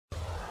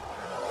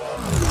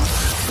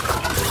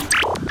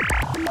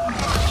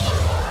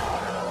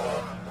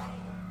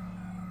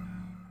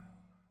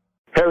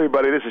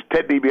everybody. This is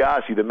Ted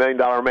DiBiase, the $1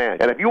 Million Man.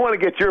 And if you want to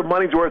get your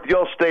money's worth,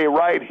 you'll stay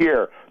right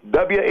here.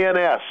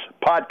 WNS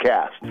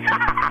Podcast.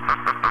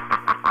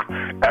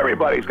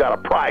 Everybody's got a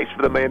price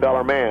for the $1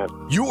 Million Man.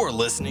 You're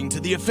listening to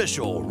the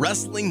official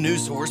Wrestling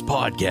News Source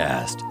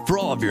podcast. For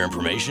all of your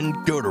information,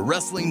 go to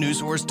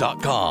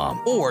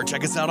WrestlingNewsSource.com or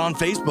check us out on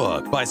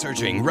Facebook by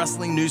searching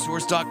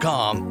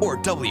WrestlingNewsSource.com or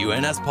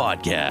WNS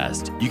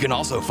Podcast. You can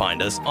also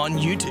find us on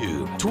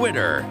YouTube,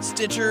 Twitter,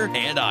 Stitcher,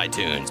 and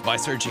iTunes by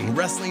searching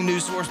Wrestling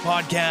News Source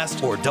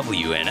Podcast or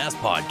WNS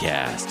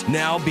Podcast.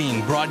 Now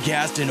being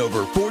broadcast in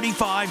over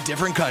 45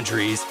 different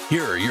countries,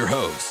 here are your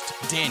hosts,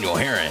 Daniel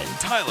Herron,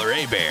 Tyler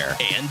Abear,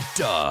 and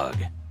Doug.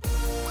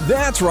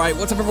 That's right.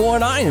 What's up,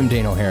 everyone? I am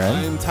Daniel Herron.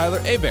 I am Tyler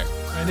Abear.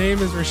 My name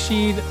is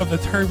Rashid of the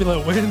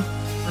Turbulent Wind.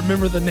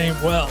 Remember the name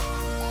well.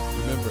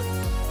 Remember it.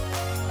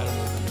 I don't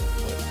remember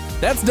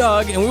what. That's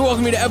Doug, and we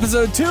welcome you to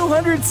episode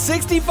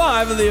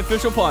 265 of the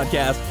official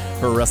podcast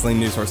for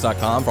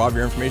WrestlingNewsSource.com. For all of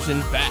your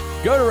information,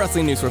 go to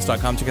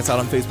WrestlingNewsSource.com. Check us out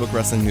on Facebook,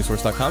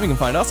 WrestlingNewsSource.com. You can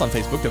find us on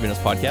Facebook,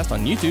 WNS Podcast,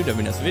 on YouTube,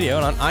 WNS Video,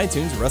 and on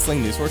iTunes,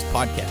 Wrestling News Source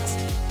Podcast.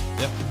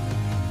 Yep.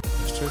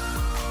 That's true.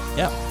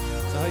 Yeah.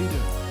 So how you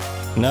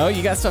doing? No,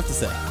 you got stuff to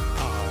say.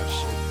 Oh,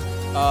 shit.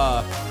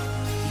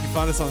 You can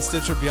find us on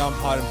Stitcher, Beyond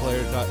Pod, and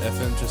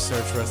Player.fm. Just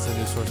search Wrestling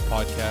News Source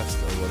Podcast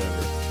or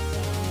whatever. You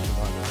can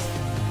find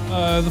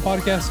us. The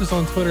podcast is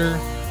on Twitter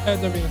at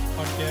WNS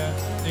Podcast.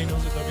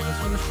 Daniel's at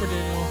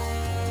WNS_Daniel.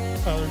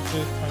 Tyler's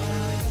at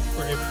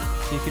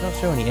Tyler_Abear. See, if you don't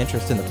show any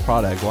interest in the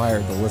product, why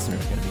are the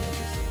listeners going to be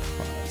interested in the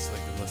product? Just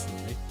like to listen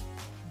to me.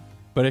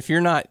 But if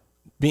you're not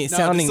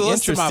sounding just to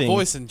interesting, listen to my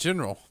voice in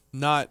general,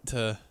 not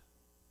to,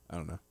 I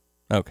don't know.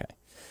 Okay.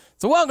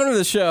 So welcome to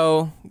the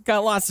show.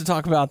 Got lots to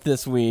talk about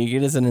this week.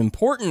 It is an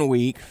important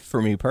week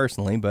for me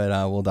personally, but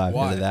we'll dive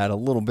into that a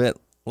little bit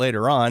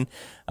later on.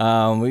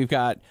 We've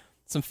got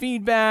some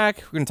feedback.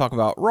 We're going to talk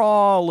about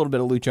Raw, a little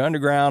bit of Lucha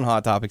Underground,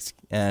 Hot Topics,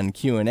 and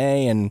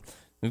Q&A, and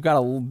we've got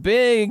a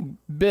big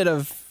bit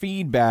of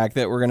feedback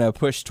that we're going to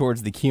push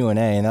towards the Q&A,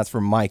 and that's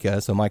from Micah.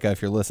 So Micah,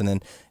 if you're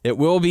listening, it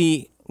will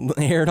be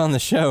aired on the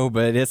show,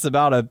 but it's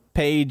about a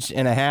page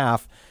and a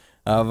half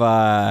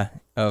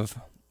of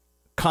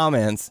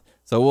comments.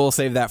 So we'll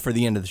save that for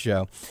the end of the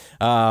show.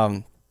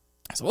 So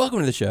welcome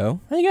to the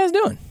show. How you guys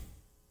doing?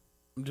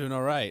 I'm doing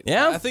all right.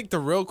 Yeah? I think the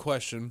real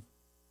question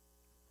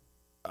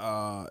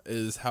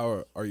is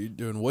how are you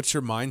doing? What's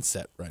your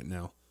mindset right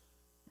now?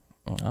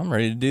 Well, I'm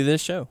ready to do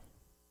this show.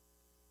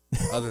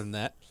 Other than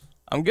that,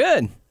 I'm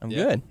good. I'm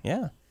good.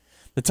 Yeah.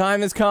 The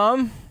time has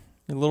come.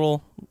 The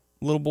little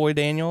boy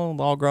Daniel,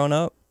 all grown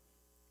up,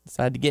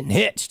 decided to get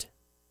hitched.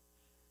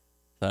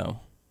 So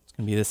it's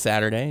going to be this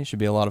Saturday. It should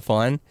be a lot of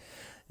fun.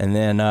 And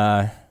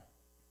then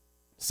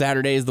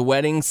Saturday is the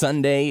wedding.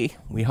 Sunday,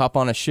 we hop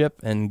on a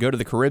ship and go to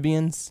the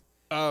Caribbeans.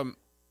 Oh,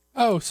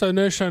 so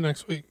no show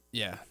next week.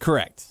 yeah.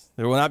 Correct.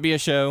 There will not be a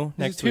show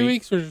next Is it 2 week.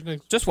 weeks or just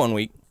next? Just 1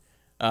 week.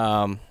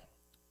 It'll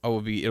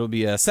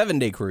be a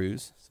 7-day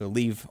cruise. So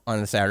leave on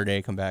a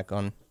Saturday, come back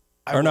on.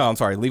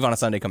 Leave on a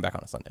Sunday, come back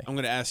on a Sunday. I'm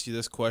going to ask you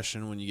this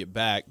question when you get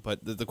back,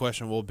 but the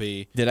question will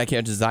be... Did I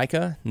catch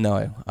Zyka?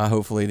 No.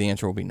 Hopefully the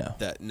answer will be no.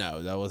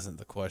 No, that wasn't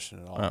the question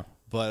at all. Oh.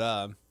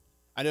 But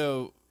I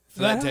know... Is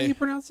that how you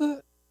pronounce it?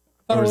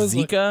 I thought Or it was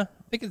Zika?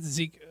 I think it's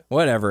Zika.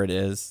 Whatever it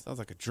is. Sounds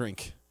like a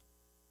drink.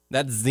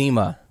 That's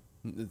Zima.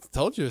 I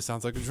told you it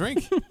sounds like a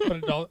drink.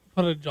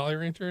 Put a Jolly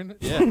Rancher in it.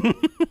 Yeah.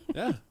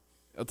 Yeah.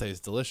 It'll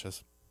taste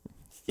delicious.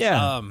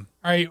 Yeah. All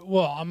right.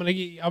 Well, I'm gonna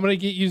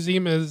get you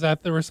Zimas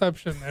at the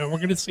reception, and we're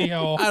gonna see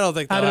how. I don't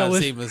think they'll have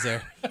Zimas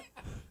there.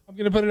 I'm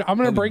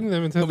gonna bring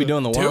them into. He'll be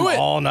doing the Do worm it.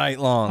 all night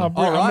long. I'm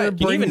gonna Can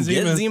you bring even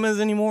get Zimas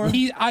anymore?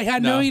 I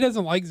know No. he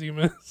doesn't like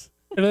Zimas.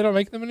 They don't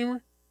make them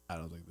anymore. I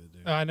don't think they do.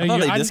 I know I thought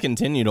you. they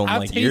discontinued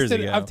them years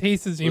ago. I've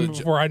tasted Zima Well,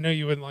 before. I know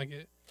you wouldn't like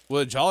it.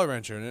 With a Jolly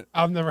Rancher in it.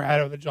 I've never had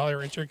it with a Jolly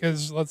Rancher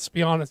because let's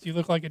be honest, you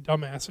look like a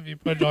dumbass if you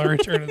put a Jolly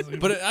Rancher in a Zima.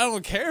 But I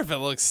don't care if it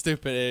looks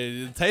stupid.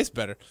 It tastes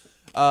better.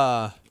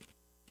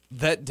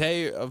 That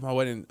day of my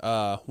wedding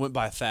went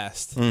by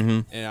fast.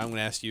 Mm-hmm. And I'm going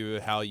to ask you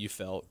how you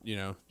felt.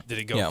 Did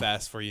it go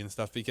fast for you and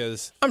stuff?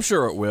 Because I'm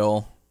sure it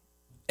will.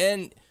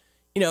 And,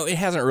 it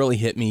hasn't really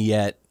hit me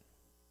yet,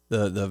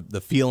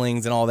 the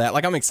feelings and all that.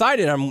 Like, I'm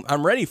excited.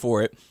 I'm ready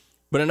for it.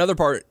 But another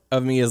part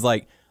of me is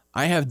like,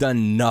 I have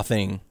done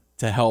nothing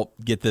to help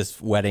get this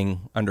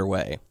wedding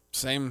underway.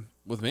 same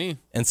with me.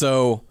 And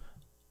so,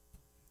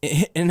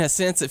 in a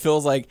sense, it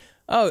feels like,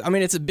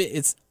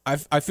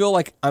 I feel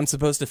like I'm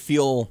supposed to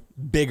feel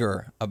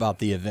bigger about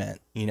the event,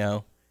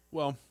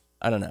 Well,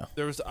 I don't know.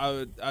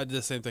 I did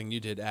the same thing you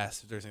did.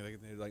 Asked if there's anything.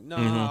 They're like, no,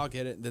 Mm-hmm. I'll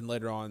get it. And then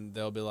later on,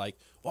 they'll be like,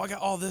 well, I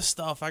got all this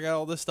stuff. I got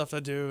all this stuff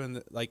to do.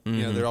 And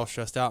they're all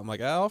stressed out. I'm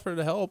like, I offered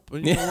to help.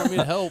 But you don't want me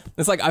to help.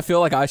 It's like, I feel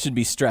like I should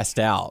be stressed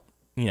out.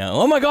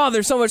 Oh my God,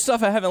 there's so much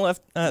stuff I haven't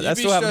left. I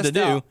still have to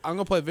do. Out. I'm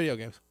gonna play video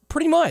games.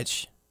 Pretty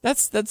much.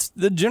 That's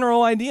the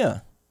general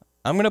idea.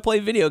 I'm gonna play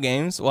video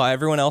games while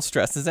everyone else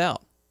stresses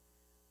out.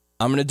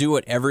 I'm gonna do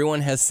what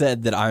everyone has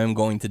said that I am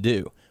going to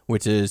do,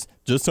 which is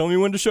just tell me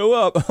when to show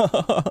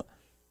up.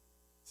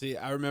 See,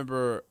 I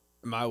remember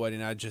my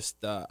wedding, I just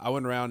I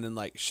went around and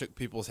like shook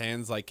people's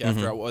hands like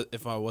after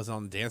if I was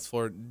on the dance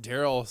floor.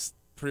 Daryl's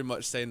pretty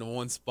much staying in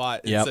one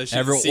spot. Yeah, so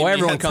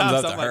everyone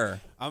comes up to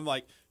her. I'm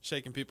like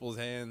shaking people's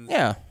hands.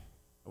 Yeah,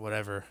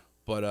 whatever.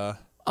 But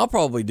I'll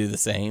probably do the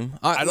same.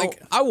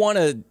 I want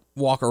to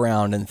walk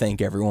around and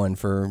thank everyone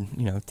for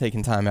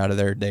taking time out of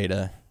their day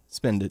to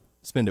spend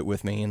it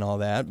with me and all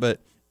that.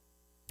 But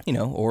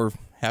or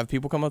have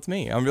people come up to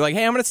me. I'll be like,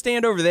 hey, I'm gonna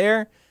stand over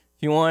there.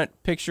 If you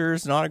want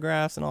pictures and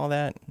autographs and all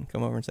that,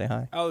 come over and say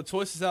hi. Oh, the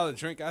choices out of the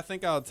drink. I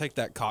think I'll take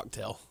that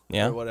cocktail.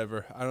 Yeah, or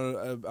whatever.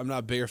 I'm not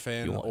a bigger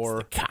fan. Or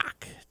the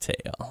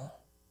cocktail.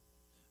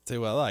 Tell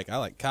you what I like. I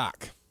like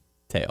cock.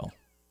 Tail.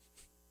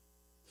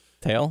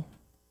 You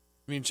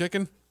mean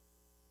chicken?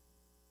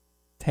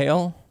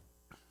 Tail.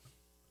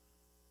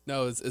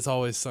 No, it's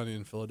Always Sunny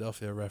in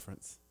Philadelphia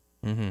reference.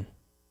 Mm-hmm.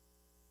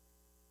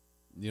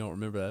 You don't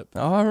remember that?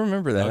 Oh, I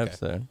remember that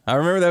episode. I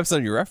remember the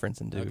episode you're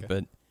referencing to,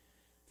 but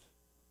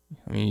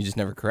I mean, you just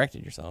never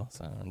corrected yourself,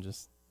 so I'm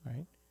just all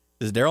right.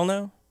 Does Daryl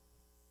know?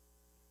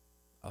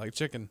 I like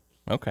chicken.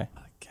 Okay. I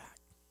like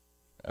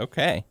cock.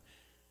 Okay.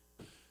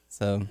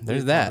 So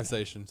there's that.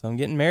 Conversation. So I'm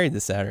getting married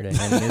this Saturday,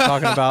 and you're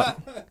talking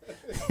about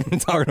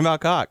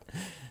cock,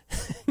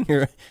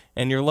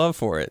 and your love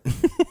for it.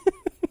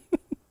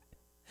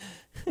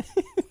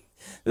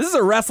 This is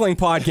a wrestling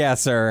podcast,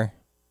 sir.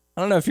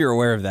 I don't know if you're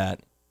aware of that.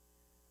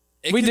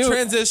 It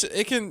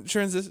can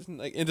transition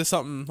like into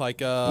something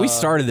like we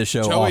started the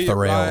show Joey off the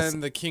rails. Ryan,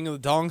 the king of the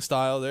dong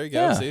style. There you go.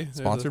 Yeah, See,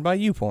 sponsored by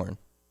YouPorn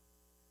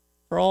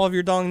for all of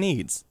your dong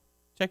needs.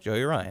 Check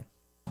Joey Ryan.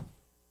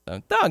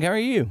 So, Doug, how are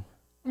you?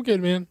 I'm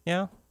good, man.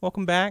 Yeah,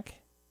 welcome back.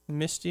 We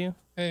missed you.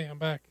 Hey, I'm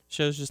back.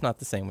 Show's just not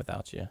the same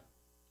without you.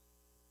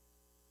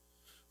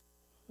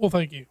 Well,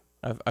 thank you.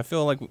 I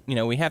feel like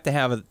we have to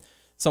have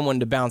someone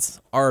to bounce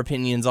our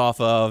opinions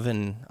off of,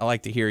 and I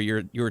like to hear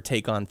your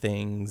take on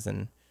things,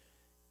 and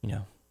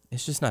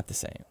it's just not the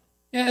same.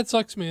 Yeah, it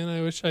sucks, man.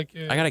 I wish I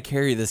could. I gotta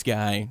carry this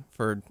guy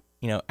for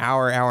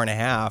hour and a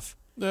half.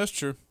 That's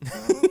true.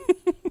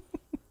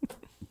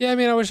 Yeah, I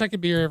mean, I wish I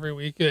could be here every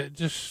week.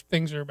 Just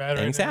things are bad.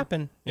 Things right now.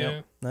 happen. Yeah,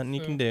 Yep. Nothing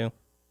you can do.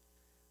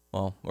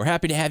 Well, we're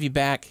happy to have you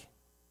back.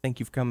 Thank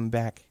you for coming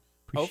back.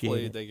 Appreciate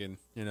Hopefully it. they can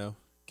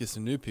get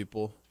some new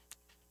people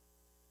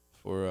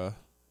for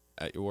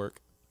at your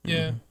work.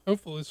 Yeah,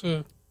 hopefully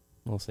so.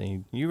 We'll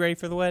see. You ready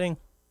for the wedding?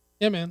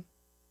 Yeah, man.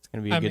 It's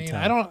gonna be a good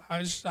time.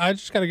 I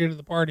just gotta go to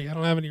the party. I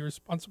don't have any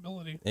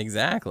responsibility.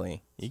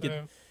 Exactly.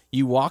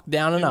 You walk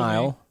down an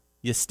aisle,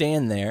 you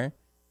stand there,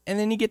 and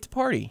then you get to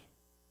party.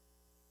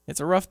 It's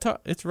a rough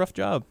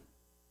job.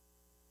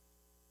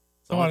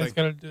 Somebody's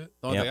got to do it.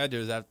 The only thing I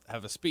do is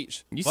have a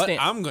speech. But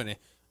I'm gonna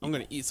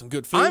eat some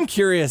good food. I'm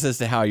curious as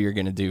to how you're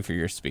gonna do for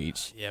your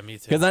speech. Yeah, me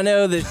too. Because I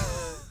know that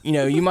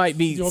you might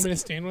be. Do you want me to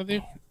stand with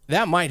you?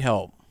 That might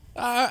help.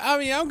 I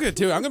mean, I'm good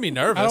too. I'm gonna be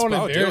nervous. I don't want but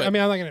to I'll do embarrass. it. I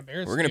mean, I'm not gonna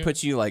embarrass. We're gonna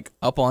put you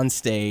up on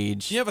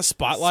stage. Do you have a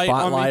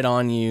spotlight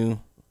on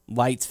you.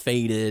 Lights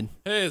faded.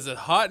 Hey, is it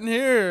hot in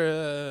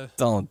here?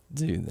 Don't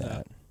do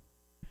that.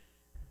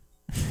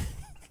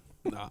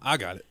 No, I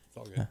got it. It's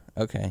all good.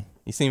 Okay.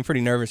 You seem pretty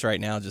nervous right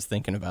now just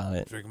thinking about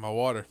it. Drinking my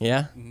water.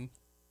 Yeah? Mm-hmm.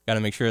 Got to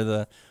make sure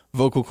the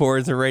vocal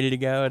cords are ready to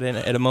go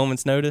at a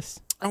moment's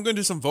notice. I'm going to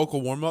do some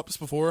vocal warm-ups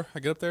before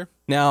I get up there.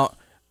 Now,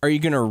 are you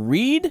going to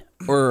read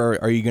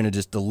or are you going to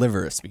just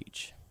deliver a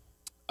speech?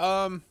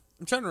 I'm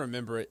trying to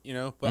remember it,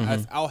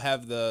 but I'll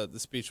have the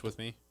speech with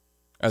me.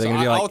 Are they going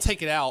to be I'll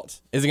take it out.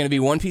 Is it going to be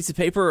one piece of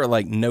paper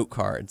or note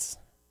cards?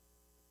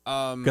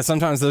 Because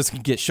sometimes those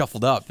can get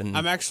shuffled up and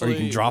I'm actually or you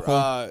can drop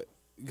them.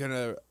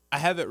 I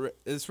have it.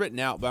 It's written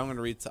out, but I'm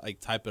gonna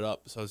type it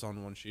up so it's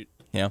on one sheet.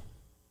 Yeah.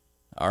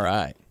 All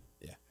right.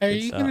 Yeah. Hey, are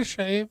you gonna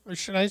shave or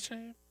should I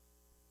shave?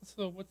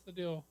 What's the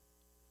deal?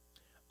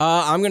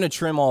 I'm gonna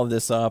trim all of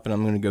this up and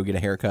I'm gonna go get a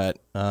haircut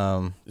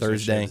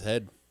Thursday. Shave his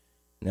head.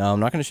 No, I'm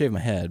not gonna shave my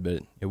head,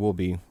 but it will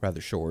be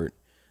rather short.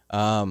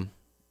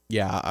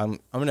 Yeah, I'm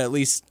gonna at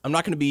least. I'm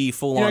not gonna be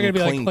full on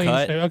clean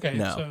cut. Shave. Okay,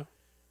 no. So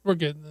we're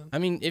good then. I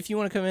mean, if you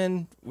want to come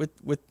in with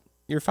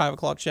your 5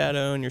 o'clock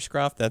shadow and your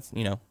scruff, that's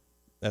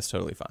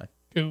totally fine.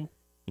 Cool.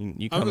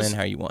 You come in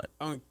how you want.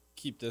 I'm gonna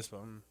keep this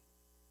one.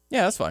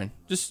 Yeah, that's fine.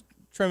 Just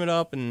trim it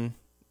up and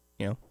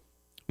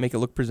make it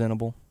look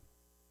presentable.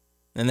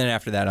 And then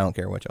after that, I don't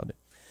care what y'all do.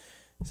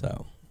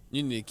 So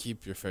you need to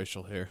keep your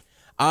facial hair.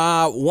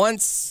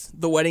 Once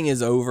the wedding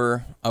is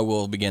over, I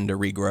will begin to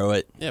regrow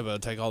it. Yeah, but it'll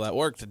take all that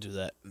work to do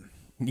that.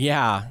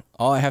 Yeah,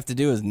 all I have to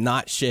do is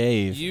not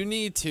shave. You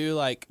need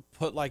to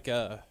put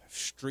a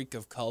streak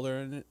of color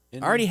in it. I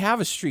already have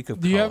a streak of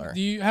color.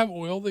 Do you have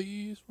oil that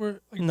you use for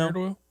it, no. beard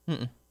oil?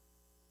 Mm-mm.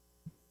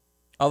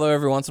 Although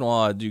every once in a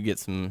while I do get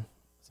some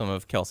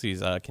of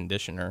Kelsey's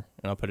conditioner,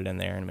 and I'll put it in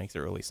there, and it makes it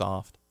really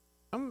soft.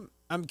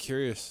 I'm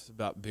curious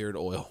about beard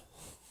oil.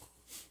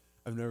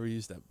 I've never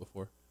used that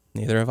before.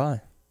 Neither have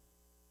I.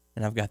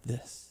 And I've got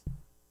this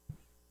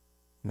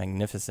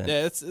magnificent.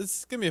 Yeah,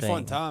 it's gonna be a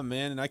fun time,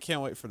 man, and I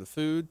can't wait for the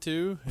food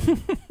too.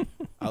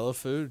 I love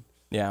food.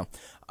 Yeah,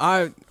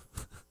 I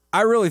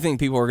I really think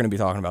people are going to be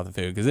talking about the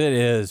food because it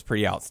is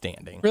pretty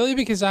outstanding. Really?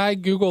 Because I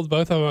Googled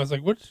both of them. I was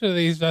like, which of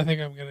these do I think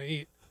I'm going to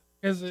eat?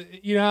 Because,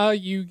 you know how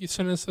you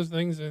send us those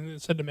things and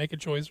it said to make a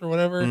choice or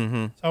whatever?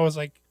 Mm-hmm. So I was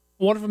like,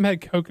 one of them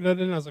had coconut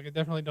in it. I was like, I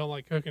definitely don't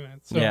like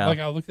coconut. So Yeah. like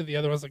I looked at the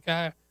other one. I was like,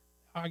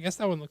 I guess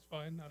that one looks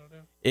fine. I don't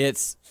know.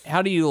 It's,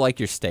 how do you like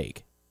your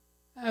steak?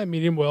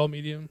 Medium well,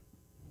 medium.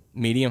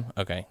 Medium?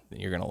 Okay. Then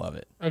you're going to love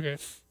it. Okay.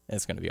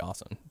 It's going to be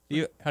awesome.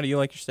 How do you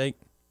like your steak?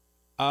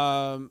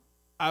 I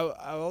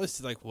always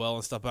do like well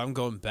and stuff, but I'm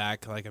going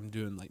back. Like I'm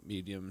doing like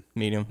medium.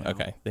 Medium? Yeah.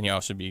 Okay. Then y'all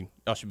should be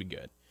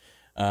good.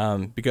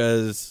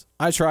 Because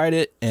I tried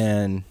it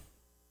and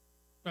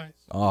Nice.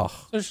 oh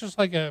So it's just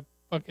like a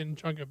fucking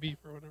chunk of beef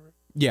or whatever.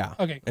 yeah.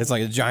 Okay. Cool. It's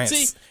like a giant.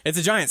 See? It's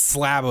a giant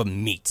slab of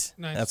meat.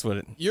 Nice. That's what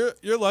it.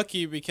 You're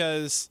lucky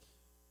because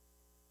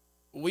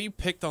we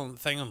picked on the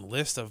thing on the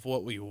list of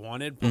what we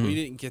wanted, but we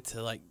didn't get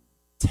to like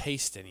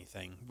taste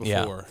anything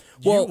Yeah. before.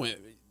 Well,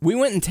 we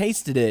went and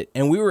tasted it,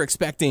 and we were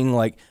expecting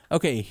like,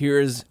 okay,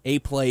 here's a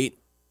plate,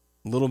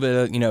 a little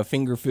bit of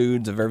finger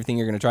foods of everything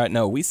you're gonna try.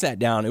 No, we sat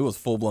down. It was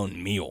full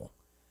blown meal.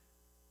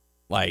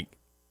 Like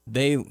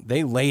they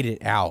laid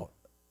it out,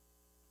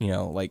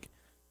 like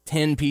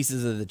 10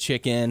 pieces of the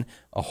chicken,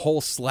 a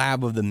whole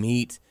slab of the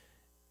meat,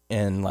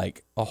 and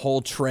like a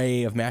whole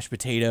tray of mashed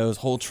potatoes,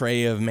 whole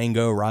tray of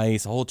mango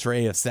rice, a whole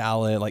tray of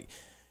salad. Like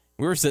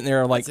we were sitting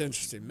there like that's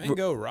interesting.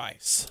 Mango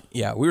rice.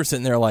 yeah, we were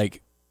sitting there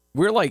like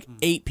we're like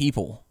 8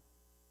 people,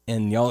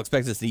 and y'all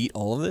expect us to eat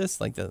all of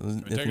this? Like that's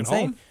Take it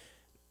insane. home?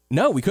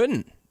 No, we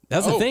couldn't.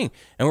 That's the thing.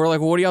 And we're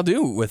like, well, what do y'all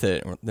do with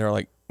it? And they're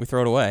like, we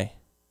throw it away.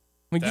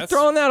 I mean, you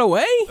throwing that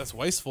away? That's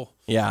wasteful.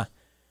 Yeah.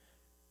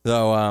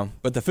 So,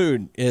 but the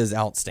food is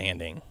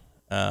outstanding,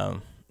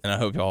 and I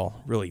hope y'all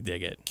really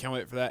dig it. Can't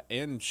wait for that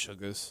and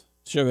sugars.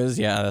 Sugars,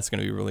 yeah, that's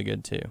gonna be really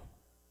good too.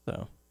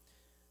 So,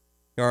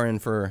 you're in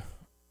for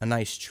a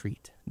nice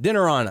treat.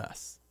 Dinner on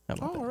us. How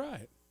about All that?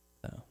 right.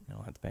 So you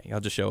don't have to pay. Y'all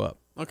just show up.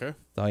 Okay.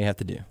 That's all you have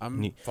to do.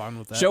 I'm fine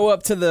with that. Show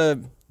up to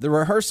the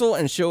rehearsal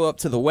and show up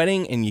to the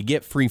wedding, and you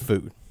get free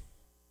food.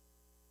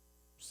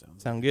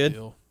 Sound good?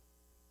 Deal.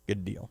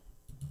 Good deal.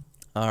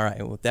 All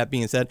right. With that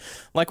being said,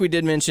 like we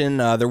did mention,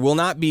 there will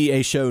not be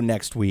a show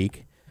next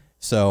week.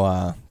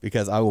 So,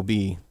 because I will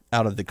be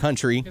out of the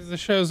country. Because the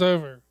show's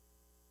over.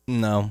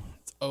 No.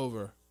 It's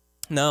over.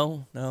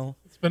 No.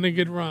 It's been a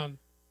good run.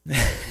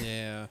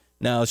 Yeah.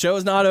 No, the show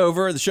is not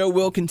over. The show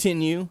will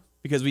continue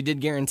because we did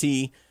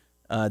guarantee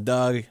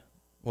Doug,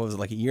 what was it,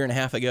 like a year and a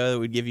half ago that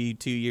we'd give you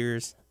 2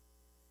 years.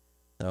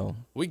 So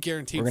We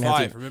guaranteed We're gonna have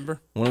 5, to-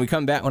 remember? when I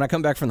come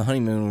back from the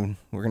honeymoon,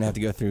 we're gonna have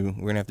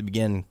to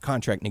begin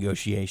contract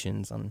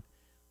negotiations on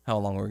how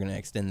long we're gonna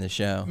extend the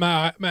show.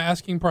 My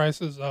asking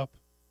price is up.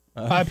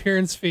 My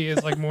appearance fee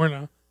is like more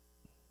now.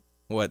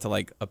 What, to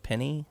like a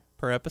penny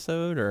per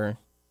episode, or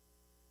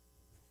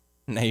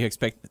now you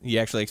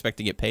actually expect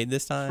to get paid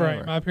this time? Right.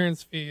 or- My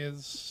appearance fee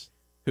is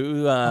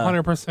Who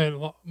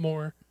 100%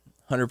 more.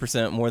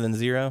 100% more than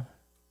zero?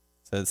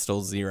 So it's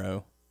still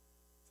zero.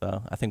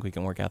 So I think we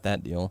can work out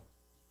that deal.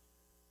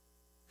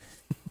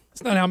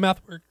 That's not how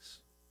math works.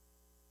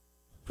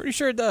 Pretty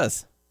sure it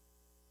does.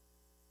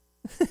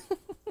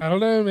 I don't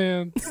know,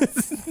 man.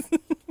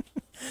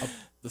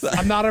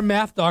 I'm not a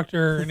math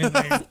doctor or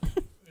anything.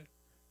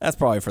 That's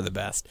probably for the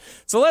best.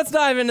 So let's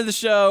dive into the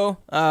show.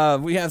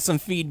 We have some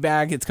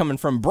feedback. It's coming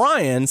from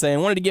Brian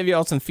saying, wanted to give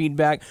y'all some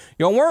feedback.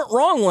 Y'all weren't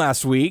wrong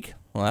last week.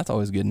 Well, that's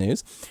always good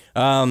news.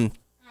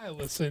 I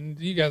listened.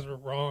 You guys were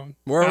wrong.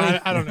 Were we?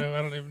 I don't know.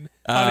 I don't even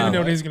know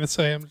what he's gonna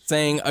say. I'm just,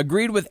 Saying,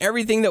 agreed with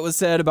everything that was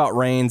said about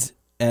Reigns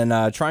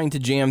and trying to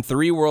jam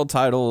 3 world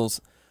title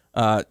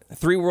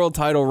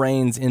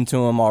reigns into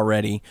him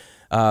already.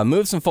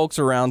 Move some folks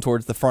around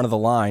towards the front of the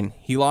line.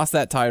 He lost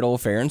that title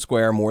fair and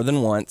square more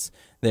than once.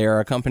 They are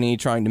a company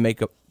trying to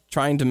make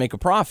a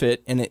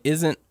profit, and it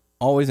isn't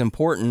always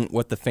important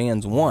what the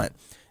fans want,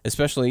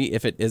 especially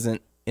if it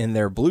isn't in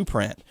their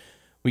blueprint.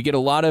 We get a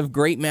lot of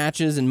great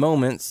matches and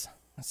moments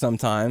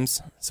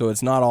sometimes, so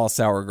it's not all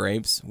sour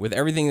grapes. With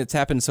everything that's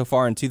happened so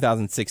far in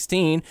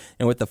 2016,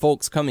 and with the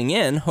folks coming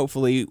in,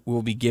 hopefully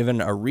we'll be given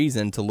a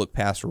reason to look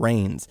past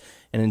Reigns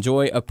and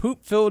enjoy a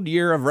poop-filled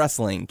year of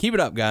wrestling. Keep it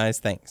up, guys.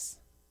 Thanks.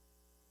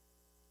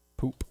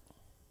 Poop.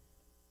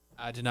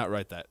 I did not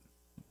write that.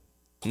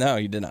 No,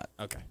 you did not.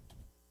 Okay.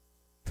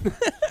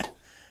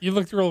 you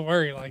looked real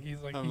worried. Like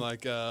he's like. I'm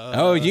like,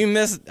 Oh, you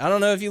missed. I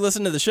don't know if you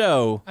listened to the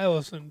show. I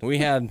listened. We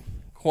had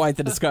quite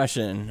the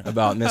discussion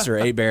about Mr.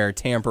 Abear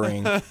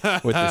tampering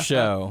with the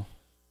show,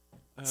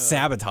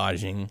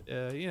 sabotaging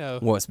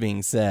what's being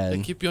they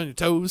said. keep you on your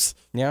toes.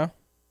 Yeah.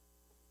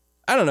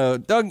 I don't know.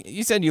 Doug,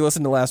 you said you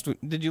listened to last week.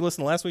 Did you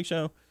listen to last week's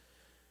show?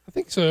 I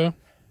think so.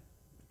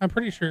 I'm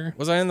pretty sure.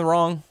 Was I in the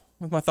wrong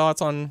with my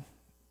thoughts on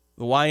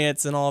the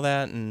Wyatts and all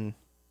that? And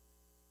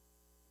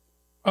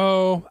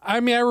Oh, I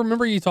mean, I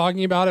remember you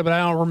talking about it, but I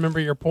don't remember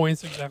your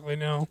points exactly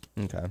now.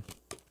 okay.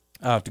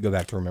 I'll have to go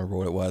back to remember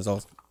what it was. I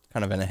was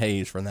kind of in a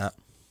haze from that.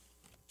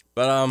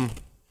 But,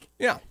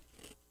 yeah.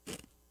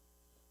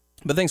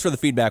 But thanks for the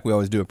feedback. We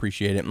always do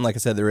appreciate it. And like I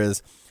said, there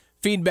is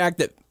feedback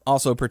that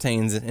also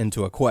pertains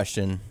into a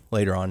question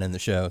later on in the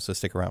show, so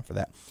stick around for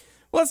that.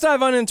 Well, let's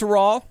dive on into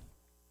Raw.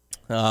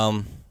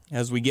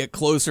 As we get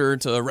closer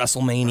to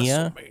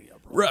WrestleMania.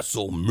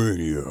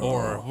 WrestleMania.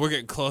 Or we're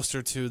getting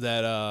closer to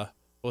that,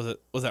 was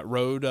that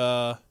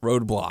Roadblock.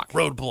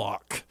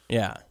 Roadblock.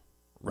 Yeah.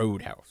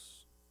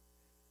 Roadhouse.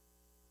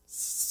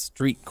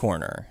 Street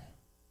corner.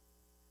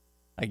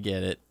 I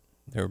get it.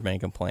 They were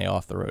making play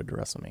off the road to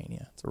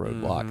WrestleMania. It's a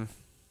roadblock.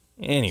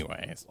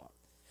 Anyways.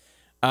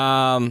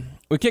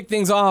 We kick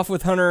things off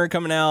with Hunter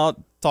coming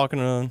out, talking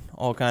to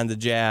all kinds of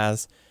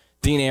jazz.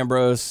 Dean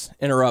Ambrose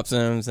interrupts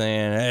him,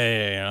 saying,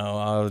 hey,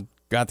 I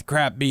got the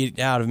crap beat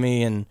out of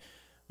me, and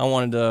I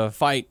wanted to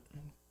fight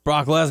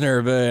Brock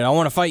Lesnar, but I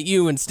want to fight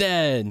you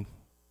instead.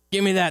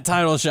 Give me that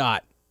title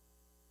shot.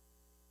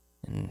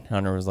 And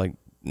Hunter was like,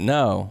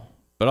 no,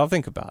 but I'll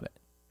think about it.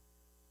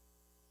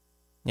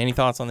 Any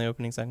thoughts on the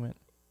opening segment?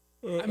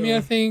 I mean,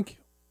 I think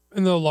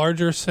in the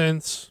larger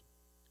sense,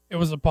 it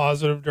was a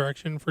positive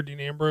direction for Dean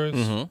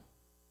Ambrose.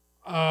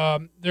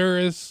 There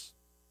is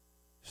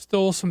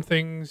still some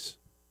things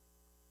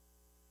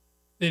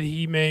that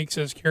he makes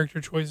as character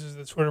choices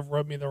that sort of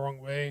rub me the wrong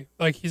way.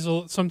 Like,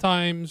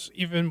 sometimes,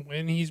 even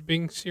when he's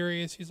being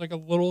serious, he's like a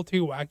little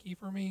too wacky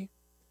for me.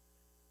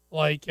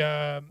 Like,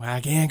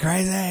 wacky and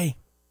crazy.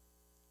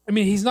 I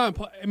mean,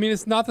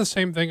 it's not the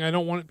same thing. I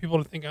don't want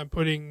people to think I'm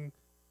putting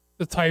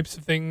the types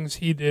of things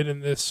he did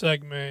in this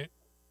segment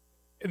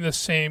in the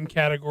same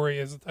category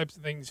as the types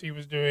of things he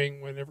was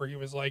doing whenever he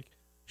was like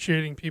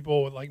shooting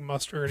people with like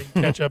mustard and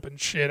ketchup and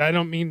shit. I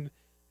don't mean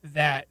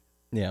that.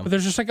 Yeah. But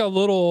there's just like a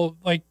little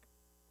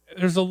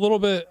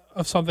bit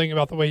of something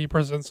about the way he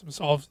presents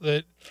himself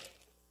that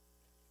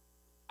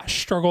I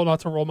struggle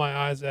not to roll my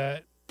eyes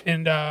at.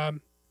 And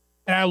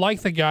I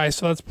like the guy,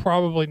 so that's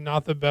probably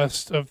not the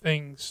best of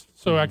things.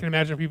 So I can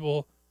imagine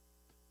people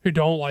who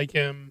don't like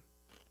him,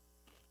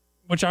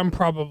 which I'm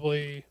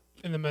probably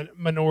in the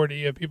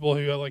minority of people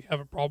who like have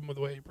a problem with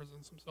the way he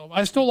presents himself.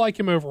 I still like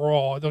him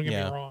overall. Don't get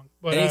me wrong,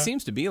 but and he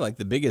seems to be like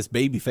the biggest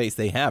baby face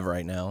they have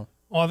right now.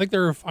 Well, I think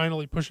they're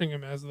finally pushing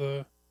him as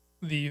the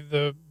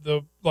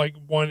like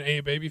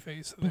 1A baby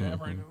face that they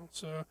have right now.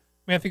 So I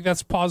mean, I think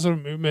that's positive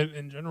movement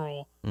in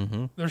general.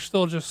 There's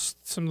still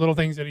just some little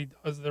things that he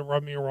does that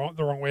rub me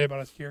the wrong way about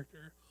his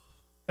character.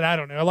 But I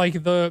don't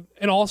know,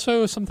 and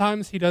also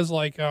sometimes he does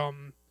like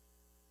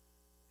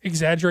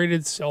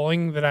exaggerated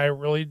selling that I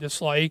really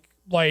dislike.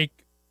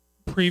 Like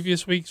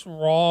previous week's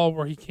Raw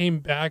where he came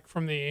back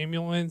from the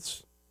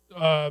ambulance,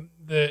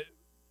 that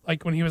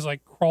like when he was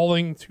like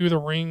crawling to the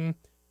ring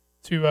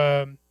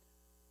to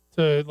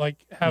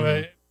like have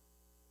a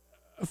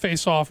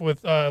face off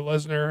with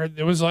Lesnar.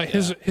 It was like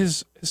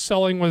his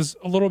selling was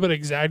a little bit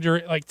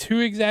exaggerated, like too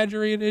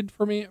exaggerated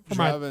for me.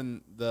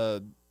 Driving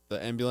the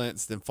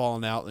ambulance, then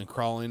falling out and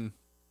crawling.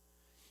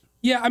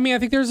 Yeah, I mean, I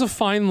think there's a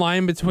fine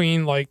line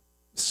between like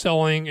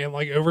selling and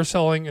like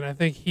overselling, and I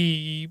think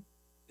he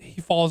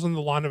falls in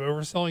the line of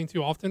overselling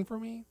too often for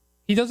me.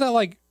 He does that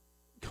like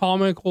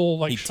comical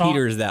like he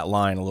teeters that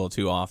line a little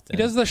too often.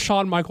 He does the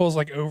Shawn Michaels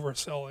like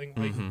overselling,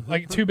 like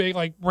like too big,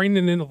 like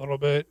reining it in a little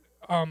bit.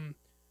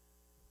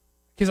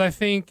 Because I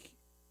think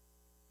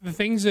the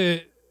things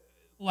that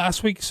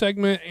last week's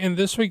segment and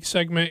this week's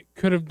segment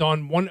could have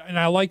done one, and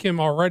I like him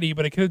already,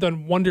 but it could have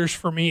done wonders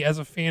for me as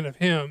a fan of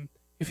him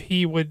if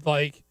he would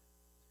like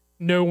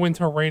know when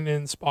to rein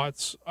in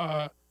spots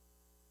that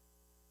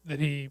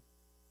he,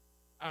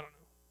 I don't know.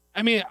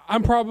 I mean,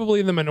 I'm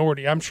probably in the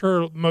minority. I'm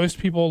sure most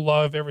people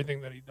love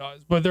everything that he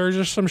does, but there's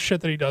just some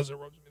shit that he does that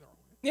rubs me the wrong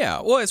way.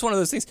 Yeah, well, it's one of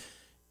those things,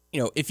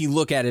 you know, if you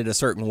look at it a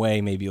certain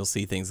way, maybe you'll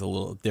see things a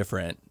little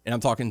different. And I'm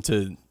talking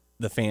to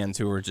the fans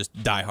who are just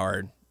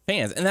diehard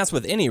fans, and that's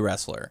with any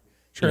wrestler.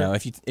 Sure. You know,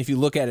 if you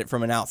look at it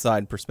from an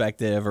outside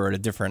perspective or at a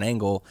different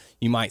angle,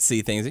 you might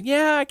see things.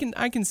 Yeah,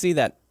 I can see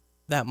that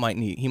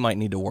he might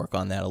need to work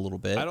on that a little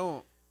bit. I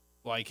don't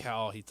like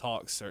how he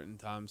talks certain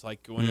times.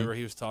 Like whenever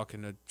he was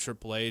talking to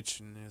Triple H,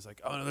 and he was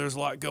like, "Oh no, there's a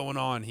lot going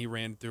on." He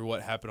ran through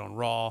what happened on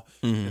Raw,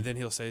 and then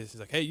he's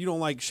like, "Hey, you don't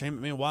like Shane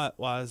McMahon?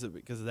 Why is it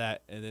because of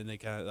that?" And then they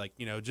kind of like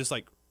just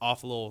like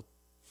off little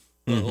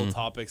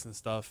topics and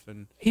stuff,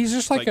 and he's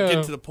just like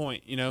get to the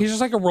point. He's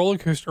just like a roller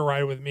coaster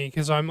ride with me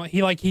because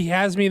he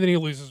has me, then he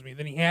loses me,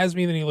 then he has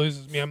me, then he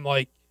loses me. I'm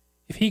like,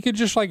 if he could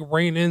just like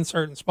rein in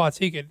certain spots,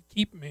 he could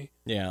keep me.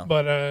 Yeah,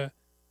 but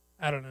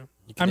I don't know.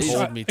 I'm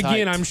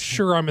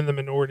sure I'm in the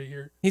minority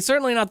here. He's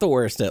certainly not the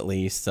worst, at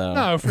least. So.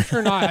 No, for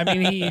sure not. I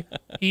mean,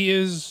 he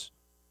is.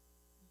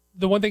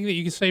 The one thing that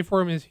you can say for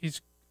him is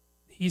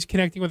he's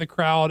connecting with the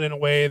crowd in a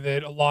way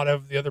that a lot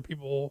of the other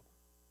people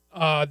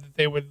that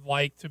they would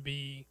like to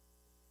be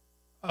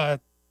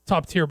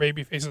top tier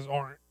baby faces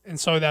aren't, and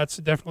so that's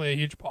definitely a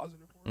huge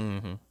positive for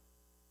him.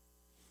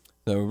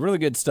 So really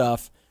good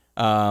stuff.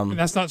 And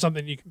that's not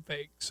something you can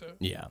fake. So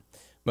yeah,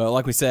 but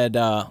like we said.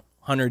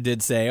 Hunter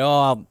did say, "Oh,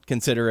 I'll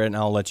consider it, and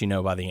I'll let you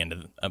know by the end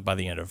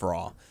of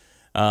Raw."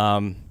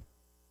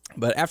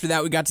 But after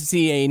that, we got to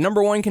see a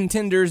number one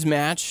contenders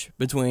match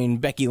between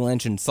Becky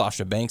Lynch and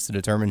Sasha Banks to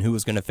determine who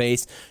was going to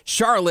face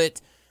Charlotte.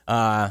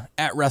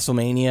 at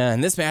WrestleMania,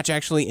 and this match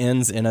actually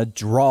ends in a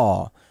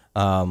draw.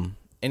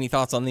 Any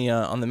thoughts on the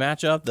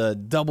matchup, the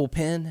double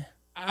pin?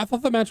 I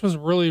thought the match was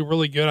really,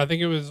 really good. I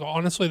think it was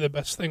honestly the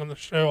best thing on the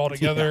show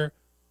altogether.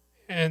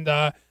 Yeah. And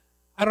I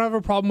don't have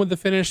a problem with the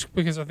finish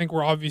because I think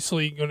we're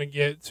obviously going to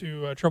get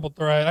to a triple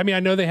threat. I mean, I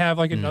know they have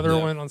like another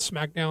one on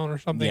SmackDown or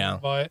something,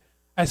 but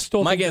I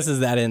still my guess is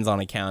that ends on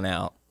a count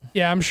out.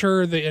 Yeah, I'm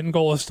sure the end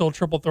goal is still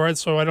triple threat,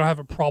 so I don't have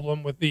a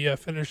problem with the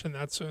finish in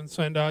that sense.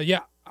 And yeah,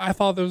 I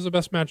thought that was the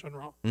best match on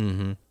Raw.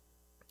 Mm-hmm.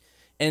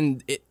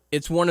 And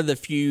it's one of the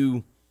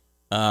few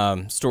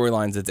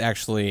storylines that's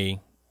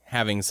actually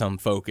having some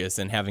focus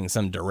and having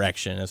some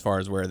direction as far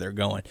as where they're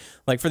going.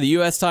 Like for the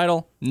U.S.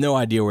 title, no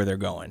idea where they're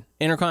going.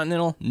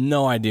 Intercontinental,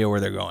 no idea where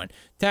they're going.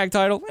 Tag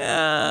title,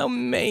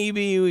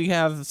 maybe we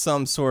have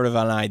some sort of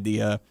an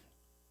idea,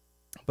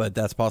 but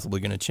that's possibly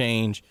going to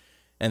change.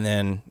 And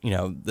then,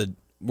 the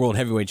World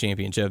Heavyweight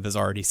Championship is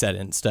already set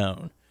in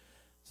stone.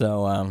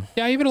 So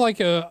yeah, even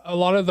like a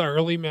lot of the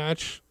early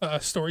match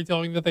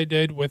storytelling that they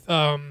did with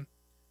a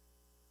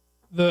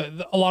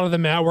lot of the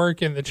mat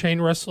work and the chain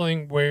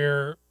wrestling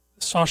where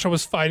Sasha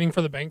was fighting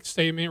for the bank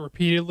statement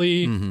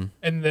repeatedly,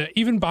 and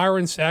even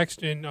Byron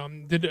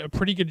Saxton did a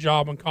pretty good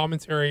job on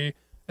commentary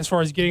as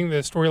far as getting the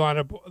storyline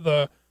of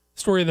the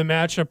story of the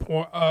match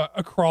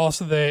across,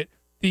 that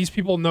these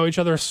people know each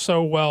other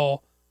so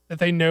well that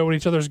they know what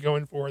each other's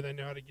going for, they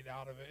know how to get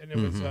out of it, and it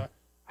was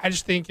I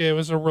just think it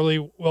was a really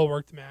well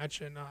worked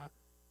match, and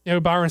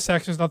Byron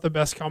Saxton's not the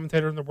best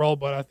commentator in the world,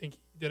 but I think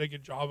he did a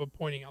good job of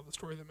pointing out the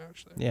story of the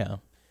match there. Yeah,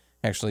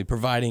 actually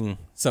providing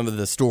some of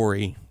the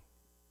story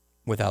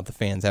without the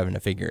fans having to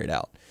figure it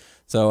out.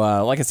 So,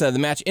 like I said, the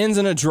match ends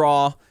in a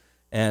draw,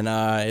 and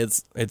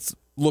it's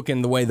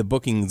looking the way the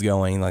booking's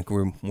going. Like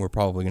we're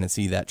probably going to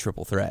see that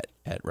triple threat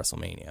at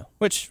WrestleMania,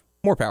 which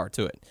more power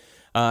to it.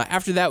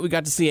 After that, we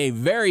got to see a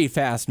very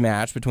fast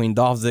match between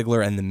Dolph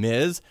Ziggler and The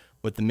Miz,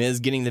 with The Miz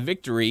getting the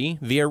victory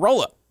via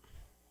roll-up.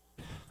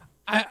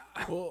 I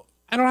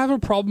don't have a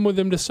problem with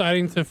them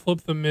deciding to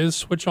flip The Miz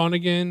switch on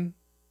again,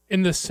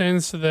 in the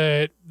sense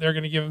that they're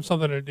going to give him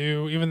something to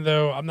do, even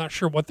though I'm not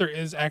sure what there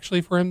is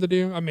actually for him to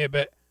do. I mean,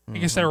 I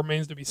guess that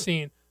remains to be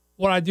seen.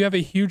 What I do have a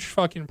huge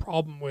fucking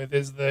problem with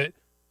is that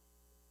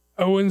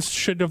Owens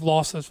shouldn't have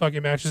lost those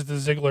fucking matches to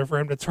Ziggler for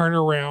him to turn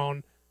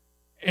around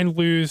and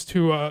lose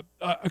to a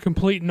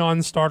complete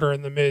non-starter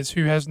in The Miz,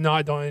 who has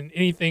not done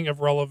anything of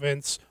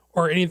relevance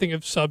or anything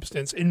of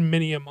substance in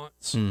many a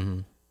months.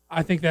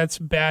 I think that's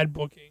bad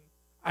booking.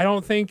 I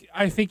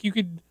think you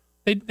could,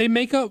 they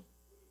make up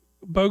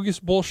bogus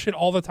bullshit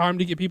all the time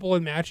to get people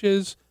in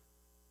matches,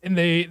 and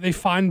they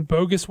find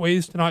bogus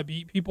ways to not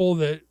beat people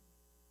that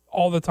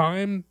all the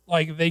time.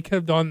 Like, they could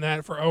have done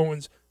that for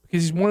Owens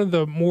because he's one of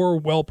the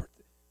more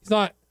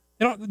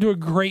they don't do a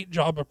great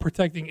job of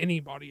protecting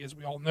anybody, as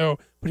we all know,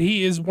 but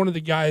he is one of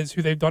the guys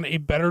who they've done a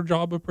better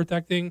job of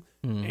protecting,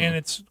 and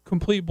it's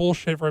complete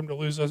bullshit for him to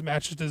lose those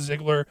matches to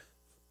Ziggler,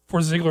 for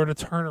Ziggler to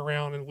turn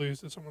around and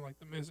lose to someone like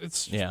The Miz.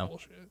 It's just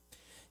bullshit.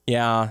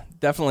 Yeah,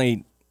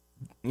 definitely.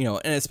 And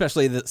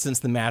especially since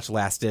the match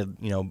lasted,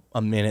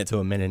 a minute to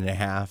a minute and a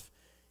half,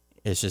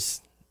 it's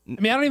just.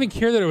 I mean, I don't even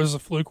care that it was a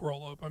fluke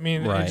roll up. I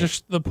mean, it's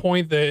just the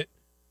point that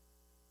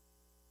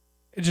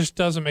it just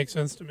doesn't make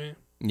sense to me.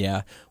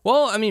 Yeah.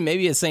 Well, I mean,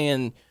 maybe it's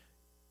saying,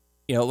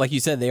 like you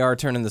said, they are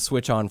turning the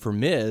switch on for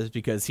Miz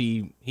because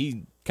he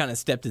kind of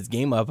stepped his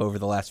game up over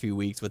the last few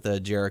weeks with the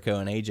Jericho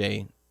and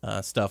AJ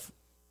stuff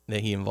that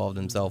he involved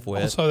himself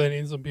with. Also, they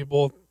need some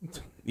people.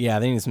 Yeah,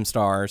 they need some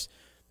stars.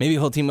 Maybe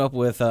he'll team up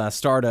with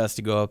Stardust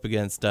to go up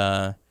against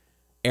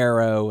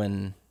Arrow,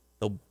 and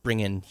they'll bring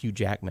in Hugh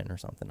Jackman or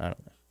something. I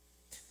don't know.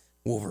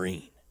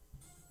 Wolverine.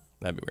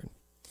 That'd be weird.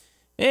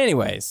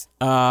 Anyways,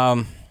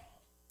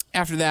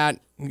 after that,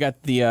 we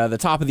got the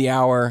top of the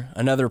hour,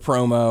 another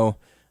promo.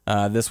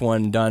 This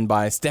one done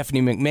by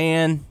Stephanie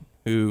McMahon,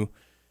 who,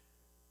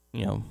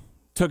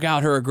 took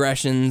out her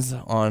aggressions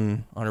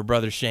on her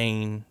brother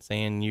Shane,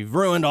 saying, "You've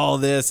ruined all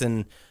this,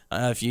 and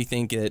if you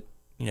think that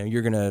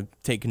you're gonna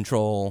take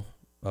control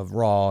of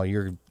Raw,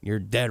 you're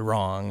dead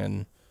wrong,"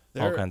 and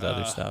all kinds of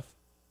other stuff.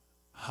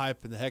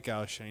 Hyping the heck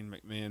out of Shane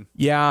McMahon.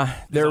 Yeah,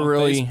 they're on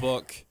really.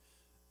 Facebook,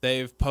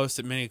 they've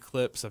posted many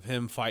clips of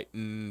him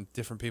fighting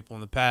different people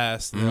in the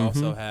past. They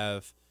also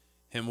have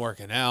him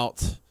working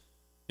out.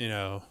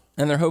 And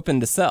they're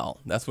hoping to sell.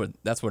 That's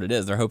what it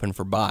is. They're hoping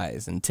for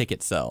buys and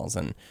ticket sales,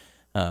 and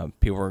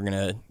people are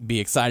gonna be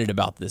excited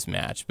about this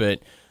match. But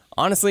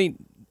honestly,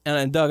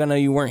 and Doug, I know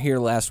you weren't here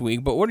last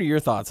week, but what are your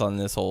thoughts on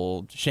this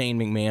whole Shane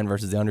McMahon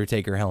versus the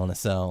Undertaker Hell in a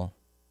Cell?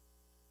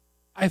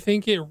 I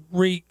think it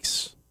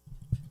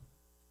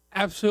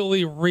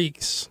absolutely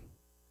reeks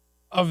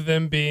of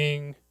them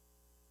being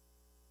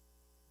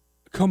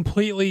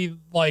completely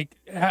like.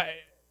 I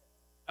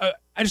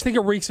just think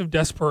it reeks of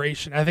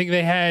desperation. I think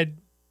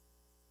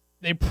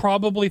they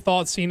probably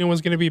thought Cena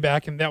was going to be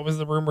back, and that was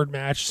the rumored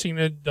match.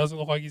 Cena doesn't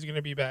look like he's going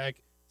to be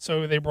back,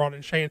 so they brought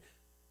in Shane.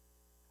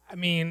 I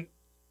mean,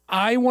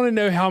 I want to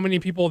know how many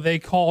people they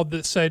called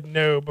that said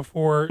no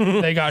before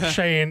they got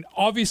Shane.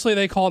 Obviously,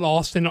 they called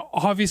Austin.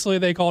 Obviously,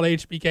 they called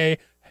HBK.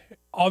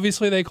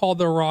 Obviously, they called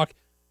The Rock.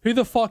 Who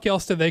the fuck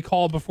else did they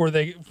call before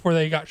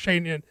they got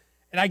Shane in?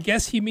 And I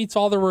guess he meets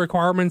all the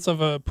requirements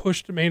of a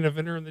push to main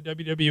eventer in the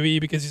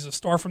WWE because he's a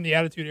star from the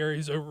Attitude Era.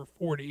 He's over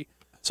 40.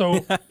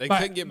 So they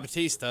couldn't get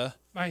Batista.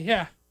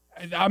 Yeah,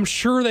 I'm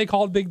sure they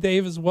called Big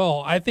Dave as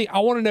well. I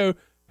want to know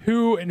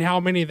who and how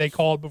many they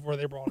called before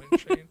they brought in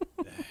Shane.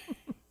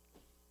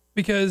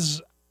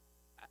 Because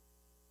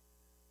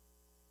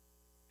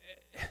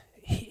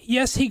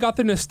yes, he got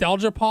the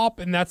nostalgia pop,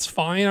 and that's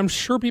fine. I'm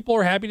sure people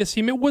are happy to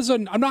see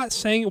him. I'm not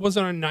saying it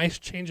wasn't a nice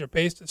change of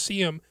pace to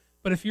see him,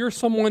 but if you're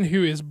someone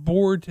who is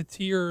bored to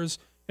tears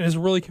and is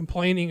really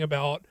complaining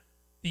about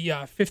the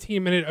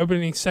 15-minute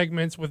opening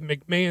segments with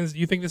McMahon's, do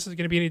you think this is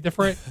going to be any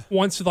different?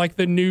 Once like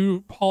the new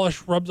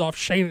polish rubs off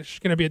Shane, it's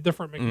going to be a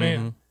different McMahon.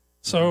 Mm-hmm.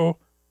 So,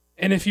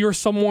 and if you're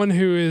someone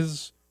who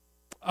is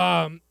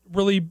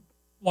really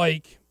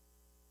like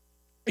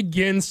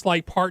against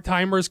like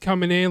part-timers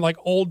coming in, like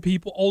old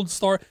people, old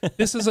star,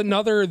 this is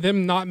another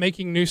them not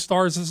making new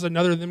stars. This is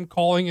another them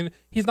calling, and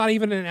he's not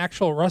even an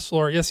actual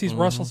wrestler. Yes, he's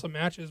wrestled some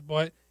matches,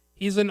 but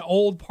he's an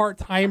old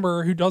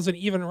part-timer who doesn't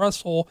even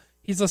wrestle.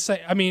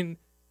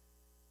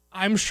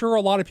 I'm sure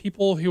a lot of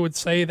people who would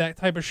say that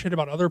type of shit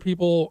about other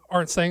people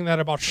aren't saying that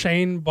about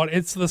Shane, but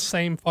it's the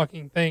same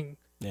fucking thing.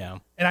 Yeah.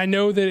 And I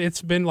know that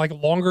it's been like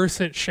longer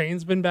since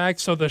Shane's been back,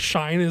 so the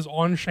shine is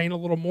on Shane a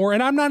little more.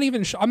 And I'm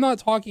not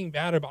talking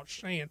bad about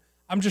Shane.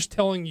 I'm just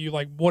telling you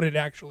like what it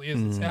actually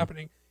is that's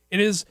happening. It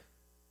is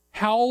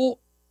how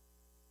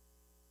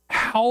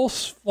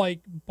like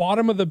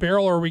bottom of the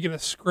barrel are we going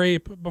to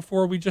scrape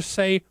before we just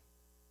say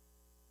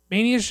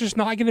Mania's just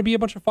not going to be a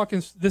bunch of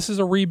fucking, this is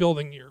a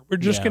rebuilding year. We're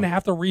just going to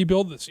have to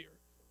rebuild this year.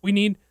 We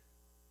need,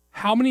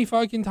 how many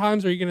fucking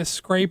times are you going to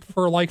scrape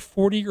for like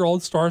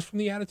 40-year-old stars from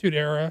the Attitude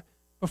Era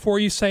before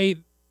you say,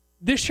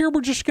 this year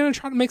we're just going to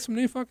try to make some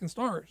new fucking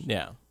stars?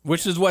 Yeah,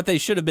 which is what they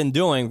should have been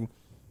doing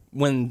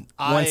once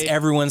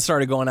everyone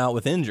started going out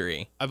with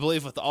injury. I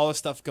believe with all the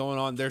stuff going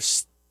on, they're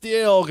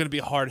still going to be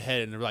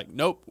hard-headed. And they're like,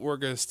 nope, we're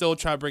going to still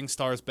try to bring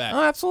stars back.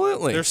 Oh,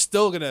 absolutely. They're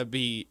still going to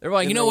be They're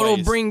like, you know what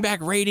will bring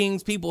back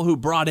ratings? People who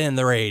brought in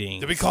the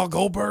ratings. Did we call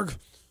Goldberg?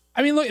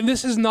 I mean, look,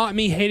 this is not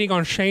me hating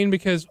on Shane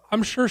because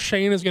I'm sure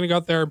Shane is going to go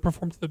out there and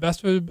perform to the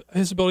best of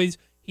his abilities.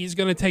 He's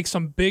going to take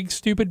some big,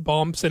 stupid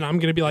bumps, and I'm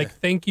going to be like,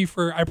 thank you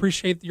I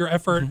appreciate your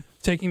effort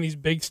taking these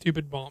big,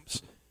 stupid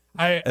bumps.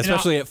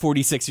 Especially at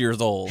 46 years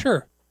old.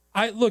 Sure.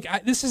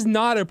 This is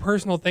not a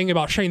personal thing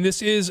about Shane.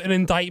 This is an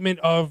indictment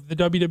of the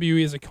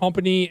WWE as a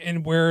company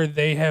and where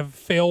they have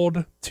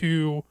failed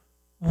to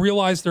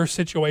realize their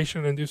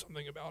situation and do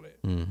something about it.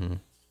 Mm-hmm.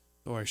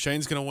 Don't worry,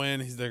 Shane's going to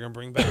win. They're going to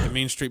bring back the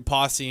Mean Street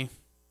Posse.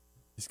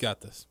 He's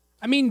got this.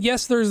 I mean,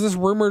 yes, there's this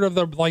rumor of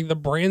the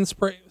brand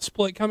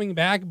split coming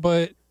back,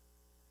 but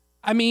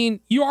I mean,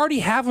 you already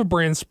have a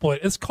brand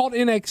split. It's called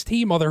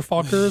NXT,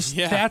 motherfuckers.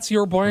 Yeah. That's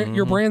your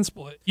brand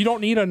split. You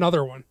don't need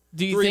another one.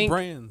 Do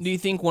you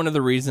think one of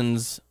the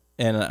reasons,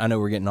 and I know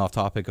we're getting off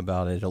topic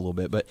about it a little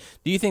bit, but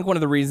do you think one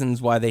of the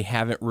reasons why they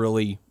haven't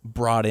really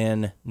brought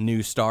in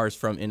new stars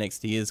from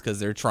NXT is because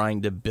they're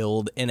trying to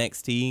build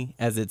NXT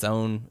as its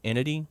own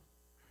entity?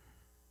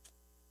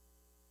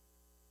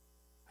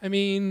 I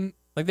mean,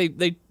 like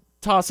they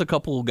toss a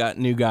couple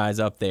new guys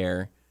up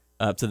there,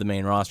 up to the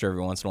main roster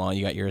every once in a while.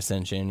 You got your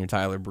Ascension, your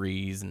Tyler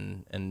Breeze,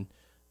 and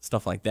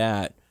stuff like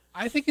that.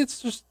 I just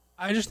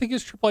think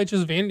it's Triple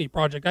H's vanity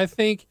project. I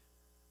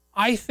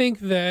think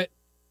that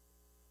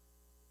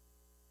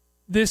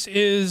this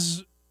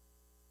is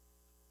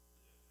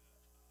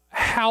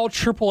how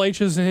Triple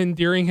H is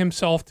endearing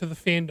himself to the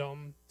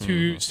fandom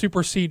to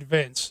supersede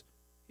Vince.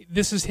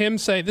 This is him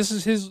saying, this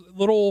is his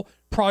little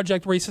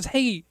project where he says,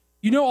 hey,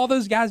 you know all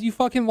those guys you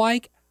fucking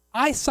like?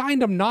 I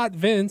signed them, not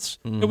Vince.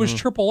 It was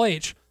Triple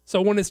H.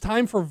 So when it's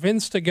time for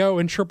Vince to go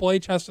and Triple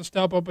H has to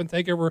step up and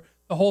take over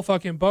the whole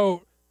fucking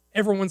boat,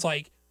 everyone's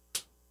like,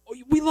 oh,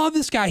 we love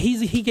this guy.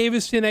 He gave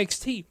us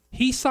NXT.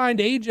 He signed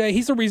AJ.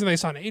 He's the reason they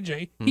signed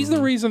AJ. He's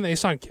the reason they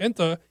signed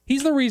Kenta.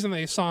 He's the reason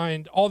they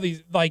signed all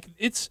these.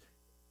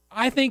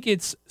 I think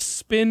it's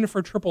spin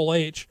for Triple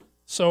H.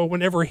 So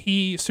whenever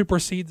he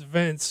supersedes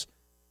Vince,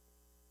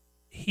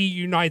 he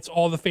unites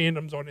all the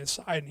fandoms on his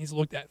side and he's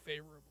looked at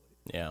favorably.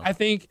 Yeah. I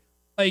think,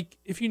 like,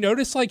 if you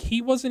notice, like,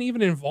 he wasn't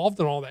even involved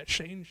in all that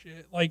Shane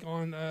shit. Like,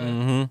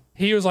 on,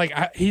 he was like,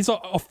 he's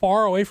a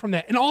far away from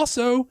that. And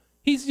also,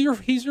 he's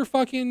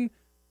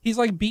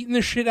like beating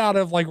the shit out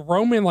of like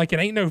Roman like it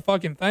ain't no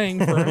fucking thing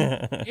for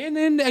him. And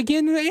then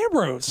again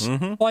Ambrose.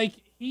 Like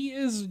he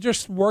is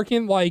just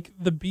working like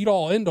the beat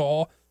all end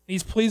all.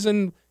 He's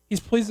pleasing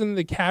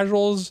the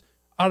casuals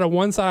out of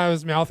one side of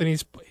his mouth and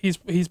he's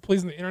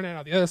pleasing the internet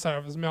out the other side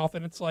of his mouth.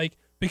 And it's like,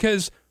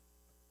 because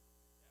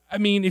I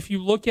mean, if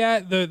you look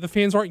at the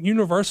fans aren't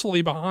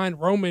universally behind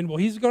Roman, well,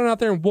 he's going out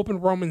there and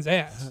whooping Roman's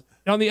ass.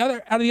 And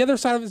out of the other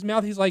side of his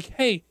mouth, he's like,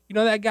 hey, you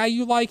know that guy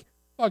you like?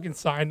 Fucking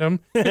signed him.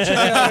 Like we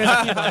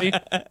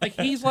got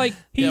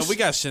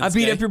Shinsuke. I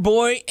beat up your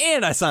boy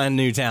and I signed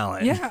new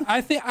talent. Yeah,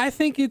 I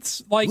think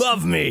it's like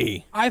love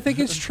me. I think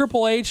it's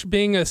Triple H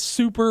being a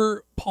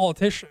super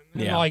politician.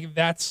 And yeah, like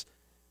that's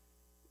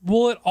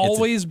Will it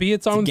always be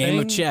its own game thing?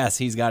 of chess.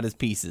 He's got his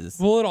pieces.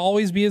 Will it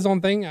always be his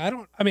own thing? I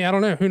don't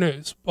know. Who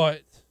knows?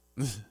 But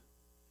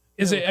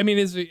is it? I mean,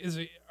 is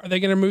it? Are they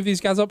going to move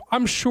these guys up?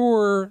 I'm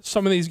sure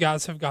some of these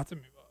guys have got to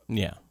move up.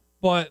 Yeah.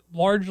 But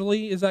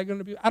largely, is that going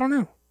to be? I don't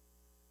know.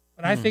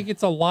 But I think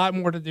it's a lot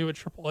more to do with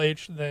Triple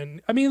H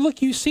than. I mean,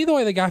 look, you see the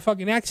way the guy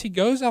fucking acts. He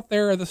goes out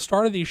there at the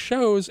start of these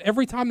shows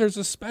every time there's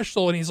a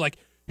special, and he's like,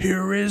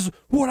 "Here is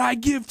what I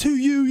give to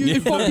you, you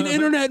fucking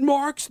internet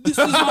marks. This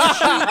is my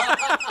shit."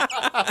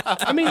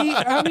 I mean,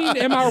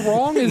 am I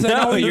wrong? Is that No,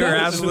 how he you're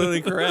does?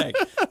 absolutely correct.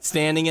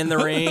 Standing in the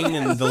ring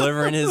and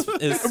delivering his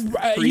You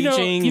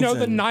preaching. know,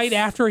 the night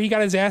after he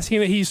got his ass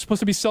handed, he's supposed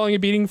to be selling a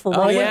beating for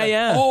Roman.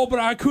 yeah. Oh, but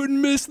I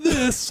couldn't miss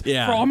this.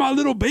 Yeah. For all my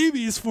little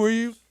babies for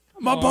you.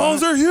 My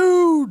balls are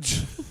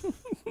huge.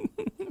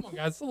 Come on,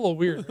 guys. It's a little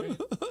weird, right?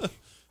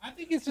 I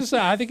think it's just,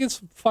 I think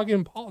it's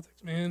fucking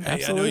politics, man.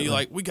 Hey, I know you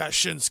like, we got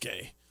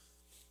Shinsuke.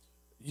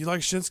 You like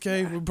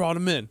Shinsuke? We brought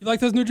him in. You like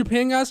those New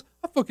Japan guys?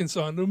 I fucking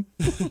signed them.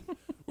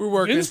 We're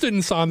working. Vince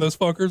didn't sign those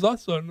fuckers. I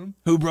signed them.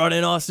 Who brought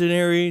in Austin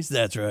Aries?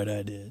 That's right,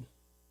 I did.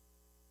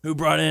 Who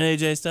brought in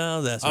AJ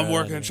Styles? That's right. I'm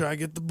working to try to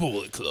get the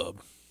Bullet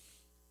Club.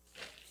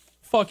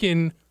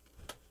 Fucking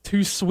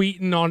too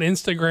sweetened on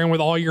Instagram with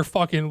all your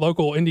fucking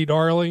local indie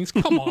darlings.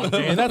 Come on,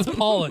 man. That's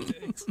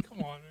politics. Come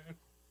on, man.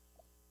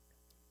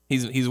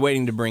 He's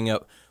waiting to bring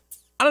up.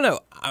 I don't know.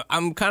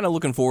 I'm kind of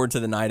looking forward to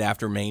the night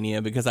after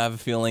Mania because I have a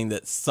feeling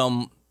that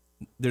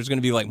there's going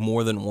to be like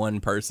more than one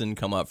person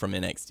come up from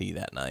NXT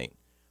that night.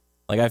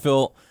 Like I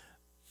feel,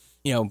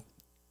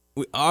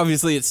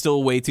 obviously it's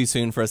still way too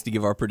soon for us to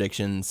give our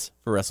predictions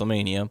for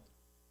WrestleMania,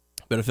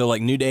 but I feel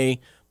like New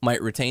Day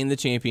might retain the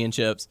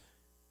championships.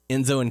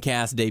 Enzo and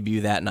Cass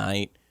debut that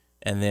night,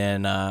 and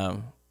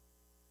then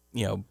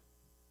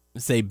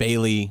say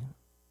Bayley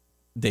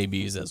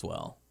debuts as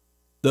well.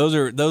 Those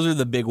are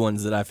the big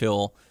ones that I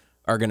feel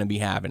are going to be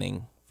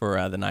happening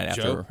for the night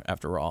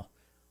after Raw.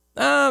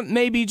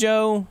 Maybe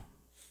Joe,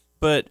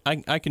 but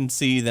I can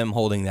see them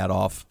holding that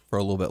off for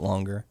a little bit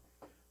longer.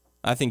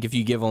 I think if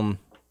you give them,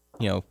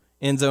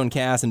 Enzo and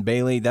Cass and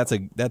Bayley, that's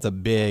a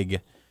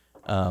big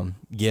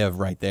give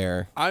right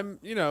there.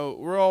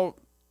 We're all,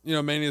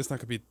 Mania's not going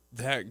to be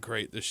that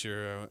great this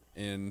year,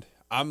 and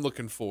I'm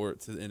looking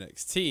forward to the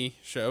NXT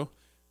show.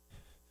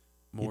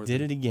 You did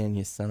it again,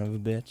 you son of a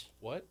bitch.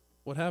 What?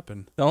 What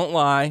happened? Don't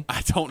lie.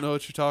 I don't know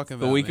what you're talking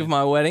about. The week of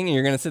my wedding, and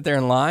you're going to sit there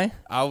and lie?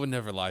 I would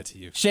never lie to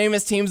you.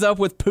 Sheamus teams up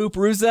with Poop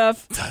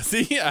Rusev.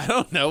 See, I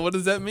don't know. What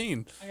does that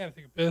mean? I gotta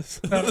take a piss.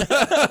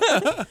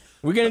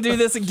 We're going to do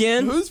this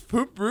again? Who's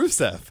Poop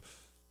Rusev?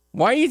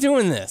 Why are you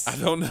doing this? I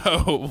don't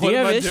know. Do you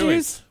have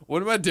issues?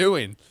 What am I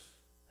doing?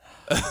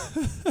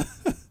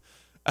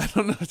 I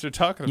don't know what you're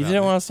talking about. You did it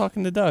when I was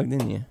talking to Doug,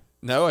 didn't you?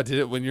 No, I did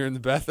it when you're in the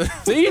bathroom.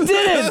 So you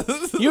did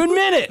it. You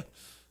admit it.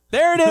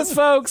 There it is,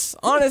 folks.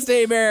 Honest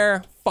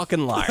A-Bear,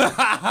 fucking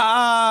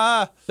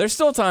liar. There's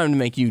still time to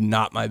make you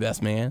not my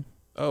best man.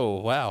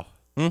 Oh, wow.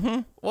 Mm-hmm.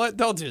 What?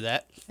 Don't do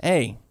that.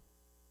 Hey,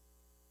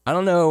 I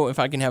don't know if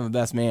I can have a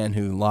best man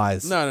who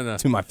lies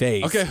to my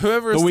face. Okay,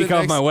 whoever's the week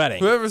of my wedding.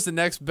 Whoever's the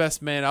next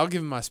best man, I'll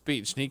give him my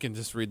speech, and he can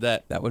just read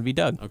that. That would be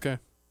Doug. Okay.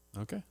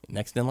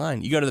 Next in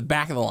line. You go to the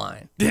back of the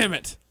line. Damn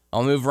it.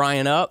 I'll move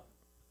Ryan up.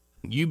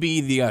 You be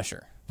the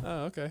usher.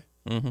 Oh, okay.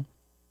 Mm-hmm.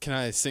 Can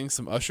I sing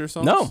some Usher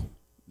songs? No.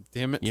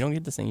 Damn it. You don't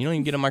get to sing. You don't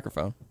even get a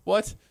microphone.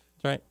 What?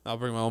 That's right. I'll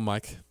bring my own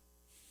mic.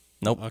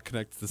 Nope. I'll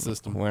connect to the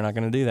system. We're not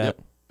going to do that.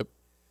 Yep.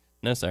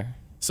 No, sir.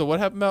 So what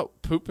happened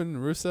about Poop and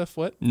Rusev?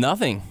 What?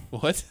 Nothing.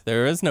 What?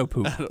 There is no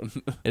poop. I don't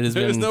know. It has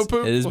There's been no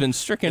poop? It has been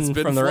stricken It's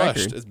been from the flushed.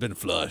 record. It's been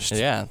flushed.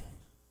 Yeah.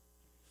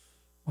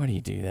 Why do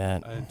you do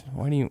that?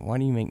 Why do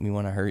you make me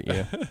want to hurt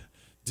you?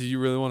 Do you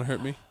really want to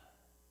hurt me?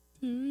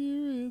 Do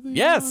you really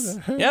Yes.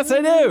 wanna hurt Yes,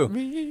 I do.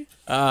 me?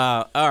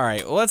 All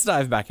right. Well, let's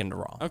dive back into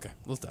Raw. Okay,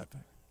 let's dive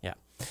back. Yeah.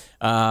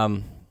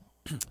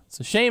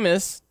 So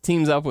Sheamus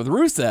teams up with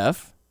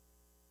Rusev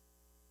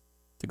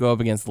to go up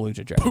against the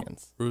Lucha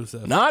Dragons.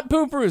 Rusev. Not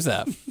Poop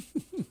Rusev.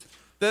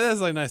 That has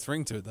like a nice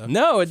ring to it, though.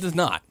 No, it does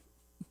not.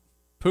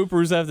 Poop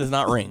Rusev does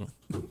not ring.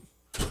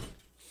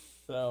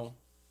 So,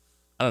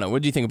 I don't know.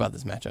 What do you think about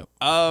this matchup?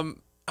 I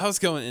was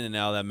going in and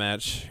out of that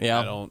match. Yeah.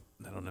 I don't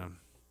know.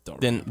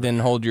 Didn't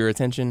hold your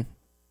attention?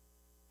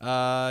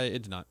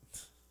 It did not.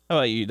 How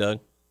about you, Doug?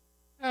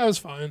 That was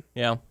fine.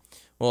 Yeah.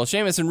 Well,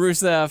 Sheamus and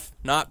Rusev,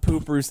 not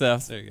Poop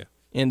Rusev, There you go.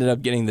 ended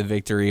up getting the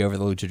victory over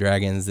the Lucha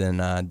Dragons,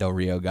 and Del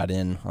Rio got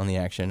in on the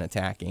action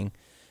attacking.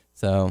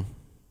 So,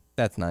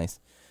 that's nice.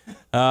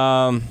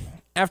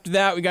 After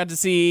that, we got to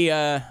see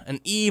an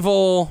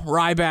evil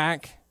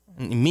Ryback,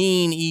 a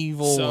mean,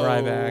 evil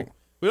Ryback.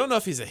 We don't know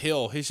if he's a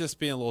heel. He's just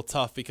being a little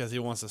tough because he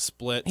wants to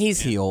split. He's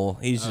heel.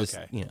 He's just,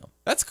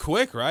 That's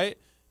quick, right?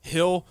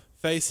 Heel,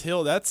 face,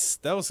 heel. That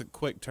was a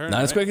quick turn.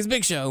 Not as quick as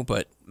Big Show,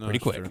 but pretty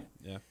quick. True.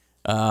 Yeah.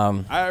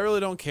 I I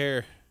really don't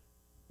care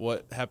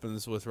what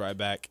happens with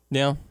Ryback.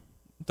 Yeah.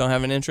 Don't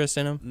have an interest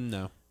in him?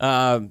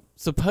 No.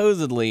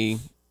 Supposedly,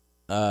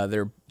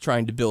 they're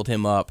trying to build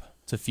him up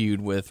to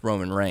feud with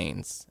Roman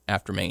Reigns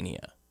after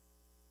Mania.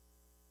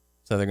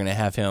 So they're going to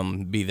have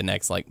him be the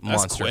next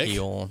monster quick.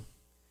 heel.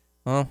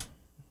 Well,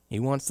 he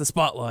wants the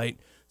spotlight.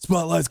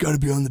 Spotlight's got to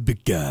be on the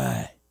big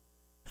guy.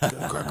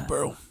 Cracker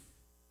Barrel.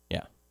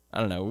 Yeah, I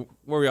don't know.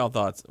 What were your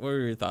thoughts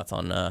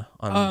on the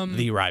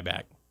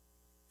Ryback?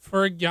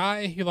 For a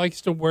guy who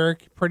likes to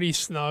work pretty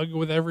snug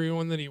with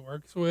everyone that he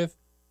works with,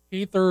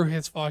 he threw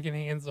his fucking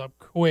hands up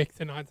quick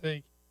to not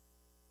take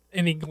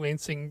any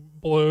glancing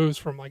blows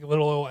from like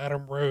little old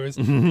Adam Rose.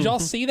 Did y'all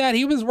see that?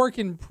 He was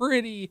working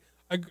pretty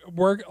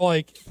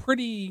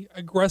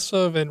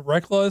aggressive and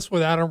reckless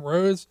with Adam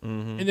Rose,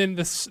 and then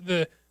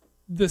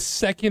the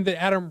second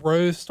that Adam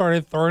Rose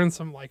started throwing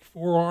some like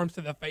forearms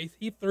to the face,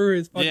 he threw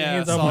his fucking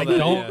hands up like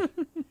don't.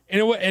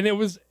 And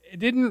it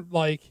didn't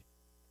like.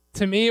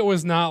 To me, it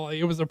was not like,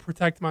 it was a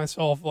protect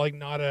myself, like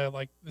not a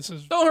like this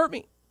is Don't hurt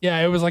me. Yeah,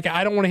 it was like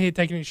I don't want to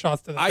take any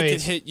shots to the face. I can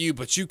hit you,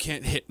 but you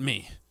can't hit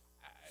me.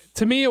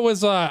 To me, it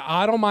was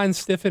I don't mind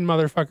stiffing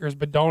motherfuckers,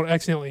 but don't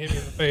accidentally hit me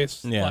in the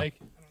face. Yeah. Like,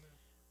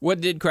 what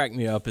did crack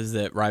me up is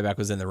that Ryback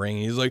was in the ring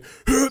and he was like,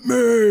 hit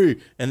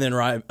me! And then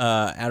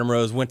Adam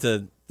Rose went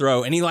to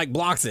throw and he like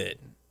blocks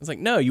it. It's like,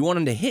 no, you want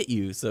him to hit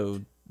you,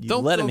 so you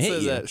let him hit say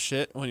you. that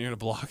shit when you're gonna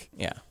block.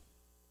 Yeah.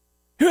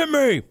 Hit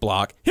me!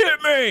 Block. Hit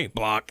me!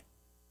 Block.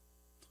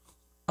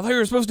 I thought you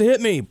were supposed to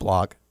hit me.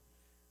 Block.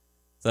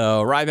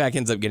 So Ryback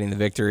ends up getting the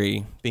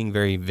victory, being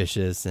very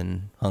vicious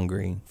and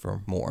hungry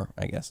for more,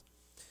 I guess.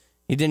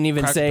 He didn't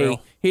even say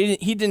he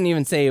didn't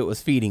even say it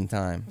was feeding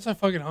time. I'm so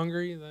fucking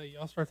hungry that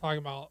y'all start talking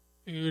about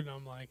food, and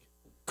I'm like,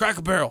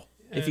 Cracker Barrel.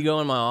 If you go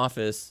in my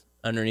office,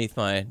 underneath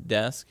my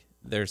desk,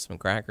 there's some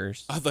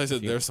crackers. I thought you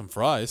said there's some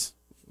fries.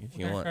 If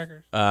you okay, want,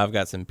 crackers. I've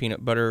got some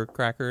peanut butter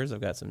crackers.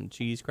 I've got some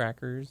cheese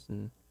crackers,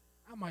 and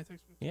I might take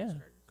some. yeah,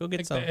 crackers. go get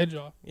Take some. the edge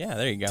off. Yeah,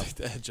 there you go. Take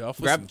the edge off.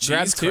 With Grab some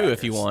cheese two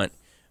if you crackers.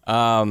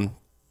 want.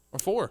 Or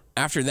 4.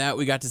 After that,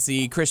 we got to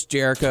see Chris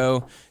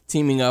Jericho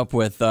teaming up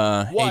with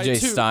AJ Y2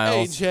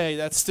 Styles. AJ,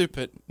 that's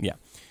stupid. Yeah,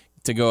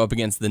 to go up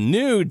against the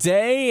New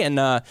Day, and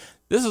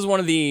this is one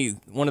of the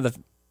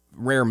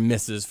rare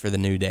misses for the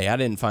New Day. I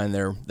didn't find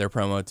their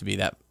promo to be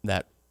that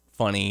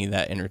funny,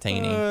 that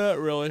entertaining. Not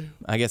really.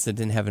 I guess it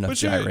didn't have enough But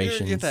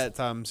gyrations. you get that at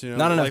times, you know.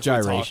 Not enough like we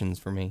talk. gyrations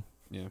for me.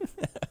 Yeah.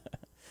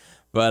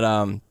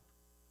 But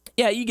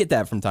yeah, you get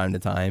that from time to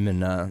time,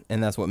 and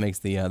that's what makes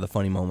the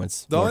funny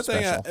moments. The more only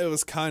thing special. it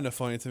was kind of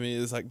funny to me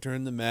is like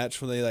during the match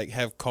when they like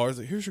have cards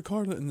like here's your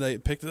card and they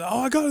picked it. Oh,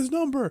 I got his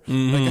number.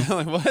 Like,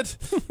 I'm like what?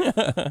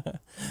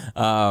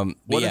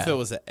 What if it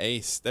was an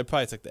ace? They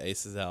probably took the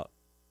aces out.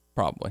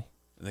 Probably.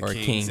 And the Or a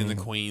kings king. and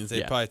the queens. They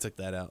Yeah. probably took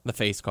that out. The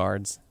face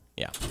cards.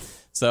 Yeah.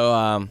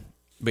 So,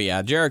 but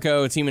yeah,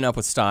 Jericho teaming up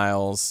with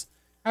Styles.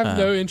 I have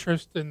no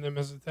interest in them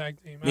as a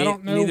tag team. I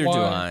don't know Neither why.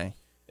 do I.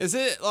 Is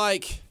it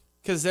like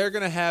because they're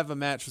gonna have a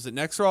match? Was it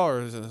next Raw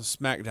or is it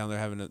SmackDown? They're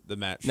having the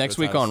match Next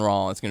for the week on titles?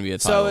 Raw, it's going to be a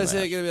title So is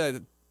match. it gonna be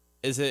like?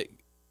 Is it?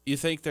 You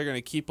think they're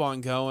gonna keep on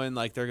going?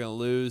 Like they're gonna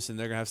lose and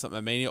they're gonna have something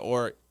at Mania,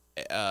 or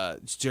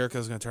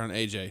Jericho's gonna turn on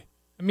AJ?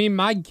 I mean,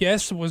 my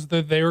guess was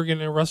that they were going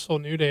to wrestle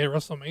New Day at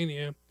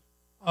WrestleMania,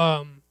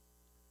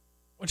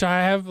 which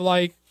I have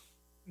like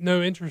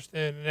no interest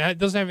in. And that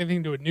doesn't have anything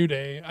to do with New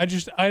Day.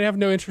 I have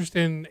no interest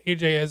in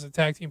AJ as a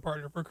tag team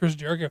partner for Chris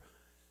Jericho.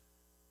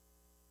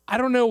 I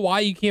don't know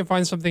why you can't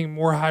find something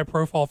more high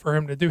profile for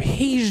him to do.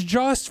 He's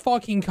just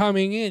fucking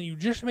coming in. You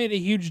just made a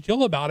huge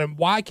deal about him.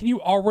 Why can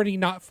you already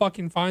not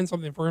fucking find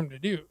something for him to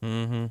do?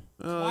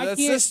 Why That's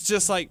can't-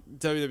 just like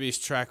WWE's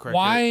track record.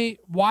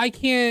 Why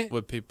can't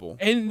with people?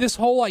 and this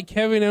whole like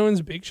Kevin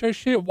Owens Big Show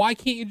shit? Why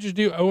can't you just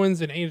do Owens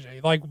and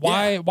AJ? Like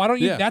why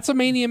don't you? Yeah. That's a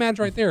Mania match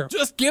right there.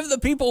 Just give the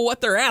people what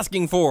they're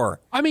asking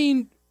for. I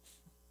mean,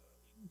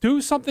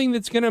 do something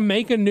that's gonna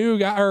make a new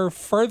guy or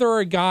further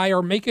a guy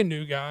or make a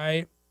new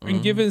guy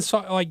and give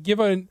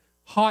a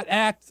hot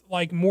act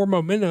like more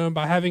momentum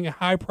by having a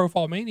high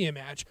profile Mania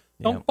match.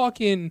 Don't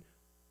fucking.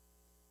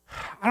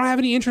 I don't have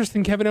any interest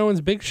in Kevin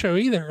Owens Big Show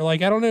either.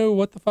 Like I don't know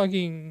what the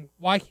fucking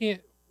why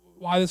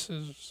this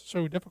is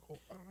so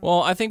difficult. I don't know.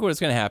 Well, I think what's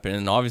going to happen,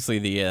 and obviously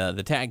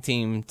the tag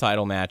team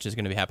title match is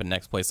going to be happen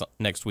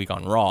next week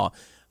on Raw.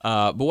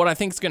 But what I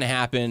think is going to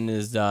happen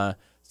is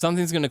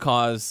something's going to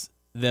cause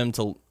them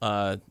to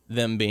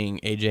them being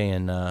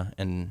AJ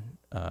and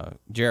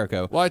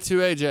Jericho.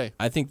 Y2 AJ.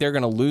 I think they're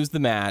going to lose the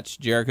match.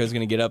 Jericho's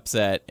going to get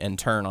upset and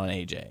turn on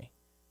AJ,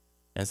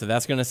 and so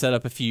that's going to set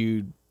up a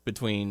feud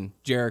between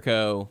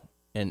Jericho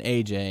and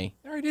AJ.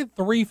 They already did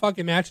 3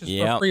 fucking matches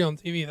for free on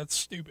TV. That's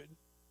stupid.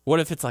 What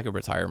if it's like a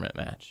retirement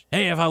match?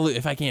 Hey,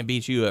 if I can't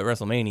beat you at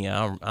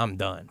WrestleMania, I'm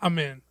done. I'm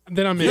in.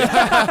 Then I'm in.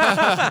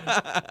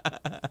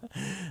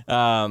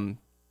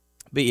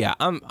 But yeah,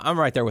 I'm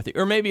right there with you.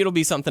 Or maybe it'll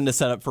be something to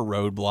set up for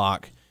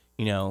Roadblock.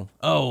 You know,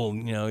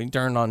 he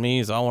turned on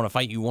me, so I want to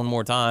fight you one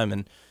more time.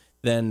 And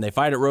then they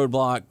fight at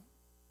Roadblock.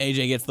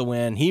 AJ gets the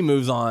win. He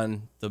moves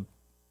on to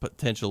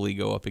potentially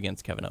go up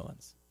against Kevin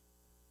Owens.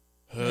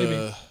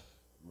 Maybe.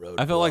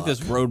 I feel like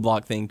this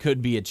Roadblock thing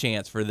could be a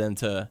chance for them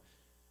to,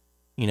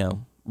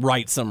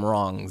 right some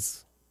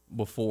wrongs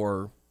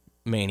before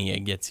Mania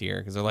gets here.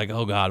 Because they're like,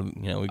 oh, God,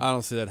 I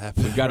don't see that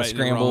happening. we've got to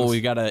scramble.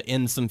 We've got to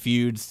end some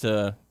feuds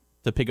to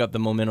pick up the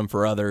momentum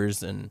for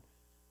others. And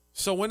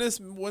So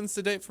when's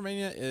the date for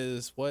Mania?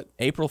 Is what?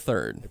 April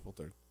 3rd. April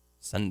 3rd.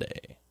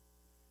 Sunday.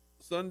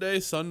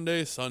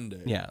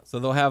 Sunday. Yeah, so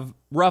they'll have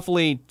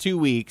roughly 2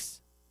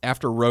 weeks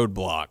after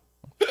Roadblock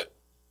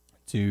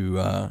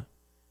to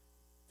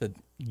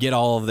get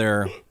all of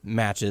their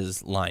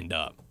matches lined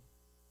up.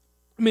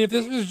 I mean, if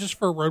this is just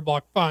for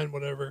Roadblock, fine,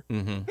 whatever.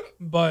 Mm-hmm.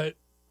 But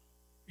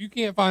you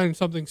can't find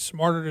something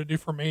smarter to do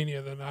for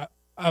Mania than that.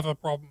 I have a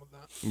problem with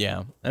that.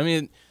 Yeah, I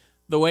mean,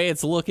 the way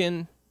it's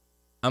looking,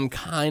 I'm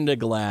kind of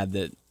glad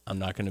that I'm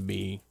not going to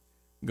be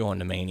going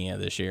to Mania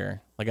this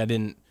year. Like, I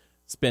didn't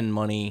spend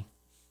money,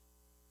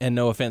 and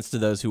no offense to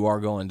those who are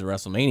going to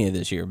WrestleMania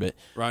this year, but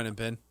Ryan and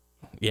Ben.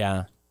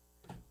 yeah,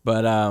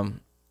 but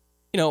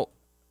you know,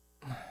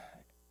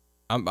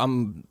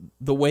 I'm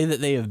the way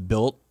that they have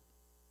built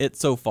it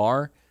so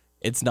far,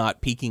 it's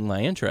not piquing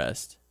my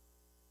interest.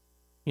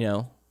 You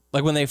know,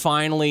 like when they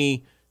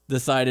finally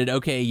decided,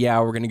 okay, yeah,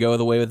 we're going to go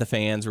the way with the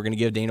fans. We're going to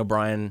give Daniel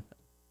Bryan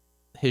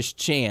his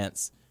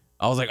chance.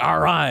 I was like, all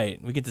right,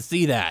 we get to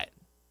see that.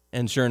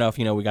 And sure enough,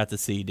 you know, we got to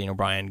see Daniel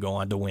Bryan go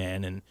on to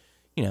win and,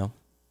 you know,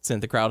 sent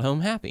the crowd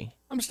home happy.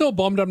 I'm still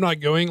bummed I'm not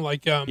going.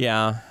 Like,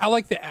 yeah,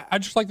 I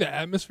just like the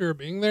atmosphere of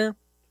being there.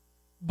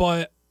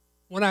 But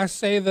when I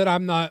say that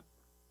I'm not,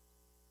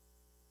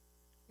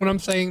 when I'm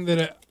saying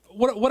that,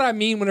 what I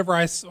mean whenever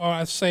I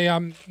say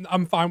I'm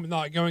fine with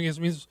not going is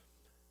means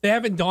they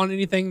haven't done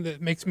anything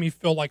that makes me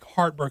feel like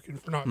heartbroken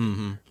for not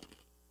being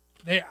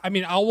there. I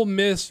mean, I will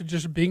miss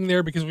just being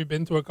there because we've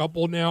been to a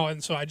couple now,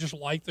 and so I just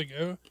like to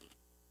go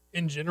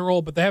in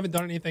general. But they haven't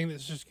done anything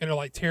that's just gonna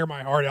like tear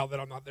my heart out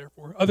that I'm not there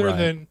for, other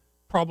than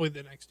probably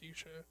the NXT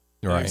show,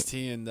 right?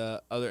 NXT and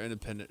the other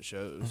independent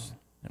shows,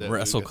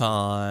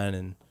 WrestleCon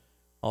and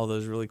all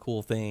those really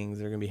cool things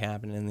that are gonna be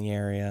happening in the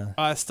area.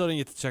 I still didn't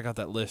get to check out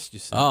that list you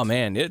sent. Oh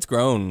man, it's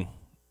grown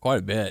quite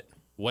a bit.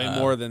 Way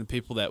more than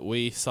people that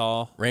we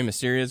saw. Rey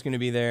Mysterio is going to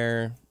be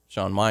there.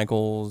 Shawn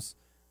Michaels.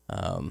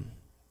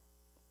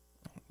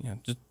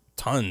 Just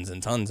tons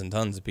and tons and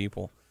tons of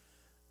people.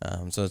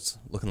 So it's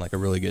looking like a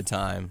really good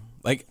time.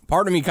 Like,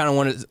 part of me kind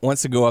of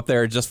wants to go up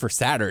there just for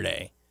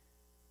Saturday,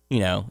 you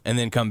know, and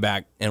then come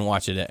back and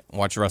watch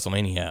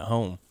WrestleMania at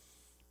home.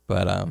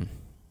 But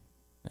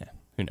yeah,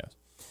 who knows?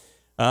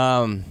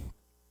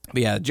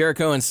 But yeah,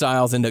 Jericho and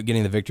Styles end up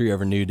getting the victory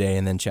over New Day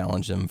and then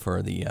challenged them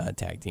for the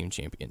tag team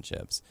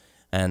championships.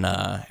 And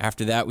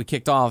after that, we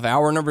kicked off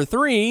hour number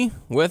 3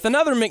 with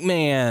another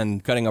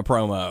McMahon cutting a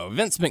promo.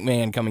 Vince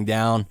McMahon coming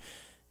down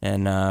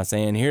and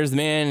saying, here's the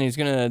man who's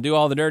going to do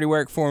all the dirty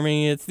work for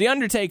me. It's The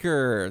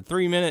Undertaker.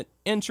 3-minute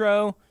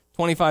intro,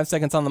 25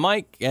 seconds on the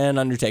mic, and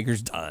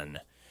Undertaker's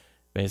done.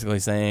 Basically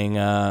saying,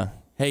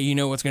 hey, you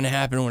know what's going to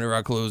happen whenever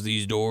I close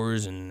these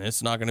doors, and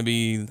it's not going to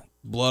be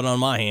blood on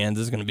my hands.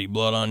 It's going to be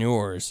blood on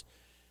yours.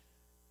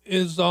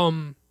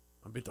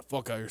 I beat the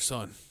fuck out of your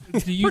son.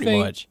 Do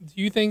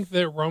you think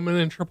that Roman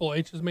and Triple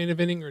H is main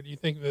eventing, or do you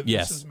think that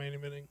this is main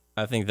eventing?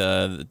 I think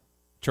the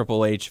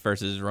Triple H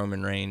versus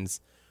Roman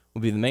Reigns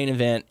will be the main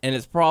event, and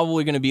it's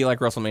probably going to be like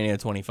WrestleMania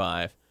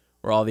 25,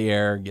 where all the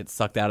air gets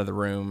sucked out of the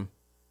room.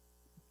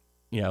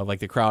 You know, like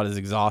the crowd is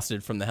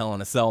exhausted from the Hell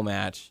in a Cell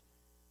match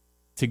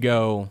to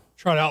go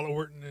try out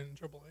Orton and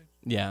Triple H.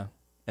 Yeah,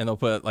 and they'll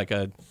put like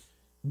a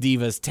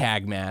Divas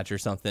tag match or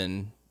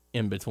something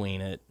in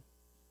between it.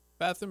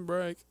 Bathroom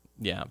break.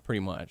 Yeah, pretty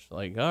much.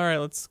 Like, all right,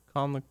 let's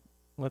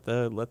let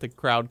the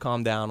crowd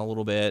calm down a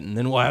little bit, and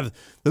then we'll have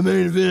the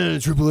main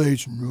event: Triple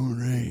H and Roman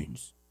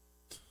Reigns.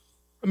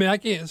 I mean, I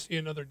can't see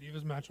another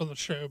Divas match on the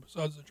show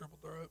besides the Triple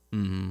Threat.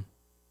 Mm-hmm.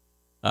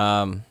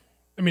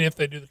 I mean, if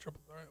they do the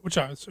Triple Threat, which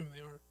I assume they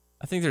are.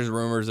 I think there's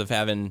rumors of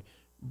having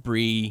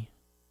Brie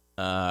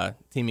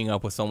teaming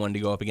up with someone to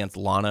go up against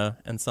Lana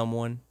and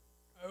someone.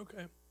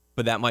 Okay.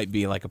 But that might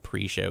be like a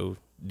pre-show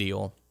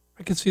deal.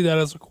 I could see that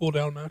as a cool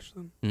down match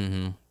then.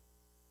 Mm-hmm.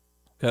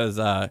 Because,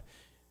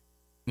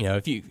 you know,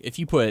 if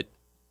you put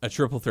a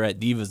Triple Threat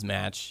Divas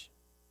match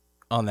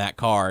on that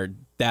card,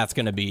 that's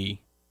going to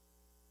be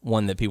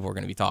one that people are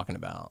going to be talking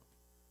about.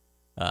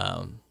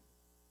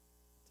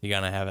 You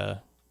got to have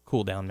a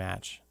cool down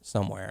match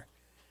somewhere.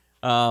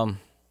 I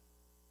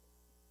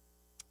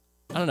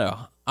don't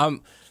know.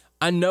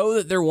 I know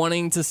that they're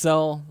wanting to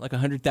sell like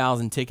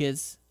 100,000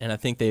 tickets, and I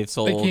think they've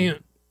sold. They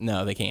can't.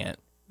 No, they can't.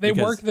 They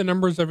work the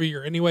numbers every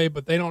year anyway,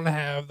 but they don't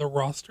have the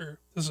roster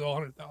to sell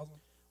 100,000.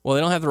 Well,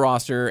 they don't have the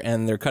roster,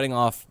 and they're cutting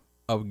off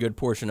a good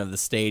portion of the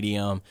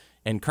stadium.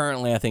 And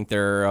currently, I think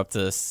they're up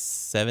to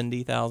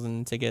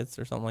 70,000 tickets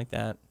or something like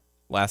that.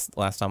 Last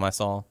time I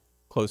saw,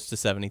 close to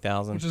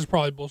 70,000. Which is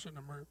probably bullshit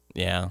number.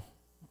 Yeah,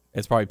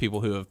 it's probably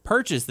people who have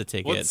purchased the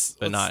tickets,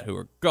 but not who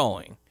are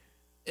going.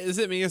 Is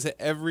it because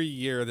every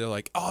year they're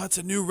like, oh, it's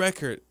a new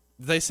record?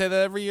 Do they say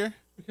that every year?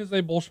 Because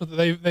they bullshit.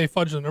 They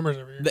fudge the numbers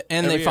every year.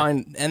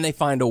 They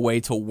find a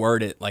way to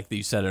word it like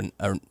you said,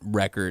 a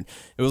record.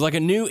 It was like a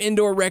new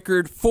indoor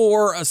record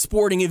for a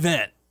sporting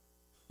event,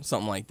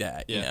 something like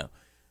that. Yeah. You know,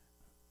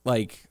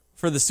 like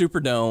for the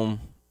Superdome,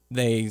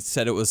 they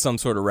said it was some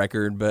sort of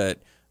record,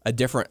 but a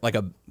different, like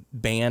a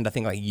band, I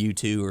think like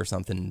U2 or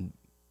something,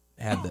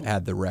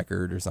 had the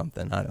record or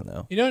something. I don't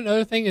know. You know,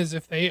 another thing is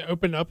if they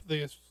open up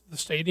the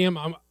stadium,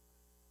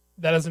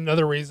 that is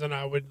another reason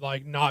I would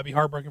like not be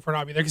heartbroken for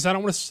not being there because I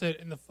don't want to sit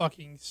in the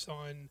fucking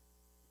sun.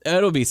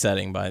 It'll be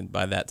setting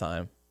by that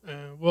time.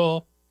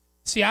 Well,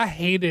 see, I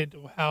hated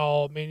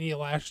how Mania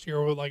last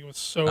year was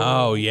so.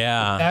 Oh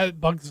yeah, that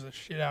bugs the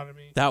shit out of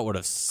me. That would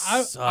have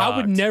sucked. I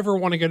would never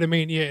want to go to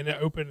Mania in an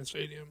open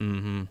stadium.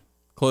 Mm-hmm.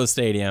 Closed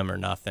stadium or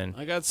nothing.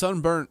 I got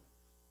sunburnt.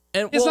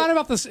 And it's not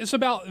about this. It's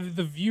about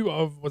the view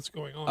of what's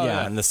going on.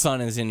 Yeah, and the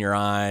sun is in your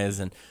eyes,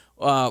 and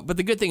but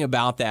the good thing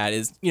about that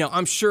is,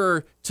 I'm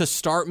sure to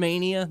start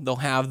Mania they'll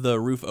have the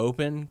roof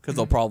open because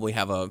they'll probably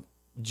have a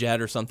jet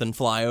or something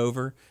fly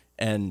over,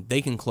 and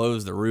they can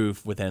close the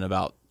roof within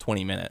about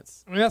 20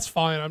 minutes. I mean, that's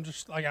fine. I'm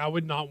just I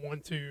would not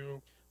want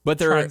to. But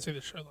try and see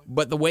the show.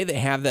 But the way they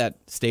have that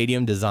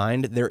stadium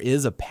designed, there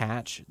is a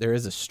patch, there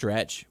is a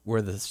stretch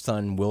where the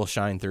sun will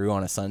shine through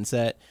on a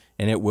sunset,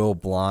 and it will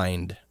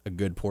blind a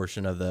good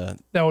portion of the.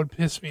 That would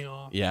piss me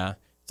off. Yeah,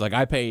 it's like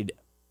I paid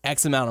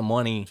X amount of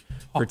money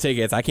for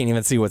tickets. I can't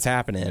even see what's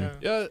happening.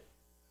 Yeah.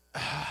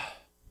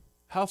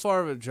 How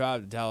far of a drive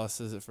to Dallas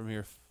is it from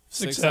here?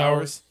 6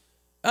 hours.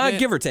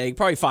 Give or take,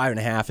 probably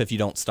 5.5 if you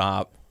don't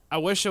stop. I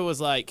wish it was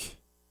like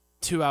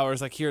 2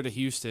 hours, like here to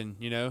Houston.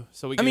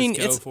 So we can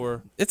just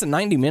go it's a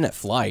 90-minute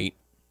flight,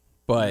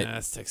 but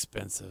that's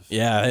expensive.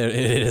 Yeah, it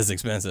is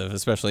expensive,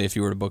 especially if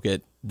you were to book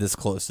it this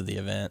close to the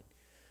event.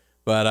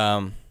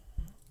 But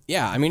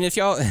yeah, I mean,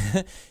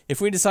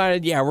 if we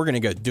decided, we're gonna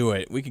go do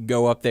it, we could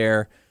go up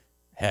there.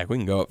 Heck, we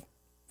can go up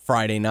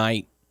Friday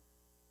night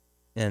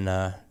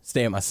and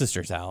stay at my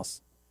sister's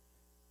house,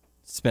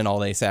 spend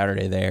all day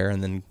Saturday there,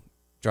 and then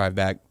drive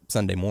back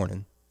Sunday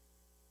morning.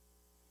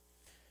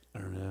 I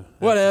don't know.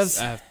 What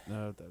is?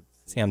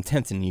 See, I'm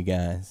tempting you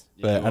guys,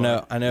 but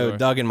I know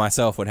Doug and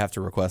myself would have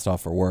to request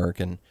off for work,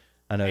 and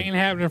I know ain't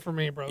happening for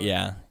me, bro.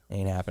 Yeah,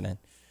 ain't happening.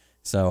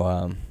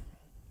 So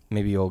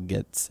maybe you'll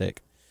get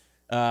sick.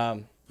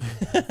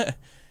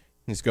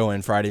 Just go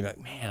in Friday,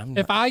 like, man.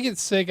 If I get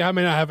sick, I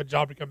may not have a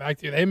job to come back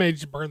to. They may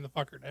just burn the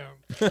fucker down.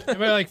 They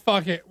may like,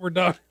 fuck it, we're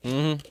done.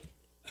 Mm-hmm.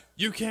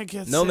 You can't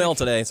get no sick. mail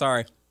today.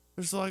 Sorry.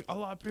 There's like a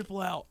lot of people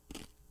out.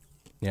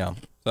 Yeah.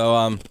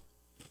 So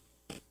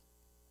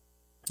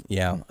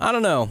yeah, I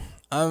don't know.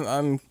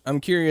 I'm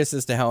curious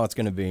as to how it's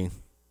going to be.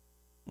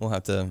 We'll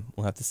have to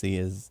see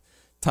as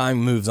time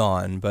moves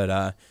on. But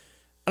I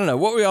don't know.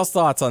 What were y'all's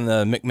thoughts on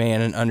the McMahon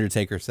and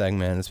Undertaker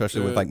segment,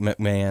 especially with like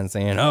McMahon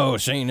saying, "Oh,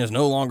 Shane is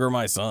no longer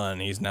my son.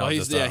 He's now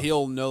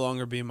he'll no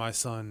longer be my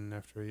son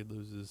after he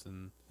loses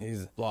and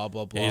he's blah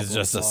blah blah. He's blah,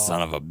 just blah. a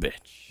son of a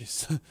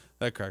bitch."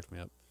 That cracked me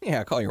up.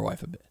 Yeah, call your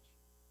wife a bitch.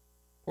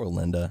 Poor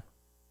Linda.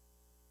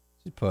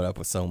 She put up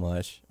with so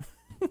much.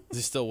 Is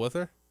he still with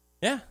her?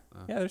 Yeah.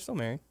 Yeah, they're still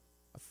married.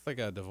 I think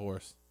I got a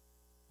divorce.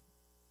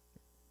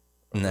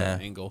 Nah.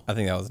 Angle. I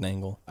think that was an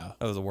angle. Oh.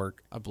 That was a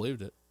work. I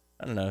believed it.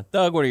 I don't know.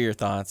 Doug, what are your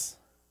thoughts?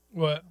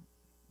 What?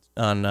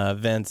 On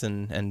Vince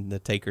and the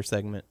Taker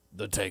segment?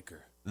 The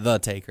Taker. The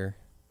Taker.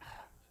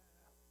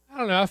 I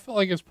don't know. I felt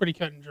like it was pretty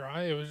cut and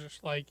dry. It was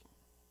just like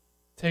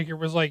Taker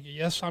was like,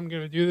 yes, I'm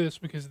going to do this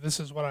because this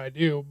is what I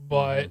do,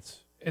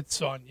 but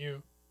it's on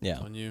you. Yeah.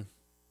 It's on you.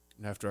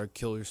 And after I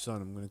kill your son,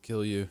 I'm going to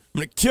kill you. I'm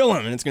going to kill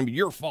him, and it's going to be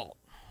your fault.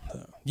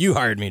 You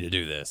hired me to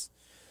do this.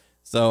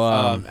 So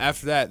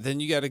after that, then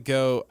you got to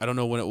go. I don't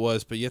know when it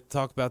was, but you have to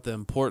talk about the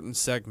important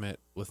segment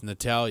with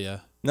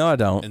Natalia. No, I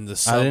don't. In the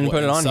subway, I didn't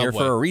put it on here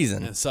for a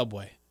reason. In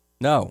Subway.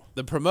 No.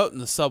 The promoting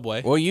the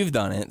Subway. Well, you've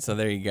done it, so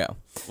there you go.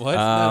 What?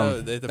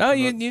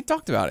 You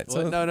talked about it.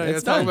 So no,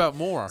 you're talking about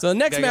more. So the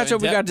next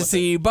matchup, we got to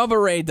see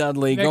Bubba Ray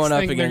Dudley going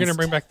up against. They're going to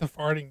bring back the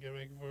farting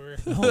gimmick for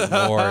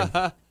Oh,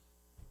 Lord.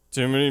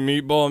 Too many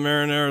meatball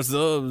marinara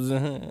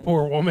subs.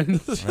 Poor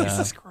woman.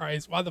 Jesus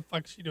Christ. Why the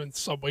fuck is she doing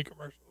Subway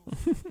commercials?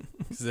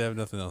 Because they have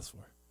nothing else for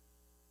her.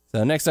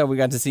 So next up, we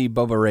got to see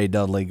Bubba Ray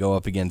Dudley go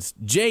up against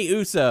Jey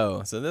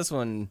Uso. So this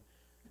one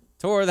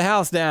tore the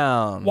house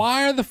down.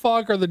 Why the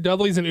fuck are the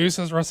Dudleys and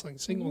Usos wrestling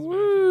singles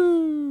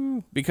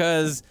matches?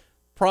 Because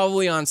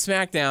probably on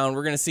SmackDown,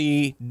 we're going to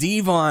see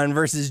Devon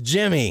versus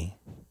Jimmy.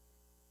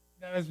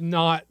 That is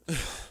not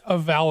a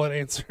valid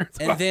answer.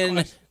 And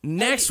then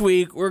next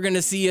week, we're going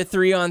to see a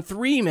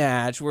 3-on-3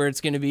 match where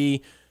it's going to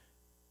be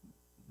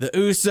the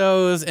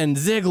Usos and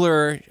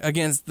Ziggler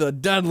against the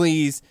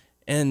Dudleys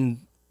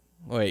and,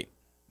 The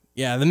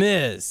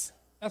Miz.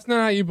 That's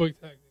not how you book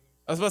tag team.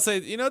 I was about to say,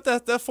 you know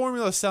what, that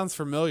formula sounds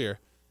familiar.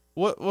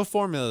 What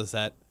formula is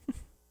that?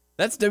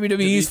 That's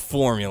WWE's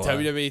formula.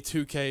 WWE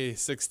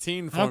 2K16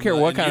 formula. I don't care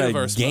what kind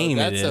of game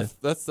it is.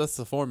 That's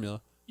the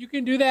formula. You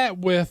can do that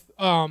with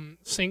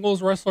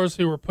singles wrestlers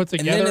who were put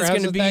together and then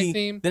as a tag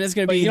team. Then it's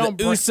going to be the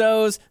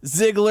Usos,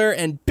 Ziggler,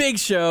 and Big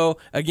Show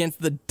against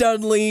the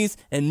Dudleys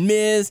and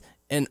Miz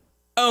and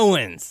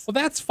Owens. Well,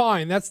 that's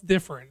fine. That's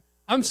different.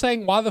 I'm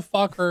saying why the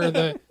fuck are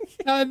the...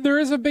 there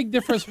is a big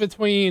difference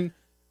between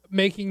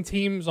making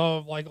teams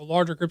of like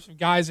larger groups of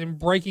guys and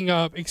breaking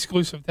up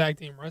exclusive tag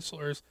team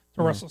wrestlers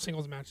to wrestle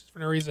singles matches for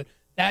no reason.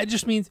 That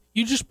just means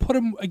you just put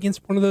them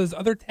against one of those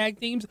other tag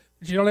teams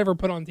that you don't ever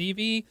put on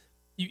TV.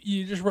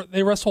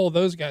 they wrestle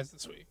those guys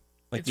this week.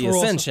 Like the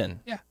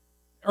Ascension. Yeah.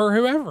 Or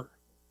whoever.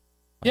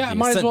 Yeah, it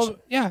might as well.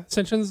 Ascension. Yeah,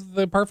 Ascension's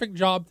the perfect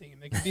job team.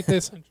 They can beat the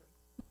Ascension.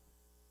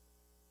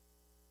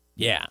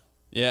 Yeah.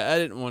 Yeah, I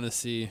didn't want to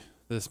see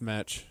this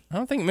match. I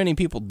don't think many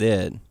people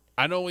did.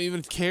 I don't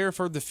even care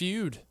for the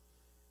feud.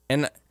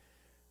 And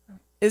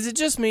is it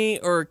just me,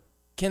 or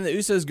can the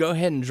Usos go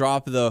ahead and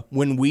drop the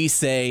 "when we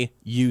say,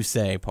 you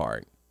say"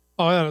 part?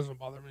 Oh, that doesn't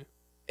bother me.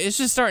 It's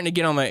just starting to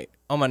get on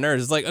my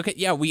nerves. It's like, okay,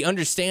 yeah, we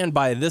understand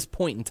by this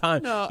point in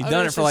time. You've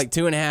done it for like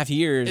 2.5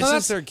 years. It's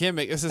just their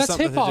gimmick. It's just That's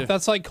hip hop.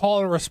 That's like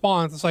call and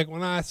response. It's like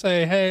when I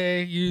say,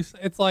 "Hey, you,"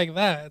 it's like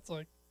that. It's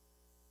like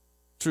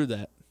true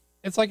that.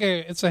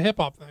 it's a hip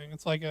hop thing.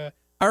 It's like a.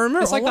 I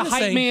remember. It's like the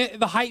hype man.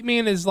 The hype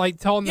man is like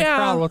telling the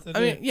crowd what to do.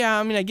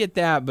 I mean, I get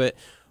that, but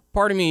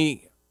part of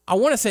me, I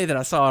want to say that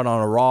I saw it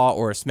on a Raw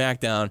or a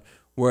SmackDown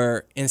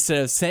where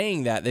instead of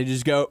saying that, they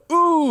just go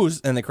 "ooh,"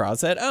 and the crowd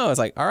said, "Oh," it's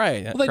like, all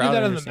right. Well, they do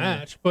that in the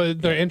match,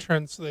 but their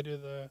entrance, they do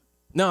the.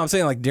 No, I'm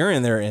saying like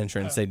during their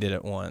entrance, they did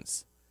it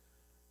once.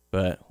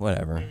 But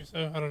whatever. Maybe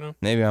so. I don't know.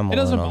 Maybe I'm. It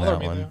doesn't alone on bother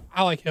that me one. though.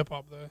 I like hip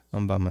hop though.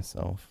 I'm by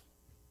myself.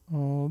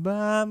 All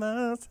by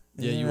myself.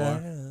 Yeah, you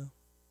are.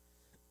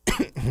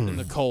 In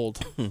the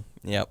cold.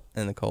 Yep,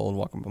 in the cold,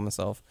 walking by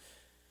myself.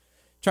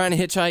 Trying to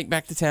hitchhike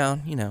back to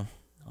town,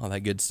 all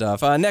that good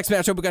stuff. Next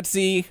matchup we got to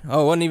see, it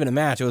wasn't even a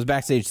match, it was a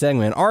backstage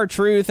segment.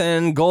 R-Truth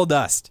and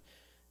Goldust.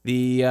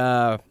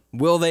 The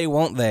will they,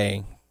 won't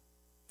they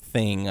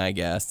thing, I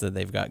guess, that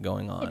they've got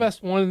going on. The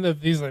best one of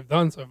these they've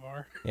done so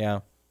far. Yeah.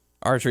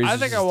 R-Truth I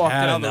think I walked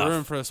out of the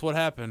room for this. What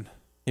happened?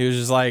 He was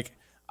just like,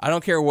 I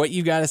don't care what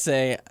you got to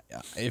say.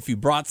 If you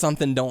brought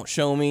something, don't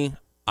show me.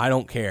 I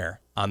don't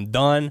care. I'm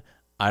done.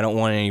 I don't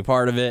want any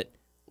part of it.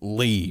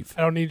 Leave.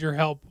 I don't need your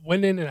help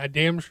winning, and I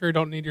damn sure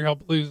don't need your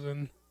help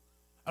losing.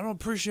 I don't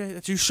appreciate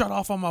that you shut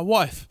off on my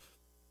wife.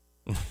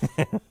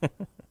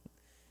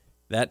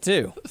 That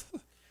too.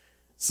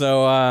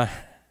 So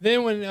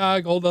then when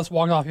Goldust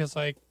walked off,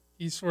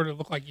 he sort of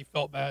looked like he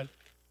felt bad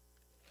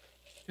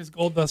because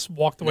Goldust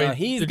walked away. now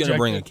he's dejected. gonna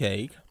bring a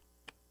cake.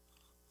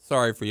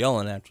 Sorry for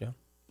yelling at you.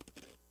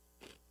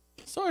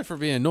 Sorry for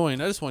being annoying.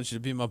 I just want you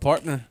to be my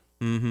partner.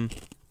 Mm-hmm.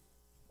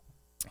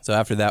 So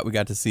after that, we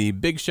got to see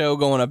Big Show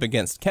going up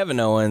against Kevin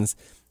Owens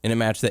in a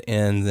match that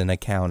ends in a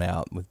count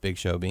out, with Big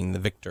Show being the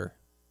victor.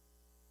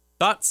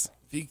 Thoughts?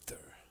 Victor.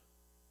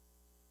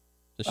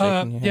 Just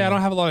shaking your Yeah, I head.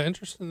 don't have a lot of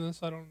interest in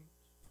this. I don't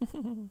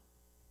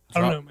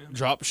know, man.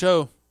 Drop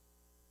show.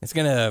 It's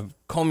gonna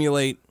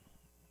accumulate,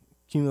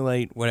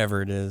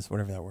 whatever it is,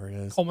 whatever that word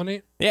is.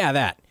 Culminate. Yeah,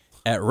 that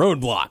at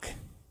Roadblock,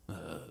 and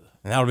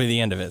that'll be the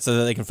end of it, so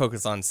that they can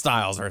focus on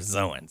Styles versus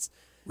Owens.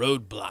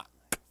 Roadblock.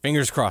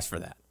 Fingers crossed for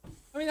that.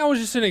 I mean, that was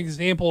just an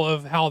example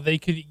of how they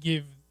could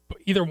give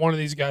either one of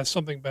these guys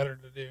something better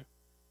to do.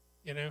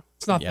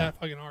 It's not that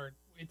fucking hard.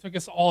 It took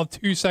us all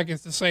 2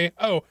 seconds to say,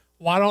 "Oh,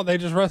 why don't they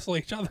just wrestle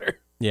each other?"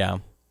 Yeah.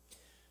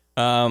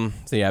 So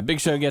yeah, Big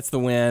Show gets the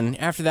win.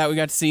 After that, we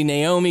got to see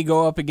Naomi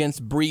go up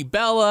against Brie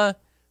Bella,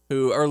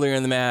 who earlier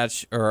in the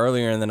match or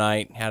earlier in the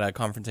night had a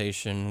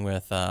confrontation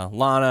with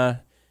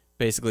Lana,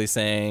 basically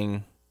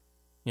saying,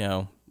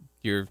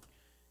 you're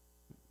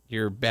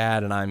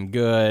bad and I'm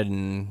good,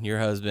 and your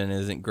husband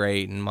isn't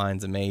great and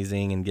mine's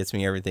amazing and gets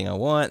me everything I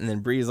want. And then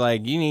Brie's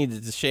like, you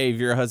need to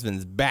shave your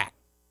husband's back.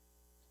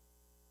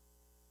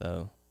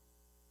 So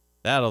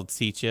that'll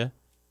teach you.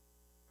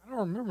 I don't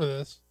remember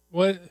this.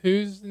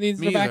 Who's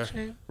needs Me the back either.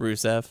 shave?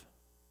 Rusev.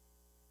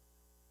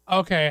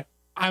 Okay,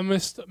 I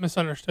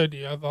misunderstood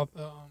you. I thought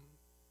you're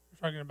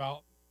talking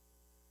about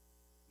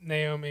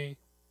Naomi.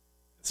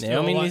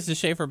 Naomi needs to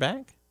shave her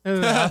back?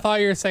 I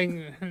thought you were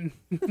saying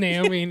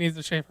Naomi needs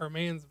to shave her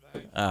man's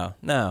back. Oh,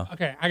 no.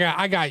 Okay,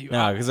 I got you.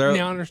 No, because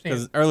now I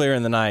understand. earlier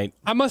in the night,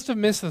 I must have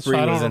missed this. Bree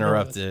so I don't was remember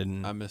interrupted,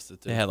 and I missed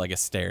it too. they had like a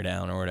stare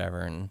down or whatever.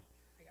 And this.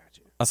 I got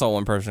you. I saw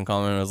one person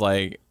comment, was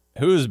like,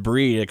 "Who's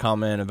Bree to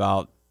comment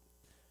about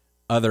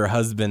other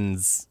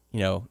husbands'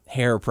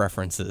 hair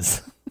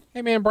preferences?"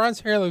 Hey man, Brian's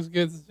hair looks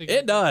good.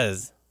 It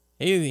does.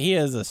 He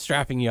is a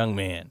strapping young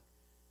man.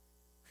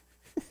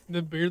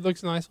 The beard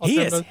looks nice. He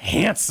is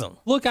handsome.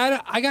 Look,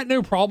 I got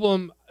no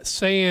problem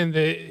saying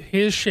that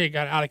his shit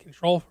got out of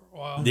control for a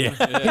while.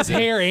 Yeah, His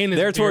hair and his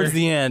there beard. towards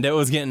the end, it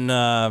was getting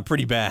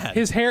pretty bad.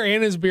 His hair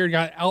and his beard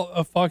got out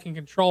of fucking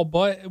control.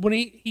 But when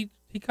he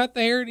cut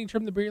the hair and he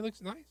trimmed the beard, it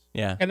looks nice.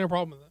 Yeah, Got no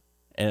problem with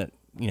that.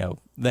 and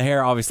the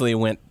hair obviously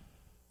went.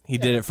 He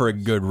did it for a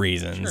good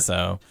reason. Sure.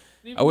 So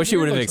Even I wish the he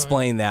would beard have looks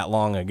explained that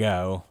long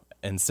ago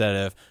instead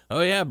of,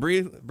 oh yeah,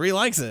 Bree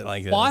likes it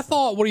like this. Well, I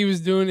thought what he was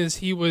doing is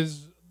he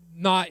was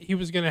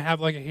going to have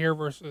like a hair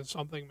versus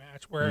something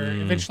match where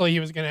eventually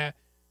he was going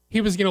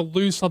to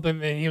lose something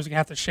and he was going to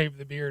have to shave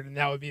the beard, and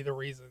that would be the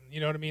reason. You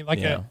know what I mean? Like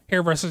a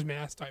hair versus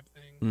mask type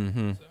thing.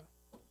 Mm-hmm.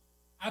 So,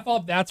 I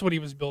thought that's what he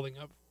was building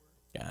up for.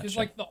 Gotcha. It's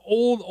like the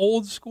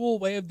old school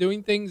way of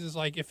doing things is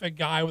like if a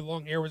guy with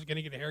long hair was going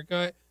to get a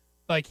haircut,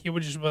 like they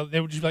would just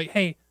be like,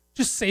 hey,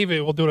 just save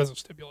it. We'll do it as a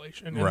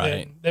stipulation. And Right.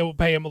 then they will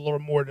pay him a little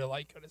more to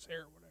like cut his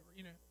hair or whatever,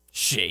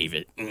 Shave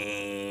it.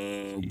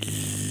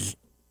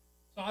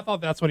 So I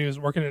thought that's what he was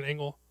working at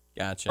Angle.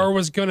 Gotcha. Or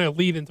was going to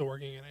lead into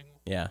working an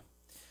angle. Yeah.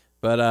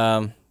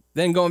 But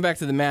then going back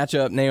to the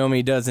matchup,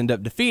 Naomi does end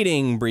up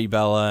defeating Brie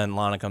Bella, and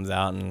Lana comes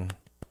out and...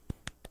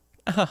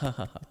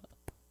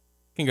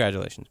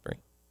 Congratulations, Brie.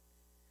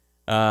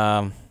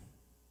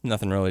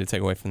 Nothing really to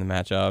take away from the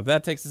matchup.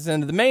 That takes us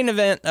into the main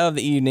event of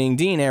the evening,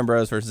 Dean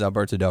Ambrose versus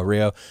Alberto Del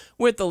Rio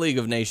with the League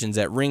of Nations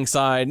at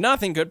ringside.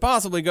 Nothing could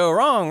possibly go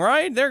wrong,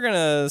 right? They're going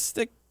to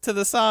stick to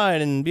the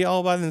side and be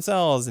all by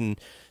themselves. And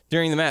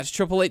during the match,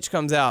 Triple H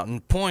comes out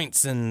and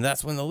points, and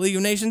that's when the League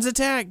of Nations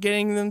attack,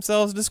 getting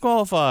themselves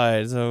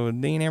disqualified. So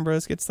Dean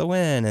Ambrose gets the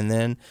win, and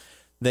then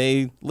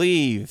they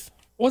leave.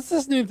 What's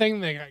this new thing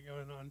they got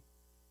going on?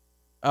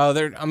 Oh,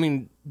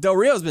 Del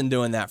Rio's been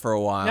doing that for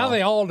a while. Now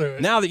they all do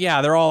it. Now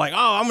that, they're all like,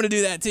 oh, I'm going to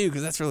do that too,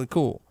 because that's really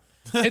cool.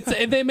 They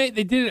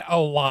did it a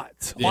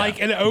lot,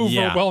 like an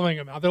overwhelming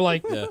amount. They're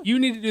like, you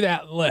need to do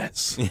that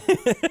less.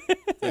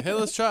 Hey,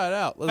 let's try it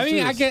out.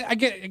 I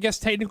guess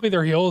technically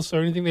they're heels, so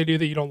anything they do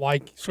that you don't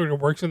like sort of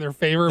works in their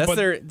favor.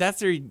 That's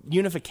their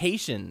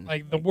unification.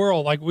 Like the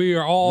world, like we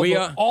are all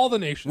the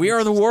nations. We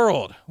are the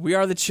world. We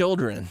are the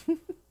children.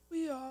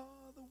 We are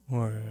the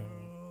world.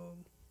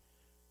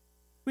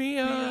 We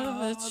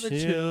are the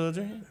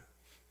children.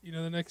 You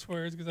know the next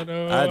words because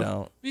I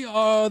don't. We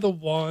are the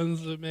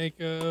ones that make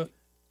a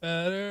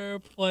better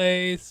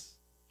place.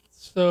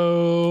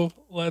 So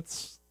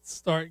let's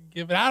start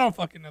giving. I don't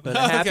fucking know. But a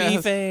happy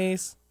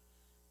face.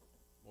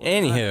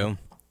 Anywho,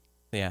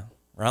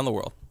 around the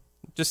world.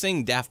 Just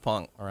sing Daft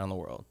Punk, Around the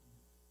World.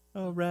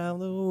 Around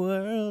the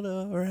world,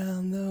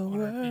 around the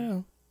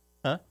world.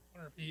 Huh?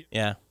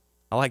 Yeah,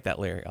 I like that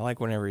lyric. I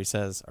like whenever he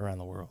says around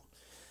the world.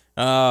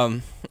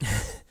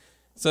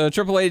 So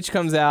Triple H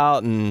comes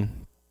out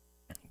and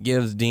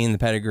gives Dean the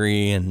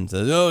pedigree and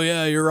says, oh,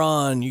 yeah, you're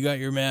on. You got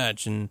your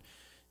match. And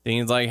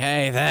Dean's like,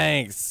 hey,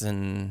 thanks.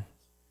 And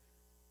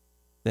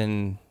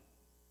then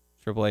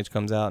Triple H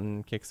comes out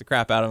and kicks the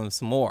crap out of him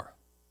some more.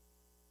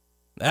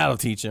 That'll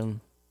teach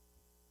him.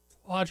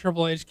 A lot of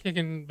Triple H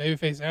kicking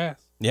babyface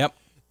ass. Yep.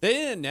 They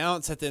didn't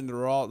announce at the end of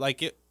the Raw.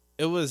 Like,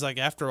 it was like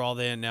after all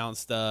they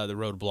announced the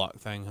roadblock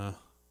thing, huh?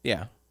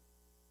 Yeah.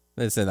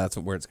 They said that's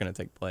where it's going to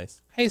take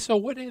place. Hey, so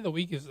what day of the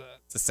week is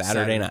that? It's a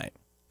Saturday night.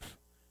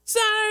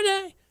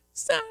 Saturday.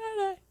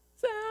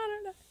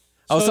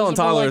 I was telling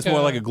Tyler it's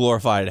more like a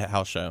glorified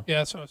house show. Yeah,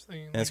 that's what I was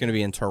thinking. And it's going to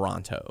be in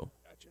Toronto.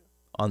 Gotcha.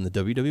 On the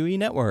WWE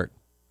Network.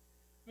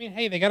 I mean,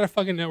 hey, they got a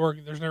fucking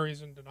network. There's no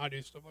reason to not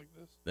do stuff like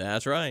this.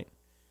 That's right.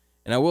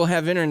 And I will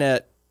have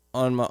internet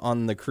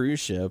on the cruise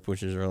ship,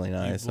 which is really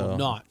nice. You will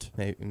not.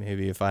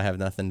 Maybe if I have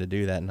nothing to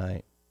do that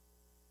night.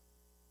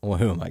 Well,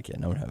 who am I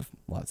kidding? I would have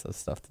lots of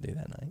stuff to do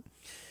that night.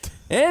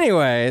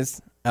 Anyways,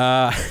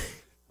 it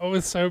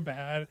was so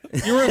bad.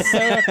 You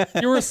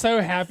were so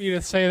happy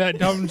to say that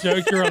dumb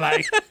joke. You were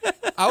like,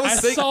 I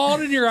saw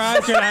it in your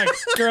eyes.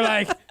 You're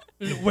like,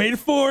 wait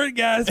for it,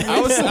 guys. I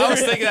was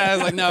thinking that. I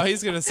was like, no,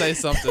 he's gonna say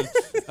something.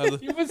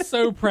 He was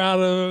so proud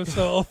of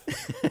himself.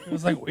 He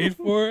was like, wait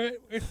for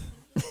it.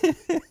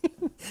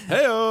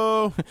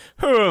 Hey-oh.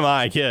 Who am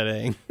I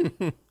kidding?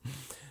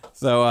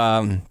 So,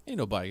 ain't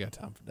nobody got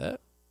time for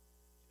that.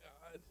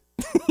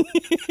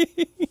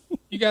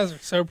 You guys are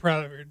so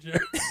proud of your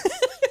joke.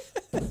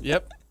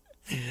 Yep.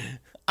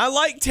 I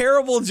like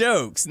terrible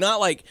jokes,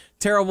 not like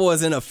terrible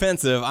as in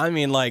offensive. I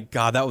mean, like,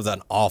 God, that was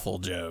an awful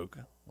joke.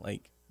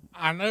 Like,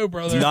 I know,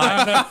 brother.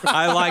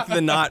 I like the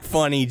not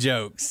funny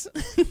jokes.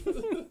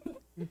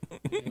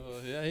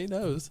 Yeah, he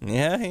knows.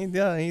 Yeah,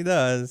 he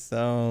does.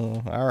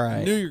 So, all right.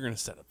 I knew you were gonna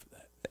set up for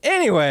that.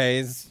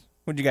 Anyways,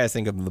 what do you guys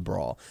think of the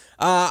brawl?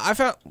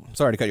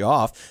 Sorry to cut you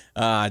off.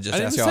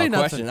 Just asked you all a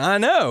question. I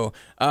know.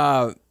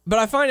 But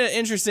I find it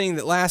interesting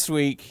that last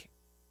week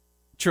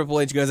Triple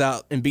H goes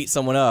out and beats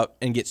someone up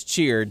and gets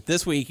cheered.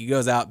 This week he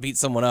goes out,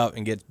 beats someone up,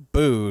 and gets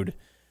booed.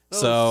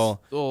 So,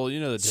 well, you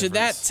know the difference. Should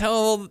that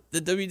tell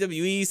the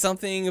WWE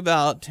something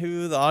about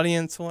who the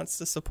audience wants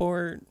to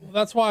support? Well,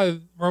 that's why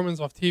Roman's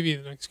off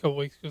TV the next couple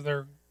weeks, because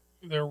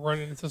they're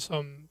running into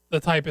the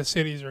type of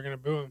cities are going to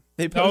boo him.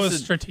 That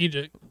was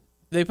strategic.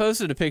 They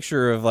posted a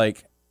picture of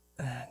like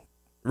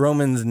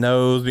Roman's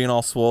nose being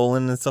all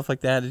swollen and stuff like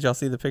that. Did y'all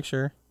see the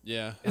picture?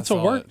 Yeah, it's a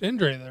worked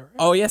injury though. Right?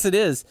 Oh yes, it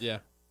is. Yeah,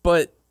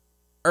 but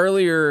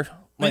earlier.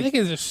 I think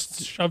he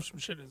just shoved some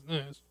shit in his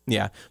nose.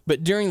 Yeah,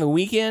 but during the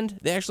weekend,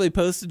 they actually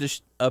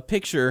posted a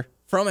picture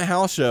from a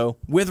house show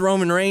with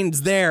Roman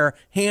Reigns there,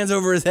 hands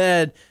over his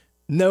head,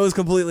 nose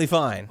completely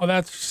fine. Oh,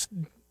 that's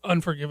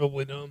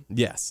unforgivably dumb.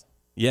 Yes.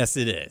 Yes,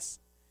 it is.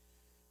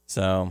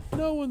 So.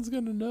 No one's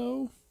going to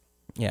know.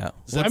 Yeah.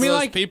 I mean,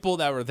 like people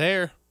that were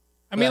there.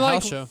 I mean,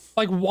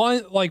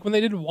 like when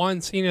they did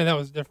Juan Cena, that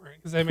was different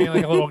because they made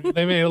like a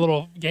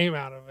little game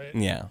out of it.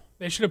 Yeah.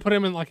 They should have put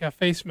him in like a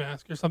face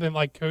mask or something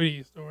like Cody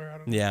used to wear. I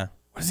don't know. Yeah.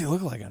 What does he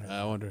look like under?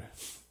 I wonder.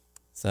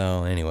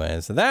 So,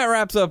 anyways, so that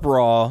wraps up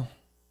Raw.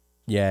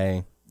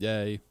 Yay.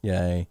 Yay.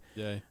 Yay.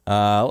 Yay.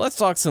 Let's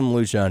talk some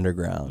Lucha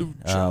Underground.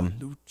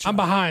 Lucha. I'm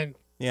behind.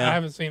 Yeah. I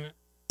haven't seen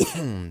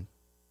it.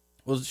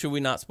 Well, should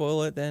we not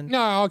spoil it then? No,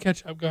 I'll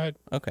catch up. Go ahead.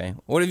 Okay.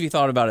 What have you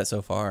thought about it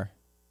so far?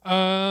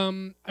 I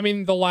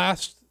mean, the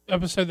last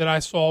episode that I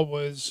saw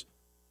was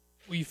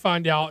we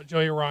find out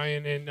Joey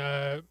Ryan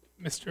and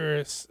Mr.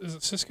 Is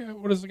it Cisco?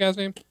 What is the guy's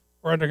name?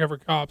 Or undercover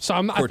cop. So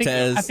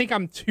I think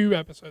I'm 2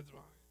 episodes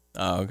behind.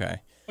 Oh,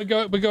 okay. But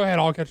go ahead.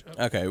 I'll catch up.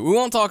 Okay, we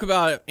won't talk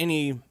about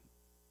any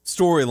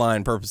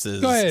storyline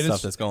purposes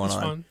stuff that's going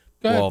on. Fun.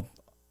 Go ahead. Well,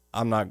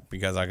 I'm not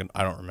because I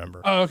don't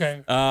remember. Oh,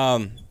 okay.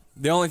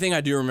 The only thing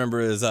I do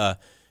remember is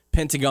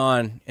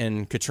Pentagon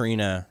and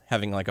Katrina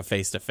having like a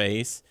face to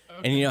face,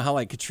 and you know how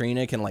like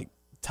Katrina can like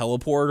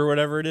teleport or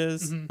whatever it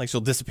is, like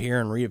she'll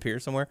disappear and reappear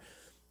somewhere.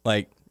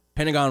 Like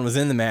Pentagon was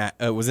in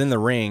the was in the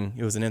ring.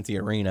 It was an empty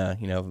arena,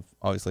 you know,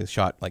 obviously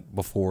shot like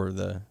before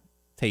the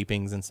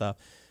tapings and stuff.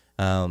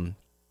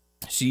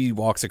 She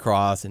walks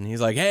across and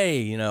he's like,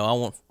 "Hey, you know,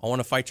 I want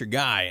to fight your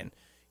guy." And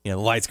you know,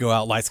 the lights go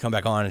out, lights come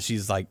back on, and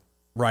she's like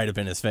right up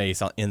in his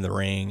face in the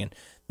ring, and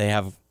they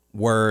have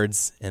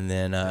words, and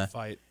then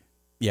fight.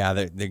 Yeah,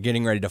 they're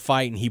getting ready to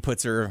fight, and he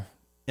puts her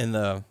in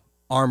the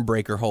arm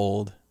breaker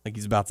hold like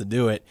he's about to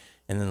do it,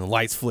 and then the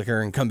lights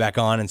flicker and come back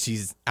on, and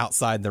she's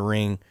outside the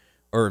ring,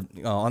 or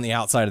on the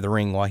outside of the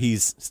ring while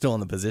he's still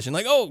in the position,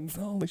 like, oh,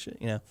 holy shit,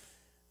 you know.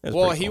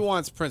 Well, he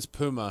wants Prince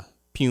Puma.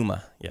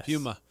 Yes.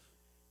 Puma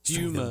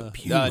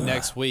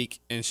next week,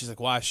 and she's like,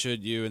 "Why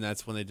should you?" And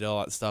that's when they did all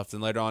that stuff. Then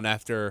later on,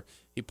 after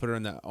he put her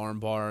in that arm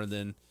bar,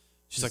 then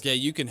she's like, "Yeah,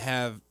 you can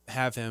have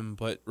him,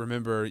 but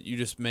remember, you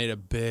just made a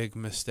big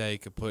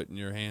mistake of putting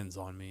your hands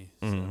on me."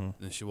 So, and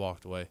then she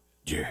walked away.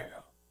 Yeah.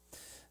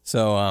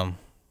 So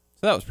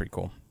that was pretty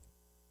cool.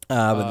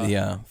 But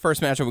the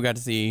first matchup, we got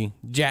to see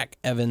Jack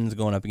Evans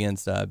going up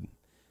against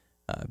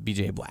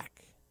BJ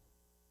Black.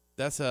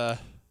 That's sorry.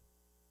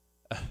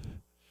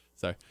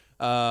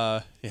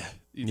 Yeah,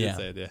 you did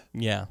say it. Yeah.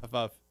 Yeah. High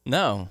five.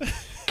 No.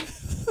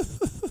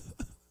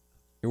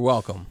 You're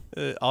welcome.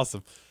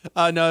 Awesome.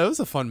 No, it was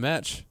a fun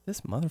match.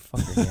 This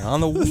motherfucker here.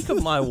 On the week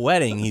of my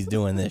wedding, he's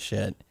doing this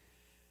shit.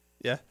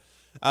 Yeah.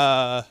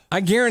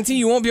 I guarantee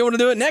you won't be able to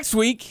do it next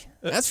week.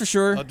 That's for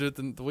sure. I'll do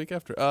it the week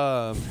after.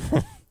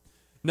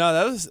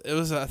 No, it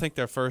was I think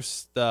their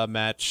first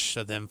match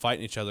of them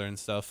fighting each other and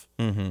stuff.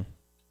 Mm-hmm.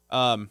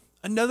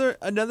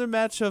 Another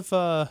match of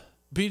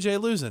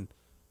BJ losing.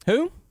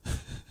 Who?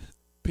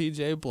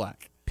 PJ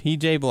Black.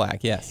 PJ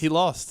Black, yes. He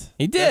lost.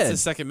 He did. That's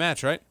his second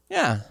match, right?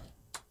 Yeah.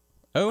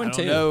 0-2. I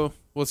don't know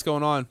what's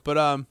going on,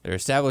 but they're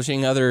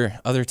establishing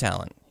other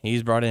talent.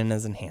 He's brought in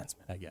as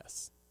enhancement, I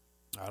guess.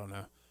 I don't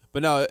know.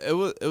 But no,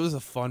 it was a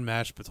fun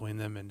match between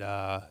them and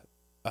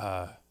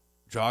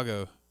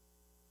Drago.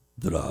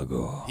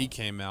 He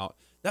came out.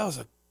 That was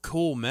a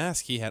cool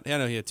mask he had. I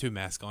know he had 2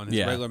 masks on. His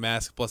regular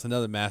mask plus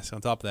another mask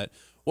on top of that.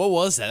 What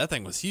was that? That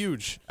thing was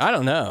huge. I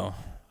don't know.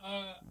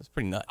 It was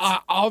pretty nuts.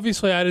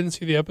 Obviously, I didn't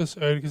see the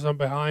episode because I'm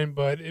behind,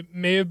 but it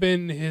may have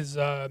been his...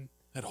 had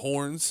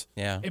horns.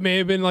 Yeah. It may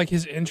have been like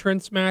his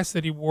entrance mask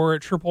that he wore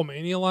at Triple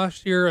Mania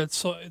last year.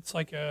 It's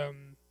like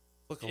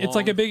it's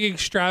like a big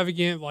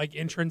extravagant like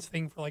entrance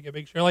thing for like a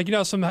big show. Like, you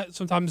know,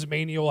 sometimes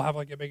Mania will have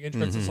like a big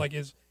entrance. It's like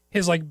his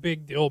like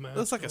big deal mask. It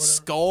looks like a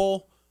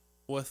skull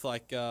with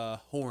like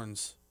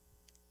horns.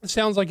 It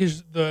sounds like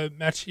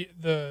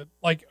the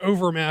like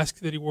over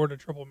mask that he wore to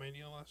Triple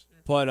Mania last year.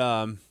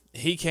 But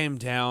he came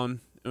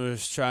down and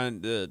was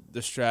trying to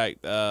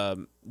distract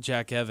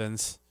Jack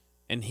Evans,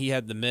 and he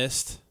had the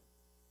mist.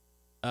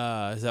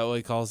 Is that what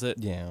he calls it?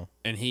 Yeah.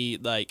 And he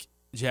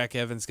Jack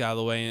Evans got out of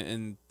the way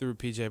and threw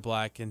PJ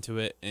Black into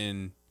it,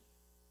 and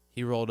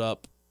he rolled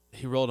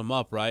him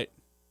up, right?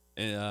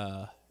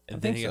 And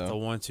then he got the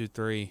 1, 2,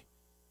 3,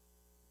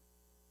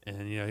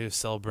 and you know he was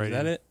celebrating.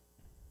 Is that it?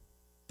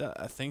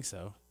 I think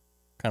so.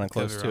 Kind of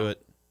close to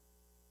it.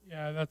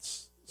 Yeah,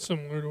 that's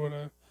similar to what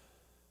I.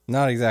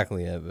 Not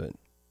exactly it,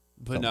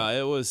 but no,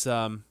 it was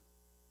a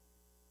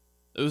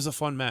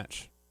fun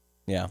match.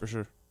 Yeah, for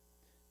sure.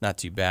 Not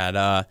too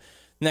bad.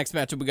 Next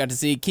matchup, we got to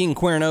see King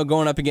Cuerno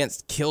going up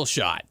against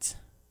Killshot.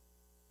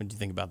 What did you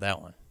think about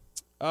that one?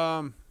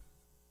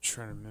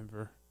 Trying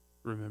to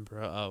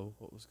remember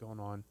what was going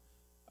on.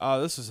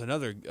 This was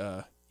another.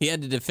 He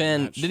had to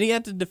defend. Match. Did he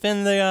have to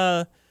defend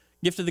the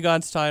Gift of the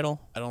Gods title?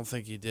 I don't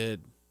think he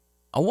did.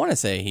 I want to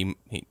say he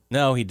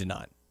did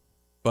not.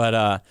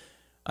 But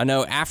I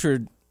know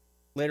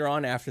later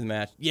on after the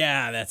match.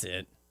 Yeah, that's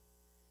it.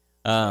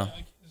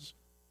 Like his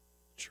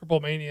Triple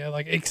Mania,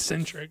 like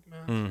eccentric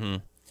match. Mm-hmm.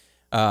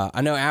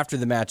 I know after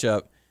the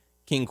matchup,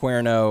 King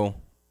Cuerno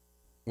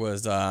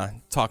was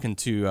talking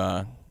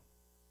to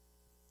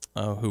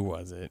who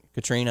was it?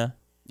 Katrina.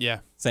 Yeah,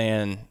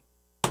 saying,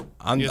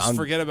 "I'm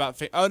forget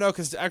about." Oh no,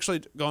 because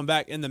actually going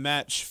back in the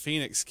match,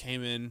 Phoenix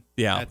came in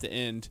at the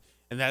end,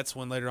 and that's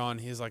when later on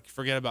he's like,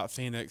 "Forget about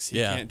Phoenix. He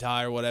can't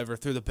die or whatever."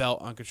 Threw the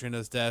belt on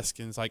Katrina's desk,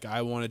 and it's like,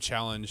 "I want to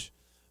challenge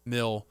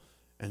Mill,"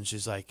 and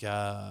she's like,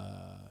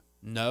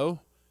 "No,"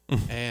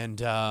 and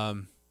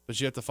but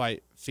you have to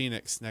fight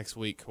Phoenix next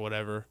week or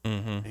whatever.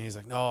 Mm-hmm. And he's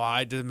like, "No,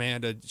 I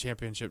demand a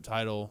championship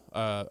title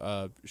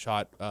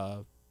shot."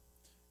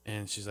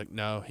 And she's like,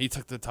 "No, he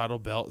took the title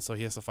belt, so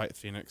he has to fight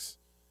Phoenix."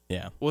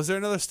 Yeah. Was there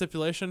another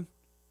stipulation?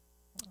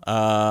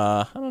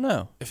 I don't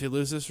know. If he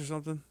loses or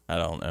something? I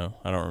don't know.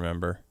 I don't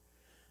remember.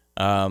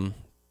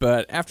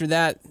 But after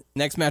that,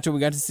 next matchup we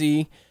got to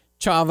see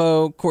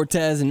Chavo,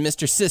 Cortez, and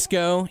Mr.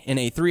 Cisco in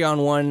a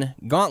 3-on-1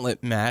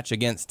 gauntlet match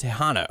against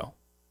Tejano.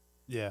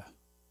 Yeah.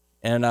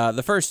 And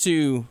the first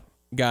two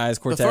guys,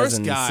 Cortez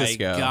and Cisco. The first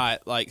guy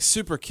got like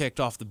super kicked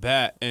off the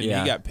bat, and he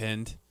got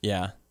pinned.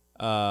 Yeah.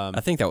 I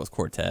think that was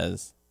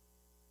Cortez.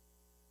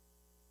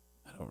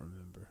 I don't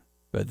remember.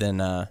 But then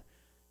the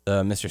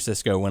Mr.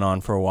 Cisco went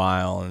on for a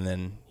while, and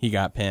then he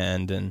got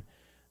pinned, and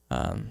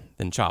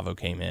then Chavo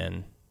came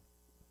in,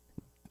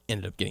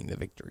 ended up getting the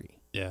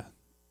victory. Yeah.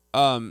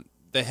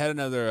 They had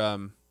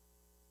another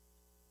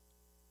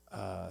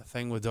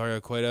thing with Dario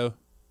Cueto.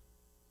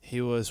 He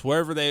was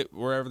wherever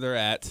they're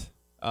at,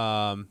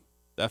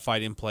 that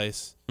fighting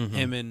place. Mm-hmm.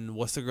 Him and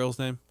what's the girl's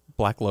name?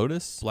 Black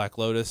Lotus? Black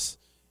Lotus.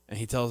 And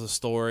he tells a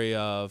story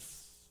of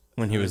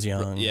When he was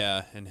young.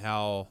 and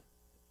how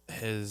he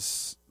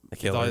thought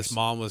killers. his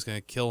mom was going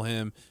to kill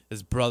him.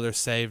 His brother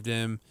saved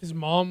him. His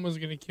mom was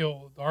gonna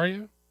kill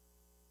Dario.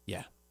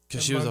 Yeah,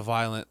 because she was a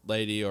violent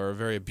lady or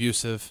very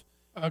abusive.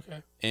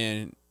 Okay.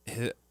 And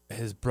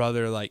his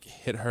brother like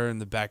hit her in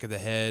the back of the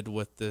head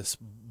with this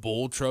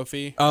bull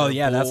trophy. Oh, or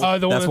yeah, bull.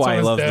 that's why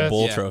he loves the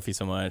bull Yeah. trophy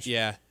so much.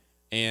 Yeah,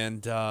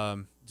 and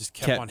just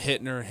kept on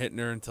hitting her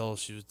until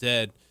she was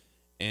dead.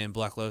 And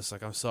Black Lotus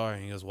like, I'm sorry.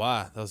 And he goes,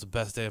 why? That was the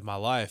best day of my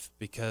life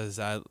because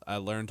I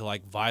learned to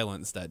like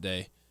violence that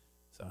day.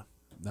 So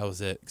that was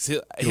it.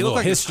 He looked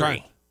like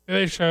history. Did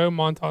they show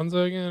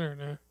Montanza again or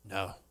no?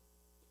 No,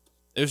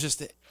 it was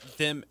just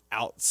them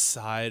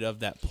outside of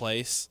that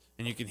place,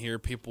 and you can hear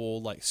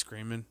people like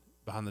screaming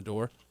behind the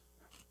door.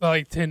 The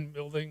like 10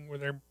 building where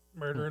they're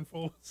murdering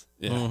fools.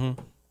 Yeah.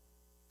 Mm-hmm.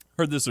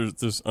 Heard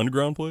this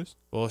underground place.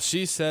 Well,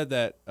 she said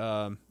that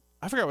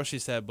I forgot what she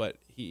said, but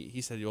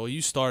he said, "Well,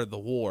 you started the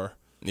war."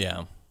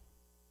 Yeah.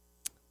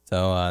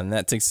 So and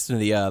that takes us to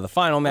the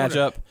final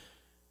matchup.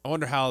 I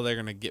wonder how they're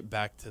gonna get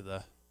back to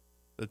the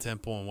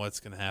temple and what's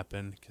gonna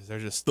happen because they're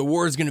just The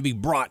war is going to be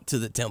brought to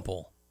the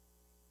temple.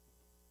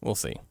 We'll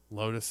see.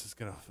 Lotus is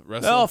gonna They'll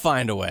wrestle.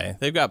 find a way.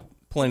 They've got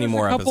plenty There's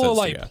more a couple episodes of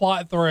like to go.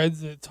 plot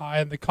threads that tie,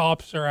 and the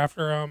cops are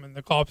after them, and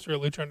the cops are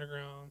Lucha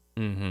Underground,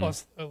 Mm-hmm.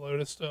 plus the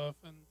Lotus stuff.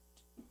 And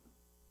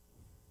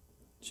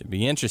Should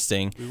be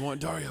interesting. We want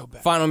Dario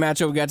back. Final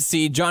matchup, we got to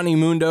see Johnny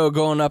Mundo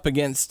going up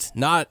against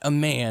not a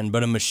man,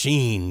 but a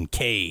machine,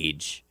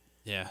 Cage.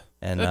 Yeah,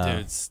 And that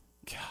dude's.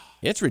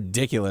 it's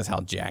ridiculous how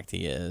jacked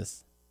he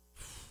is.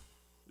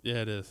 Yeah,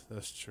 it is.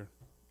 That's true.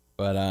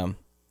 But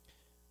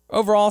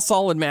overall,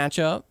 solid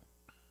matchup.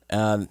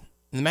 The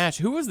match,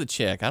 who was the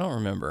chick? I don't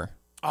remember.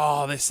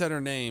 Oh, they said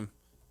her name.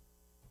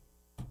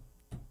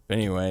 But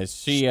anyways,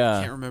 she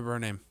Can't remember her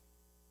name.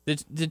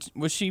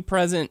 was she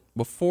present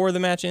before the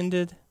match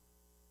ended?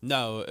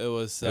 No, it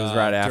was right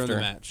during after? the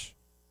match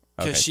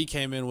because Okay. she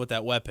came in with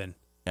that weapon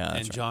Yeah, that's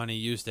and right. Johnny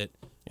used it.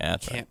 Yeah,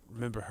 that's right. Can't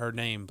remember her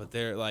name, but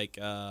they're like,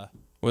 It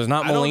was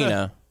not I don't know.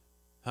 Melina.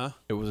 huh?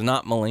 It was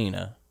not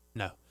Melina.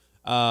 No.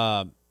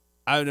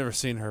 I've never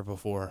seen her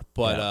before,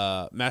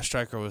 but Matt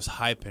Striker was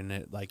hyping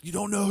it like, you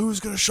don't know who's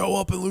going to show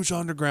up in Lucha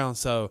Underground.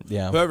 So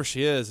Yeah. whoever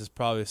she is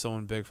probably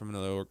someone big from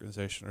another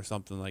organization or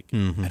something like,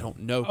 Mhm. I don't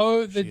know.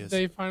 oh, who she did is.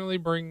 they finally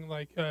bring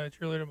like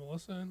cheerleader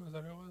Melissa in? Was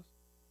that who it was?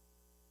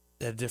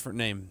 They had a different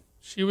name.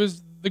 She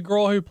was the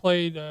girl who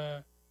played.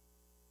 You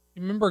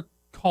remember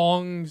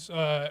Kong's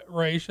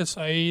Raisha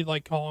Saeed,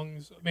 like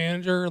Kong's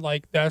manager?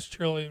 Like that's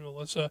cheerleader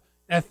Melissa.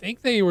 And I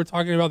think they were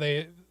talking about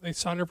they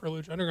signed her for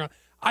Lucha Underground.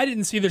 I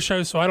didn't see the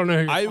show, so I don't know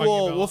who you're I talking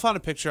will. about. We'll find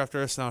a picture after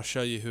this, and I'll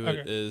show you who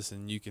it Okay. is,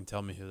 and you can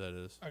tell me who that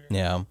is. Okay.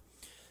 Yeah.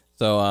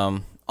 So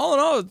all in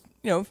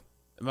all,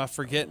 Am I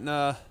forgetting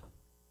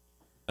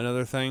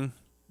another thing?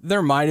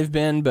 there might have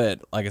been, but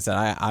like I said,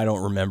 I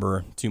don't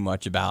remember too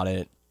much about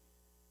it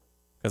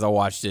because I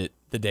watched it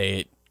the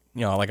day it,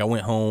 like I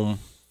went home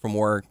from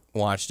work,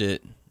 watched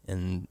it,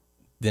 and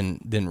then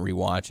didn't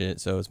rewatch it,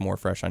 so it's more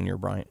fresh on your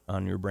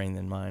brain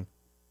than mine.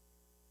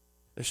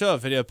 They show a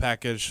video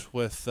package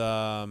with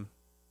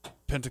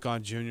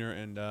Pentagon Jr.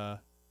 and I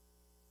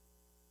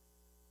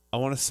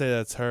want to say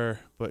that's her,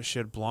 but she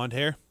had blonde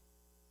hair.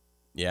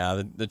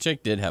 Yeah, the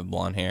chick did have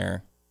blonde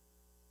hair,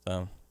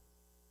 so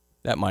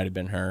that might have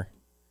been her.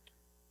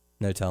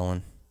 No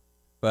telling.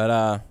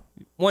 But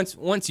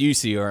once you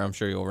see her, I'm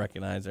sure you'll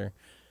recognize her.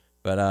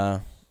 But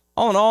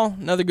all in all,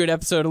 another good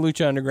episode of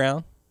Lucha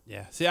Underground.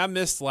 Yeah. See, I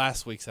missed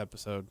last week's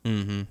episode,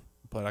 Mm-hmm.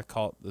 but I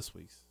caught this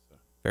week's. So.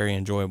 Very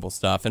enjoyable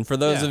stuff. And for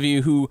those Yeah. of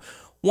you who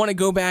want to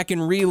go back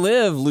and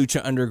relive Lucha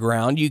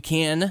Underground, you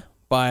can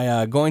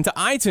by going to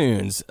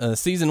iTunes.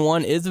 Season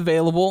 1 is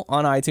available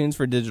on iTunes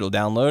for digital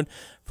download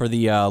for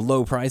the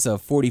low price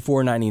of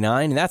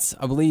 $44.99. And that's,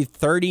 I believe,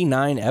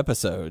 39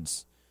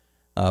 episodes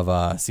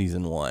of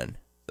Season 1.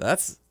 So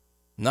that's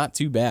not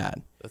too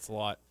bad. That's a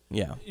lot.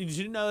 Yeah. Did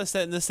you notice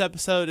that in this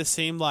episode it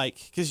seemed like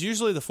because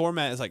usually the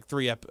format is like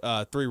three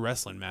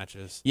wrestling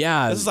matches.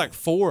 Yeah. This is like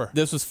 4.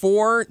 This was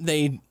 4.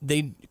 They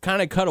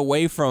kind of cut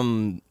away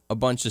from a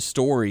bunch of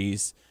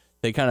stories.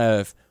 They kind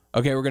of,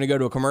 okay, we're going to go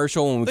to a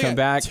commercial when we They come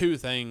got back. 2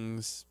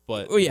 things,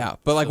 but Oh, yeah.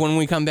 But like when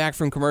we come back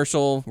from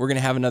commercial, we're going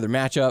to have another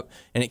matchup.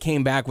 And it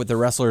came back with the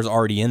wrestlers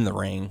already in the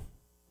ring.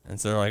 And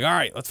so they're like, all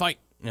right, let's fight.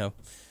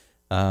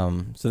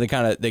 So they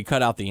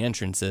cut out the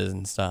entrances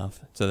and stuff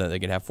so that they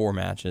could have 4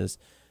 matches.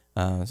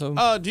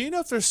 Do you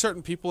know if there's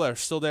certain people that are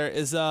still there?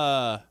 Is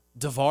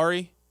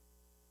Davari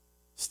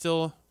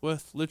still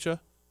with Lucha?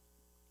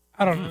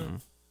 I don't know.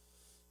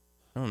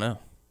 I don't know.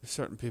 There's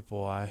certain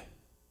people I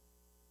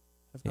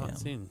have not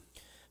seen.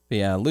 But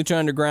yeah, Lucha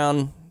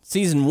Underground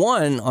Season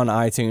 1 on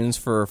iTunes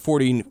for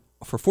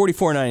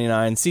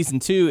 $44.99. Season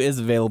 2 is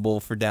available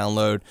for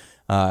download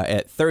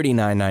at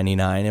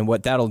 $39.99. And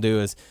what that'll do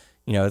is,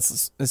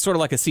 it's sort of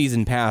like a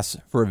season pass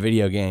for a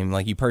video game.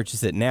 Like you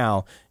purchase it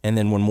now, and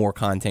then when more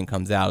content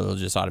comes out, it'll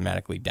just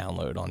automatically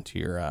download onto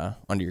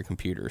your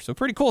computer. So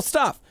pretty cool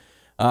stuff.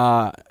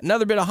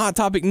 Another bit of Hot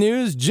Topic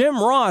news.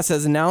 Jim Ross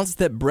has announced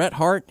that Bret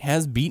Hart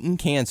has beaten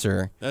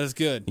cancer. That is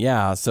good.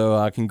 Yeah,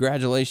 so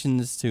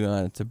congratulations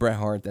to Bret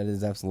Hart. That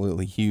is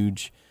absolutely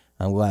huge.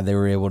 I'm glad they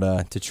were able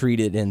to treat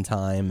it in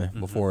time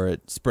before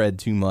it spread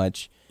too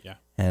much. Yeah.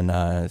 And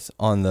it's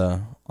on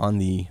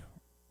the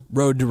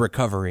road to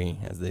recovery,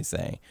 as they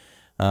say.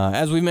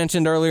 As we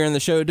mentioned earlier in the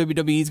show,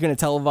 WWE is going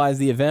to televise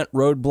the event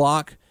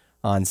Roadblock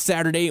on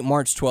Saturday,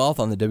 March 12th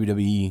on the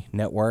WWE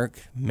Network.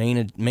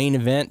 Main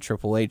event,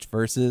 Triple H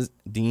versus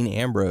Dean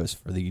Ambrose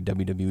for the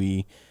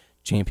WWE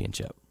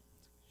Championship.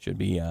 Should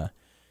be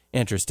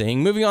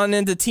interesting. Moving on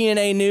into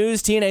TNA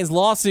news. TNA's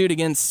lawsuit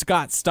against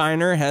Scott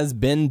Steiner has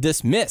been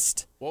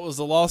dismissed. What was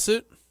the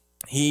lawsuit?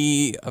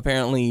 He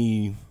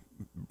apparently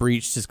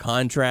breached his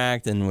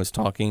contract and was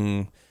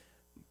talking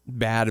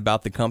bad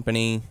about the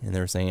company, and they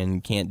were saying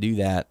you can't do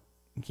that.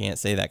 You can't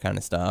say that kind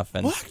of stuff.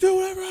 And I can do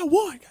whatever I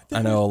want.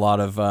 I know a lot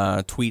of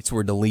tweets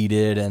were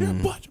deleted and You're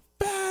a bunch of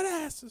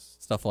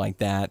badasses. Stuff like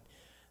that.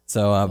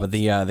 So, but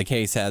the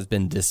case has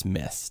been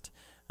dismissed.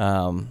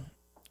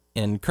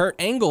 In Kurt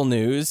Angle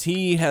news,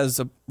 he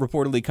has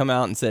reportedly come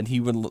out and said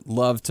he would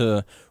love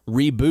to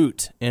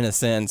reboot, in a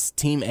sense,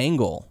 Team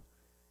Angle.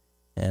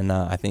 And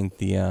I think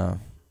the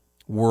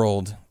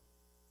world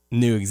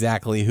knew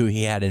exactly who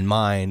he had in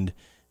mind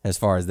as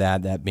far as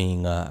that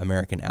being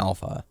American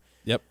Alpha.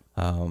 Yep.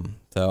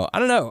 So I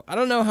don't know. I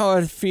don't know how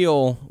I'd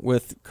feel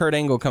with Kurt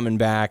Angle coming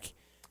back.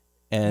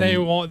 And they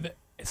won't,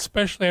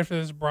 especially after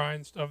this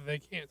Bryan stuff. They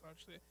can't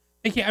touch it.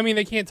 They can't. I mean,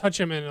 they can't touch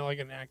him in like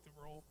an active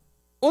role.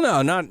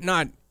 Well, no,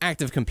 not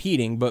active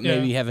competing, but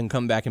maybe have him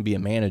come back and be a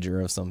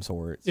manager of some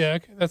sort. Yeah,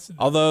 okay, that's.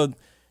 Although,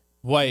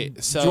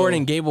 so Jordan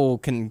and Gable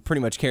can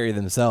pretty much carry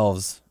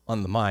themselves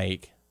on the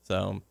mic.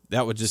 So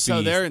that would just be.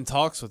 So they're in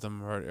talks with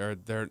him, or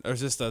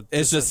it's just a.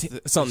 It's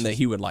just something that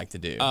he would like to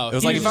do. Oh, it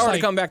was like, if I were to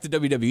come back to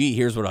WWE,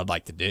 here's what I'd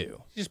like to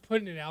do. Just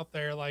putting it out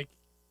there, like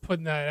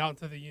putting that out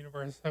into the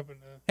universe, hoping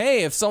to.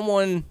 Hey, if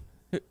someone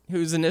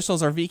whose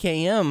initials are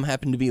VKM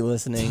happened to be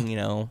listening,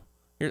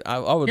 I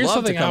would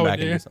love to come back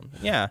and do something.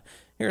 Yeah,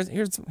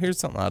 here's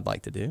something I'd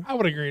like to do. I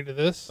would agree to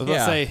this.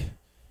 Let's say,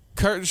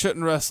 Kurt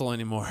shouldn't wrestle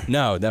anymore.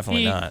 No,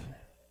 definitely not.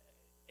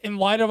 In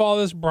light of all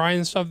this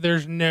Bryan stuff,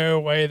 there's no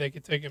way they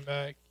could take him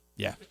back.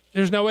 Yeah.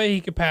 There's no way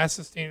he could pass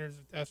the standards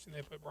of testing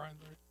they put Bryan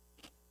through.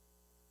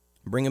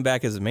 Bring him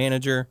back as a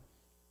manager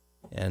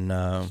and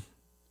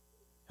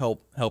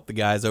help the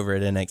guys over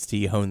at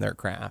NXT hone their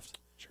craft.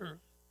 Sure.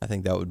 I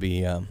think that would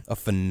be a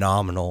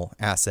phenomenal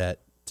asset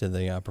to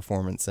the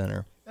Performance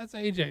Center. That's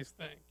AJ's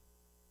thing.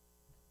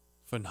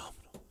 Phenomenal.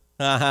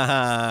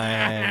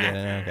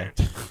 Okay.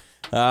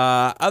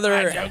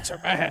 Other jokes are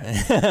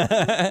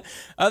bad.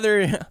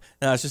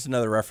 No, it's just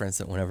another reference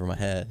that went over my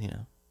head. Yeah,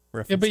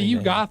 but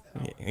you got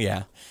that.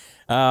 Yeah.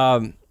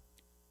 Other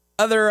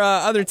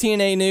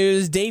TNA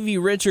news: Davey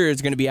Richards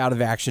is going to be out of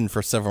action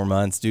for several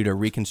months due to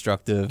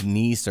reconstructive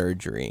knee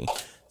surgery.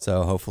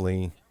 So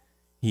hopefully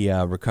he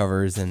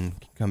recovers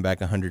and can come back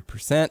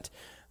 100%.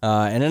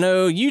 And I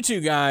know you two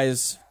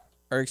guys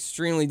are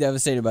extremely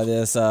devastated by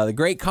this. The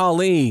Great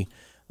Khali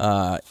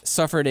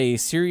suffered a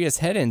serious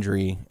head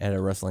injury at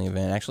a wrestling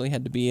event. Actually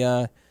had to be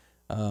what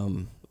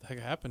the heck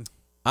happened?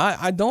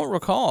 I don't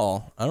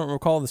recall. I don't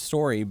recall the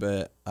story,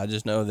 but I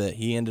just know that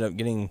he ended up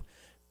getting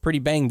pretty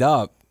banged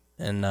up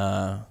and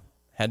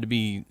had to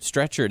be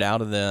stretchered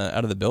out of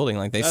the building.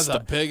 Like that's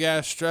a big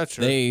ass stretcher.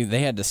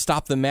 They had to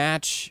stop the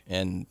match,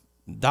 and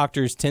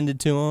doctors tended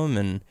to him,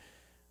 and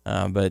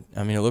but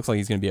I mean, it looks like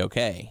he's going to be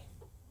okay.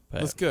 But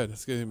that's good.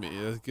 That's good.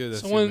 That's good.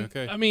 That's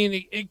okay. I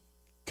mean, it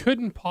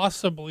couldn't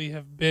possibly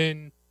have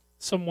been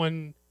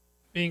someone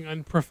being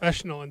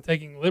unprofessional and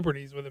taking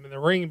liberties with him in the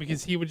ring,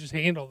 because he would just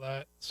handle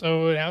that.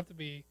 So it would have to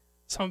be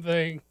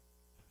something,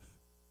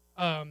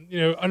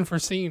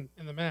 unforeseen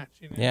in the match.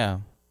 Yeah,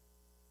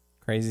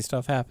 crazy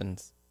stuff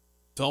happens.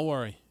 Don't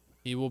worry,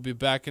 he will be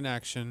back in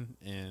action,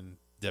 and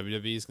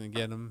WWE is going to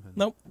get him.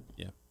 Nope.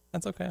 Yeah,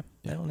 that's okay.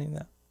 I don't need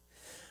that.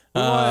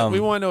 We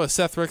want to know what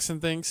Seth Rickson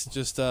thinks.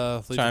 Just leave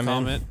a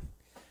comment.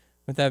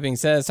 With that being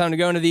said, it's time to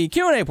go into the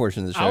Q&A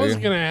portion of the show. I was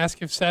going to ask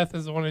if Seth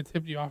is the one who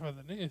tipped you off of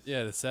the news.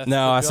 Yeah, did Seth?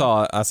 No, I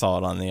saw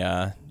it on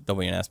the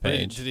WNS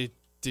page. Did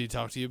he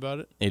talk to you about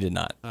it? He did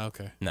not. Oh,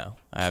 okay. No,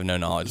 I have no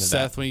knowledge of that.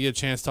 Seth, when you get a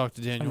chance, talk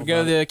to Daniel.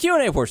 Go to the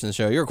Q&A portion of the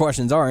show. Your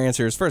questions, our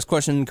answers. First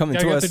question coming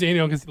to us. To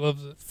Daniel because he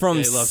loves it. From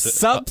he loves it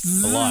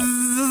Sups. a lot.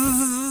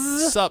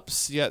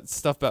 Sups. You got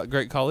stuff about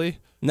Great Khali?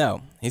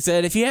 No. He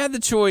said, if you had the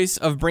choice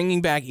of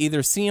bringing back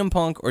either CM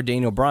Punk or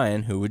Daniel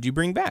Bryan, who would you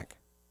bring back?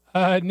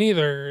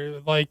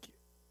 Neither. Like,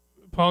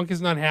 Punk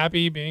is not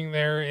happy being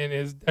there and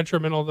is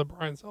detrimental to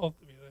Bryan's health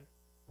to be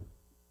there.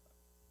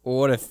 Well,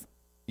 what if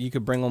you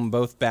could bring them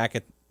both back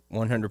at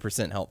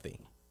 100% healthy?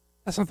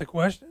 That's not the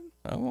question.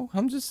 Oh,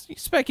 I'm just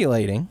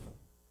speculating.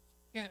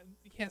 You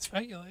can't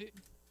speculate.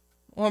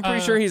 Well, I'm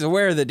pretty sure he's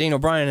aware that Daniel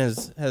Bryan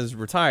has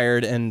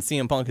retired and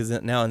CM Punk is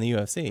now in the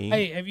UFC.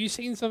 Hey, have you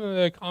seen some of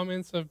the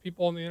comments of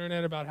people on the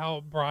internet about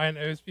how Bryan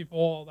owes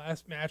people a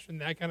last match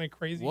and that kind of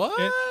crazy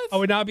shit? I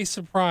would not be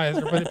surprised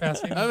or put it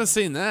past him. I haven't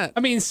seen that.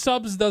 I mean,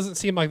 Subs doesn't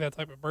seem like that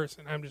type of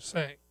person. I'm just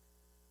saying.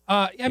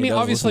 I mean,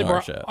 obviously,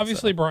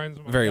 Bryan's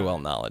a very well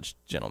knowledge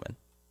gentleman.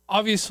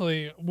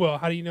 Obviously, well,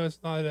 how do you know it's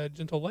not a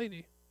gentle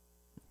lady?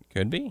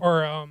 Could be.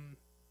 Or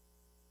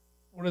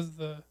what is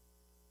the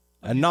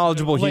a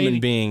knowledgeable human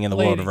being in the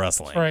world of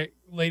wrestling? That's right,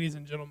 ladies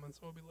and gentlemen. So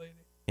it'll be lady.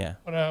 Yeah.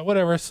 But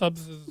whatever.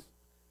 Subs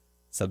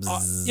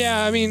is.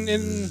 Yeah, I mean,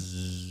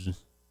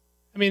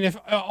 if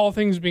all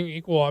things being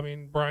equal, I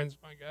mean, Bryan's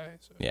my guy.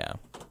 So. Yeah,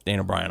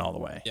 Daniel Bryan all the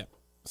way. Yeah,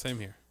 same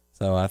here.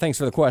 So thanks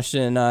for the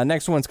question.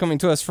 Next one's coming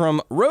to us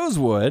from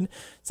Rosewood,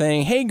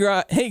 saying, hey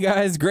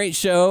guys, great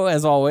show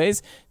as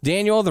always.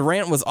 Daniel, the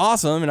rant was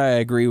awesome, and I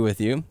agree with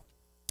you.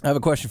 I have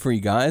a question for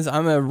you guys.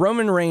 I'm a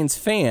Roman Reigns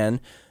fan,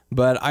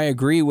 but I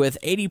agree with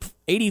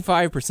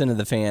 85% of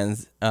the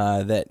fans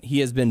that he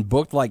has been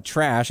booked like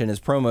trash and his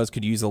promos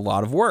could use a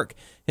lot of work.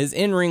 His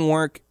in-ring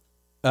work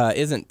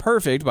isn't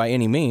perfect by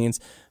any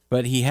means,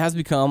 but he has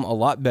become a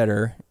lot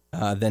better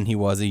than he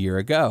was a year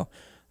ago.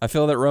 I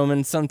feel that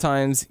Roman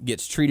sometimes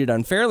gets treated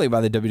unfairly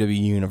by the WWE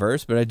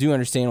Universe, but I do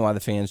understand why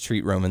the fans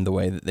treat Roman the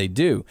way that they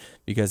do,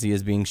 because he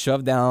is being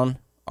shoved down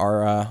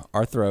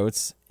our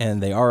throats,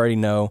 and they already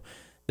know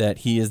that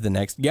he is the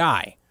next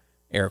guy,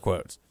 air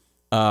quotes.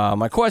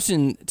 My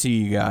question to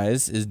you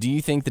guys is, do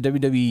you think the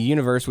WWE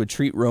Universe would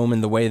treat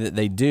Roman the way that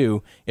they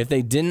do if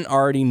they didn't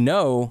already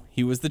know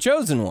he was the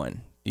chosen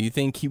one? Do you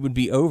think he would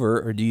be over,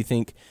 or do you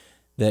think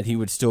that he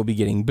would still be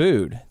getting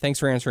booed? Thanks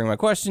for answering my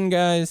question,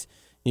 guys.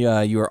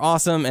 Yeah, you are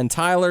awesome. And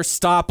Tyler,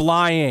 stop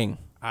lying.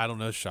 I don't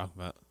know what you're talking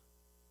about.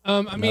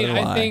 I mean,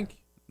 I think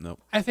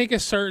nope. I think a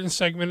certain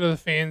segment of the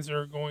fans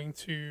are going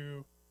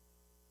to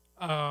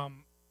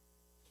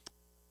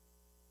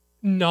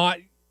not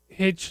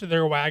hitch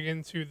their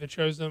wagon to the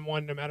chosen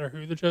one, no matter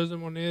who the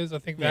chosen one is. I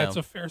think that's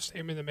a fair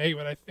statement to make,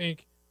 but I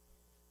think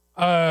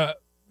the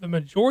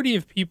majority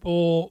of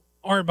people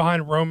aren't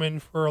behind Roman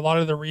for a lot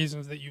of the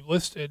reasons that you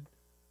listed.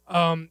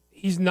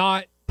 He's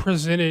not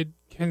presented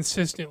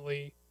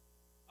consistently.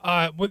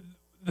 What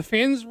the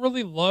fans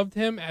really loved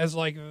him as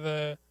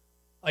the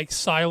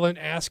silent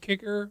ass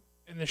kicker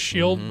in the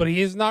Shield, but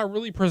he is not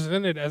really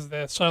presented as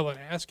the silent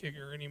ass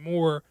kicker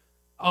anymore.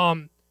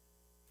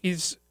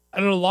 He's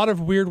in a lot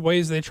of weird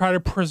ways they try to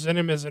present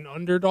him as an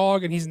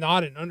underdog, and he's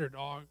not an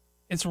underdog.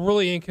 It's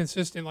really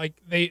inconsistent. Like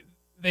they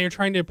are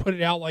trying to put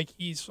it out like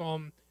he's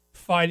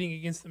fighting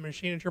against the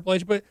Machine and Triple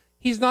H, but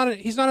he's not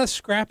a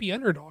scrappy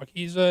underdog.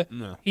 He's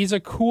a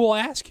cool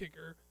ass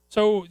kicker.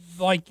 So,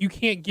 you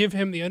can't give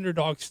him the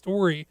underdog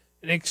story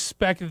and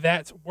expect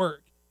that to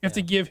work. You have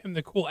to give him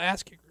the cool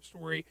ass kicker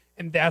story,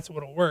 and that's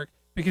what'll work,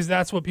 because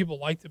that's what people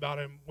liked about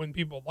him when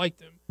people liked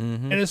him.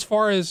 And as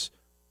far as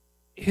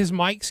his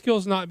mic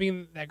skills not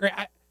being that great,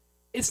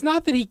 it's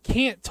not that he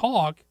can't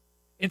talk.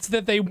 It's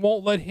that they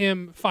won't let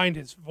him find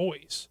his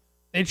voice.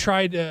 They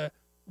tried to,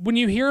 when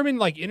you hear him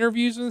in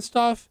interviews and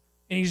stuff,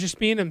 and he's just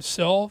being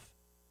himself,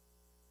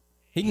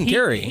 he can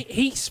carry.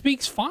 He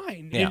speaks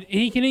fine. Yeah. And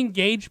he can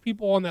engage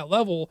people on that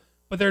level,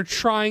 but they're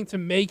trying to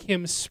make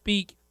him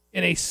speak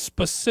in a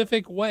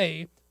specific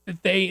way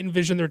that they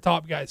envision their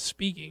top guys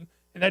speaking.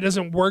 And that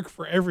doesn't work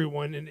for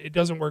everyone, and it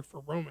doesn't work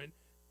for Roman.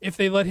 If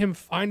they let him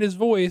find his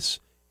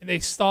voice and they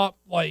stop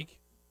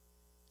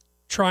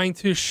trying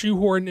to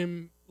shoehorn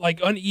him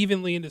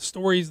unevenly into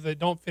stories that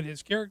don't fit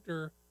his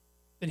character,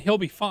 then he'll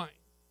be fine.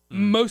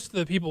 Most of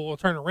the people will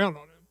turn around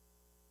on him.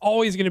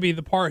 Always going to be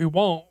the part who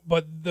won't,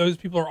 but those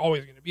people are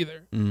always going to be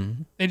there.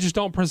 They just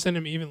don't present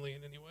him evenly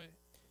in any way.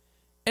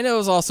 And it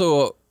was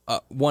also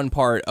one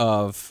part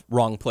of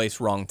wrong place,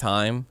 wrong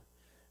time,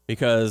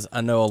 because I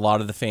know a lot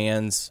of the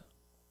fans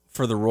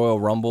for the Royal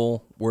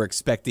Rumble were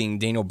expecting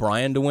Daniel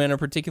Bryan to win a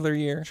particular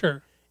year.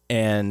 Sure.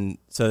 And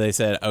so they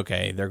said,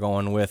 okay, they're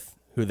going with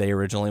who they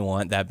originally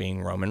want, that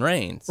being Roman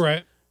Reigns.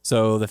 Right.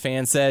 So the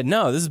fans said,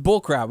 no, this is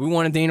bullcrap. We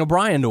wanted Daniel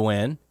Bryan to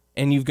win,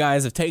 and you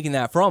guys have taken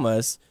that from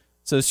us.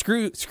 So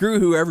screw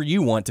whoever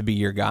you want to be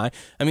your guy.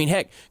 I mean,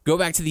 heck, go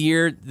back to the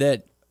year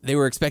that they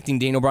were expecting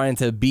Daniel Bryan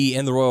to be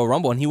in the Royal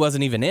Rumble, and he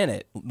wasn't even in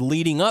it.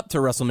 Leading up to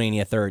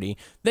WrestleMania 30,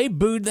 they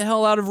booed the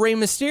hell out of Rey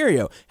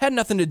Mysterio. Had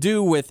nothing to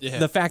do with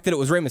the fact that it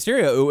was Rey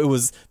Mysterio. It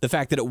was the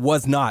fact that it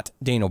was not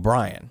Daniel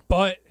Bryan.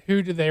 But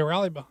who did they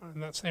rally behind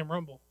in that same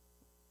Rumble?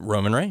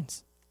 Roman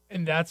Reigns.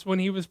 And that's when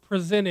he was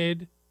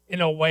presented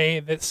in a way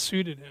that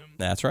suited him.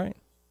 That's right.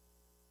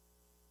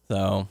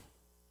 So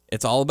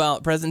it's all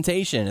about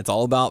presentation. It's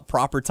all about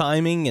proper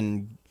timing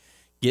and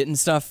getting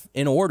stuff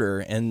in order.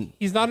 And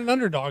he's not an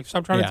underdog.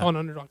 Stop trying to tell an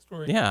underdog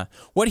story. Yeah.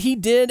 What he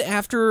did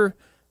after,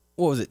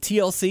 what was it,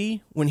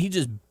 TLC, when he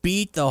just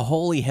beat the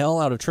holy hell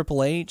out of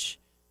Triple H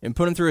and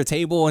put him through a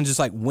table and just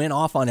like went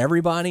off on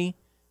everybody.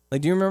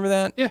 Like, do you remember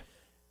that? Yeah.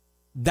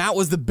 That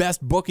was the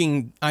best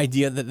booking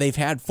idea that they've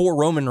had for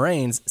Roman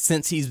Reigns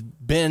since he's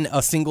been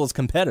a singles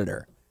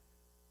competitor.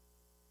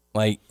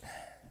 Like,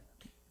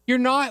 you're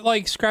not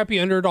like scrappy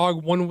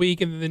underdog one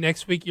week and then the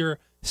next week you're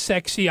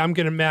sexy, I'm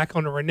going to mac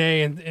on a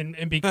Renee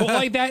and be cool.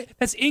 Like that.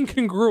 That's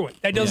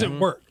incongruent. That doesn't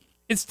work.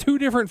 It's two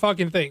different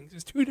fucking things.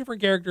 It's two different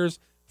characters.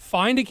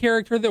 Find a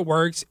character that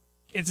works.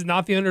 It's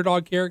not the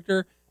underdog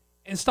character.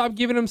 And stop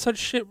giving him such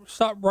shit.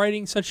 Stop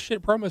writing such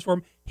shit promos for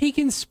him. He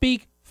can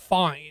speak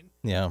fine.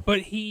 Yeah.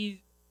 But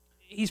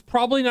he's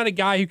probably not a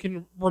guy who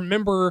can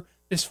remember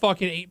this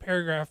fucking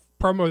 8-paragraph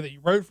promo that you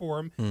wrote for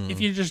him. If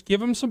you just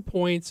give him some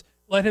points,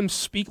 let him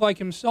speak like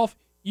himself.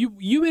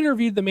 You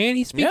interviewed the man.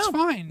 He speaks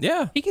fine.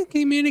 Yeah. He can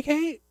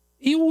communicate.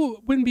 He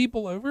will win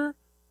people over.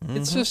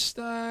 It's just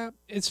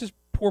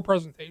poor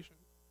presentation.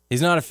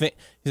 He's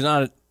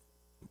not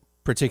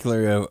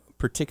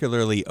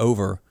particularly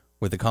over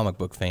with the comic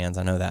book fans.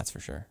 I know that's for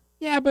sure.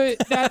 Yeah, but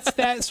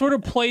that sort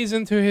of plays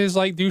into his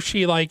like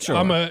douchey like Sure.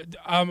 I'm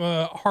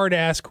a hard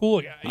ass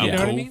cool guy. You know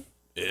what I mean?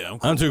 Yeah,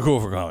 I'm too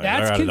cool for comic.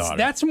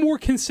 That's more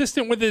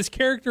consistent with his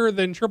character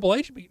than Triple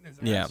H beating his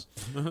ass.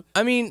 Yeah.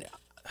 I mean,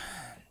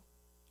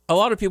 a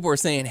lot of people were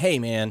saying, hey,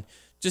 man,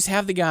 just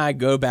have the guy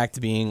go back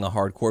to being a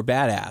hardcore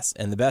badass.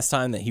 And the best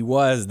time that he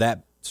was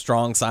that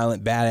strong,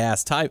 silent,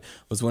 badass type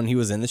was when he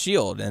was in the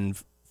Shield.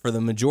 And for the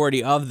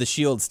majority of the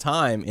Shield's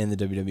time in the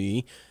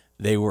WWE,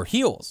 they were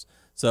heels.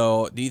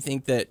 So do you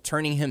think that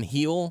turning him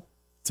heel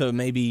to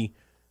maybe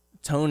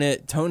tone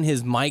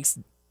his mic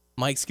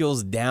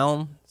skills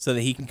down so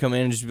that he can come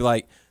in and just be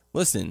like,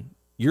 listen,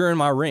 you're in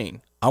my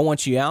ring. I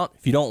want you out.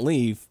 If you don't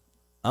leave,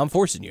 I'm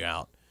forcing you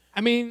out.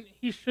 I mean,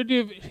 he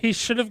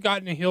should have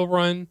gotten a heel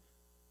run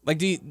Like,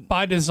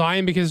 by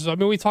design, because I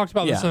mean we talked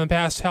about this in the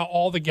past, how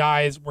all the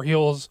guys were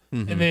heels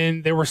and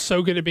then they were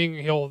so good at being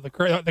a heel, the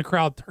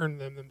crowd turned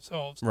them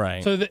themselves.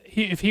 Right. So that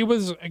if he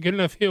was a good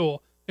enough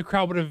heel, the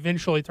crowd would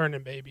eventually turn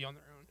him baby on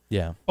their own.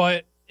 Yeah.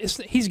 But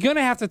he's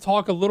gonna have to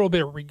talk a little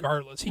bit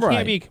regardless. He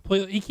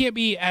can't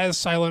be as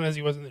silent as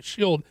he was in the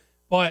Shield.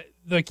 But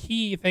the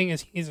key thing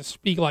is he needs to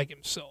speak like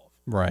himself.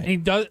 Right. And he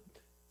does.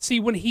 See,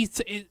 when you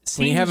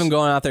have him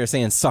going out there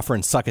saying "suffer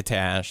and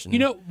succotash," and you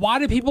know why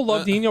do people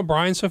love Daniel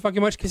Bryan so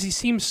fucking much? Because he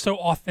seems so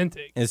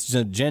authentic. it's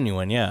just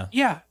genuine. Yeah.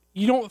 Yeah,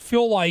 you don't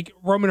feel like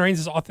Roman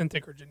Reigns is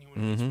authentic or genuine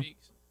when he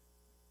speaks.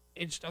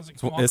 It just doesn't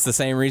come off. It's the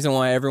same reason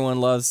why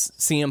everyone loves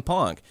CM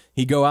Punk.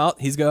 He's go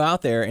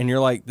out there, and you're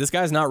like, this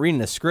guy's not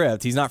reading a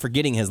script. He's not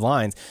forgetting his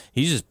lines.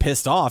 He's just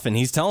pissed off, and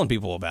he's telling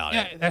people about it.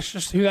 Yeah, that's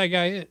just who that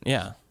guy is.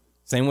 Yeah.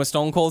 Same with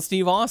Stone Cold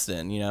Steve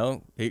Austin. You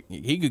know,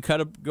 he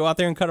could go out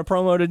there and cut a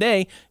promo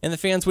today, and the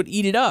fans would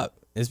eat it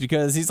up. It's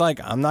because he's like,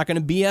 I'm not going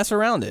to BS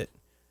around it.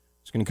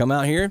 Just going to come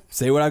out here,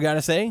 say what I've got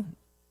to say,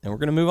 and we're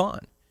going to move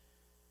on.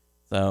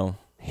 So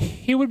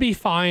he would be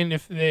fine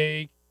if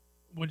they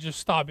would just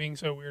stop being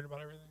so weird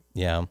about everything.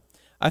 yeah,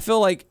 I feel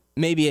like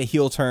maybe a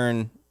heel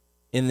turn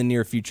in the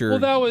near future. Well,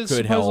 that was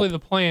could supposedly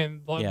help. the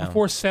plan. Like,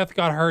 before Seth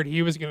got hurt,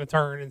 he was going to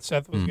turn, and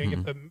Seth was going to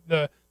get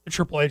the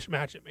Triple H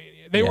match at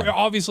Mania. They were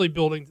obviously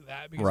building to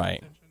that. Because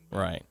Right, of attention,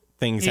 right.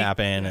 Things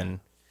happen, and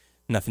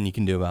nothing you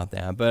can do about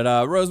that. But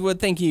Rosewood,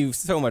 thank you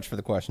so much for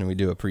the question. We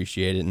do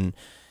appreciate it, and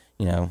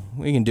you know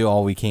we can do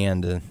all we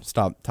can to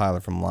stop Tyler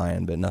from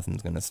lying, but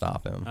nothing's going to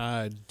stop him.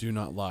 I do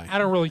not lie. I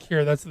don't really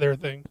care. That's their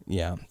thing.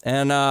 Yeah.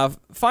 And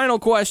final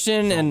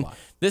question, and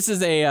this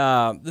is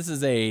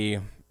a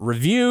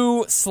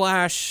review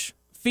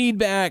 /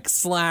 feedback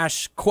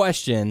 /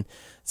 question.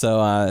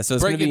 So it's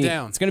Break gonna it be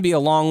down. it's gonna be a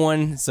long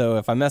one. So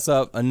if I mess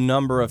up a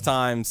number of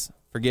times,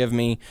 forgive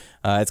me.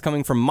 It's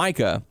coming from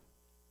Micah,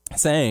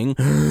 saying,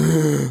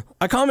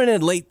 I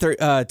commented late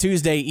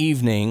Tuesday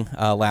evening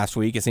last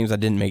week. It seems I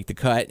didn't make the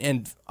cut,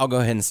 and I'll go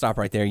ahead and stop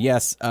right there.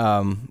 Yes,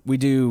 we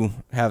do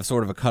have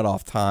sort of a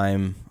cutoff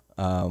time.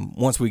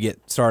 Once we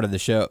get started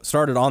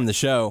on the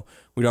show,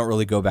 we don't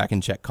really go back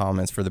and check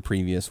comments for the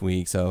previous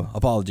week, so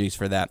apologies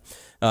for that.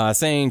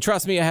 Saying,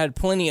 trust me, I had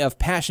plenty of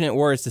passionate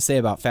words to say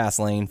about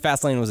Fastlane.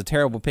 Fastlane was a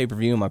terrible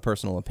pay-per-view in my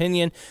personal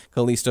opinion.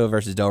 Kalisto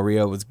versus Del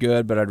Rio was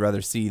good, but I'd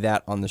rather see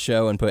that on the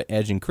show and put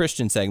Edge and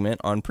Christian segment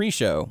on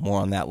pre-show.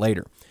 More on that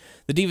later.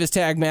 The Divas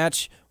tag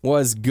match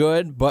was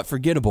good, but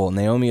forgettable.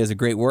 Naomi is a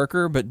great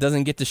worker, but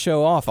doesn't get to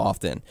show off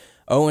often.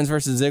 Owens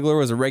versus Ziggler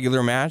was a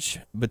regular match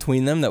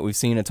between them that we've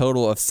seen a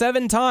total of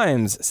 7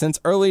 times since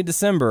early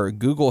December.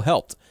 Google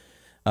helped.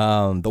 The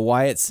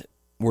Wyatts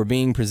were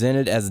being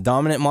presented as a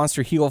dominant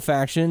monster heel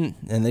faction,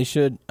 and they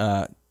should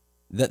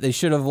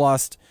have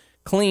lost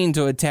clean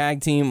to a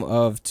tag team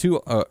of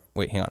two.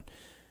 Wait, hang on.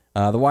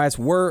 The Wyatts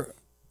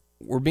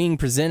were being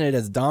presented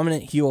as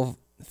dominant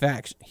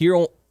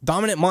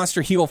dominant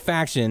monster heel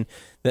faction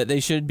that they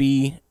should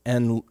be,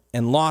 and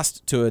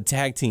lost to a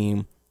tag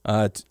team.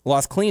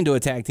 Lost clean to a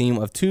tag team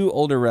of 2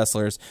 older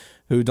wrestlers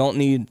who don't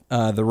need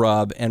the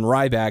rub, and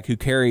Ryback, who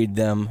carried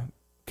them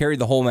carried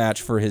the whole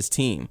match for his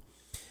team.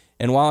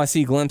 And while I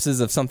see glimpses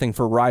of something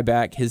for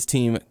Ryback, his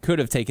team could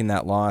have taken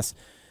that loss,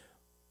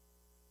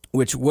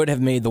 which would have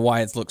made the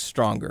Wyatts look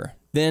stronger.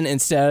 Then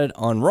instead,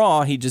 on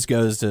Raw, he just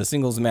goes to a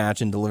singles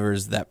match and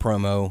delivers that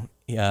promo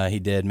he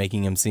did,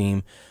 making him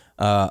seem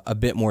a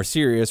bit more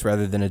serious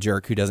rather than a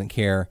jerk who doesn't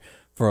care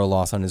for a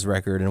loss on his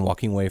record and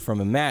walking away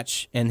from a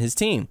match and his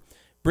team.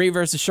 Brie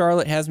versus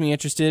Charlotte has me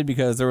interested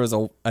because there was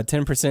a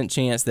 10%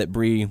 chance that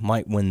Brie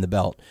might win the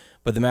belt.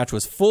 But the match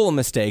was full of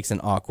mistakes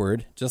and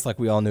awkward, just like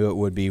we all knew it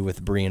would be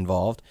with Brie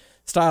involved.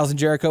 Styles and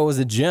Jericho was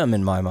a gem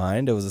in my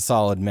mind. It was a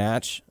solid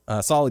match,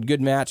 a solid good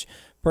match.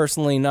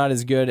 Personally, not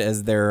as good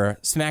as their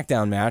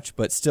SmackDown match,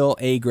 but still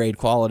A-grade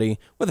quality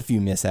with a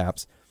few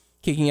mishaps.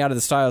 Kicking out of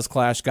the Styles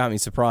Clash got me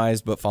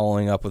surprised, but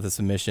following up with a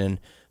submission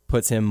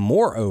puts him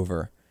more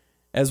over.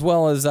 As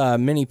well as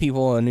many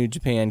people in New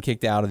Japan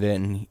kicked out of it,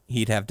 and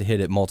he'd have to hit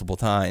it multiple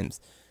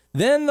times.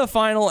 Then the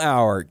final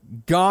hour.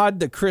 God,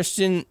 the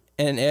Christian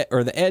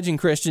the Edge and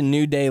Christian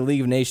New Day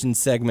League of Nations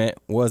segment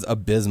was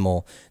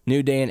abysmal.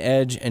 New Day and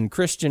Edge and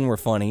Christian were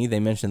funny. They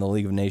mentioned the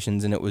League of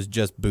Nations, and it was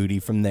just booty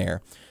from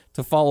there.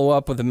 To follow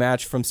up with a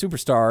match from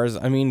Superstars,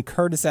 I mean,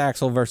 Curtis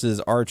Axel versus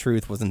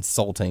R-Truth was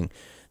insulting.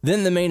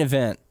 Then the main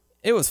event.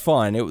 It was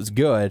fun. It was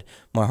good.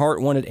 My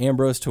heart wanted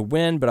Ambrose to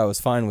win, but I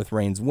was fine with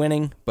Reigns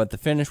winning. But the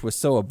finish was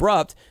so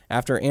abrupt.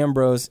 After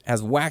Ambrose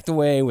has whacked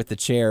away with the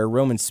chair,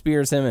 Roman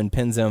spears him and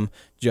pins him.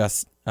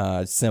 Just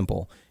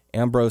simple.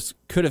 Ambrose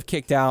could have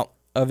kicked out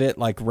of it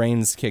like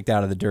Reigns kicked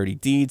out of the Dirty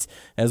Deeds,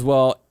 as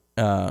well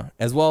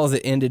as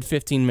it ended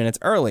 15 minutes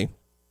early.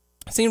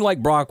 It seemed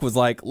like Brock was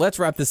like, let's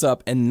wrap this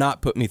up and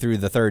not put me through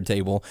the third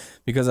table,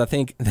 because I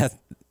think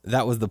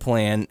that was the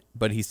plan,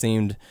 but he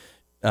seemed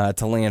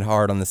to land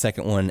hard on the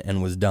second one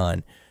and was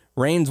done.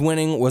 Reigns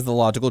winning was the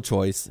logical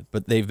choice,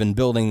 but they've been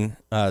building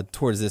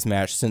towards this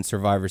match since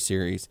Survivor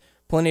Series.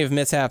 Plenty of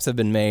mishaps have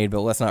been made,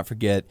 but let's not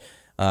forget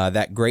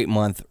that great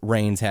month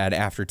Reigns had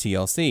after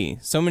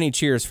TLC. So many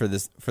cheers for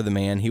the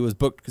man. He was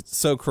booked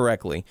so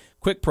correctly.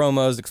 Quick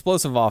promos,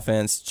 explosive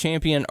offense,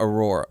 champion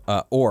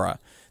aura.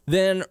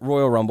 Then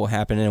Royal Rumble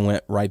happened and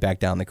went right back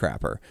down the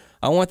crapper.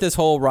 I want this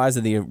whole rise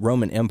of the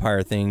Roman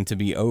Empire thing to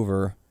be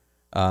over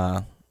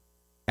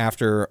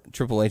after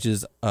Triple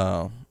H's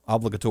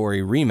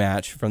obligatory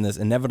rematch from his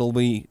inevitable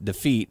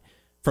defeat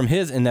at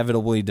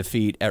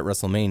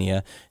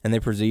WrestleMania, and they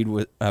proceed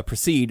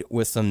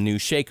with some new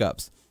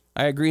shakeups.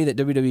 I agree that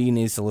WWE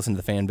needs to listen to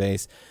the fan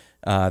base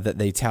that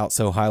they tout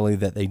so highly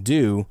that they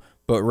do,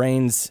 but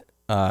Reigns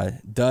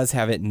does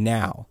have it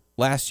now.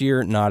 Last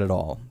year, not at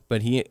all.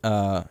 But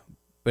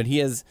he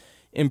has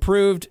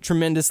improved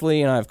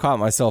tremendously, and I've caught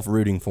myself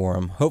rooting for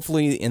him.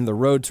 Hopefully, in the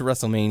road to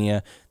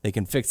WrestleMania, they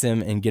can fix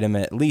him and get him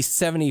at least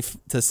 70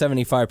 to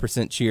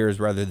 75% cheers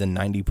rather than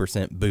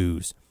 90%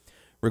 boos.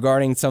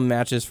 Regarding some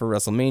matches for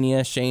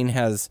WrestleMania, Shane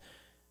has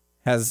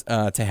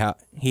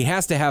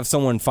to have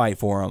someone fight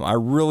for him. I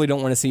really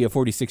don't want to see a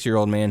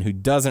 46-year-old man who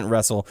doesn't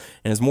wrestle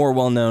and is more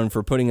well known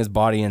for putting his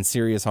body in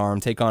serious harm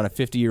take on a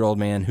 50-year-old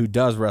man who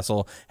does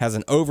wrestle, has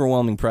an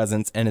overwhelming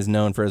presence, and is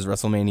known for his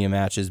WrestleMania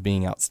matches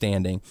being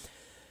outstanding.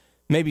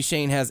 Maybe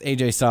Shane has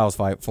AJ Styles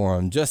fight for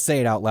him. Just say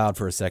it out loud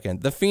for a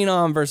second. The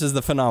Phenom versus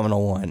the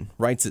Phenomenal One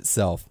writes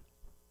itself.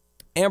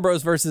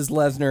 Ambrose versus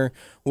Lesnar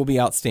will be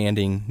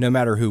outstanding no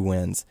matter who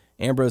wins.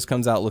 Ambrose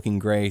comes out looking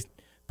great.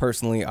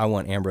 Personally, I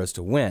want Ambrose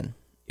to win.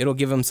 It'll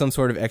give him some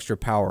sort of extra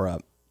power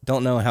up.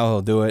 Don't know how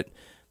he'll do it,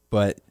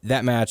 but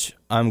that match,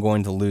 I'm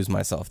going to lose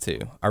myself to.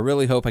 I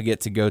really hope I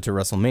get to go to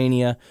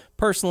WrestleMania.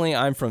 Personally,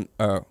 I'm from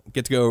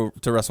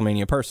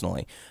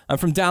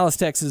Dallas,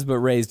 Texas, but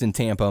raised in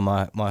Tampa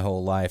my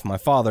whole life. My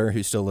father,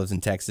 who still lives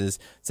in Texas,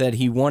 said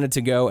he wanted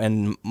to go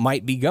and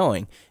might be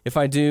going. If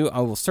I do,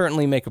 I will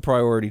certainly make a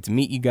priority to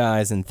meet you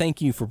guys, and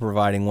thank you for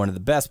providing one of the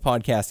best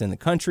podcasts in the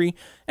country.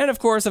 And of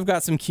course, I've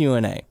got some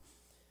Q&A.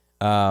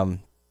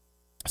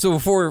 So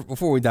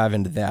before we dive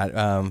into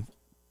that,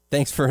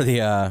 thanks for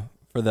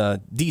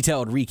the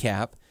detailed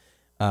recap.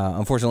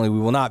 Unfortunately, we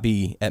will not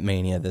be at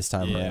Mania this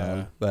time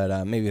around,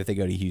 but maybe if they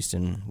go to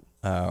Houston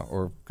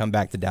or come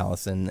back to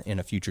Dallas in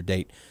a future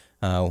date,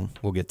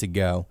 we'll get to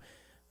go.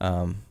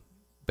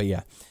 But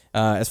yeah,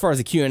 as far as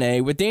the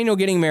Q&A, with Daniel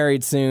getting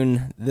married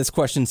soon, this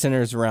question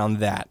centers around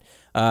that.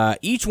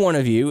 Each one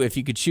of you, if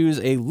you could choose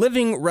a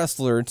living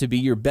wrestler to be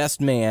your best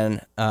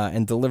man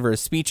and deliver a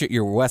speech at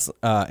your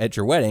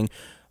wedding,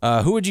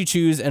 who would you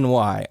choose and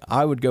why?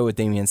 I would go with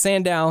Damian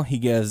Sandow. He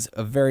gives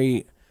a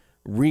very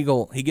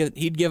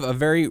he'd give a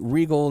very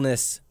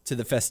regalness to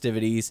the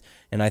festivities,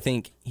 and I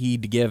think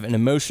he'd give an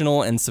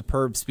emotional and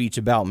superb speech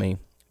about me.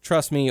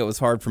 Trust me, it was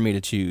hard for me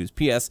to choose.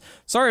 P.S.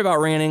 Sorry about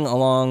ranting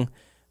along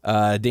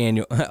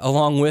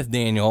with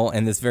Daniel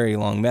and this very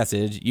long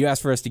message. You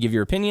asked for us to give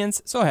your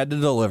opinions, so I had to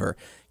deliver.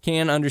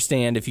 Can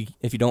understand if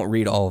you don't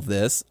read all of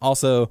this.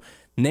 Also,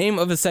 name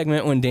of a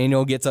segment when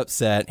Daniel gets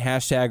upset.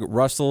 #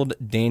 Rustled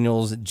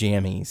Daniel's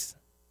Jammies.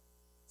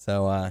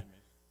 So,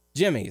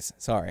 Jimmies.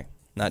 Sorry,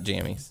 not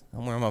jammies.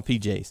 I'm wearing my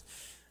PJs.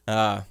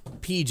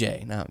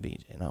 PJ, not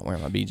BJ. Not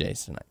wearing my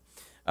BJs tonight.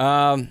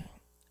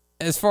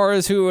 as far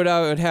as who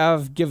I would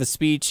have give a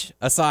speech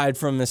aside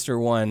from Mr.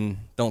 One,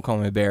 Don't Call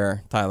Me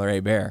Bear, Tyler A.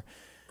 Bear.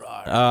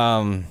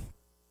 Right.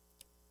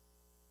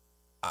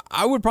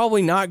 I would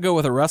probably not go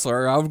with a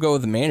wrestler. I would go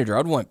with the manager.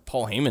 I'd want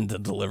Paul Heyman to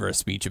deliver a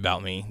speech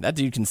about me. That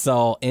dude can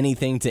sell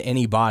anything to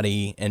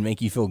anybody and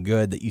make you feel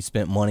good that you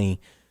spent money,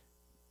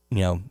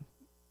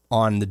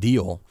 on the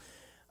deal.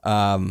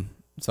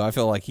 So I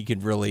feel like he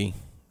could really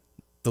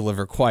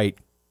deliver quite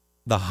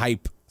the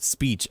hype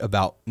speech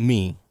about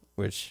me,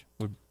 which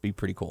would be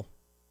pretty cool.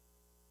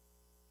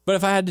 But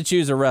if I had to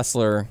choose a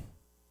wrestler,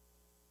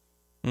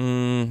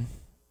 William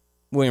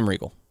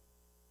Regal.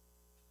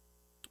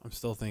 I'm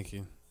still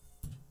thinking.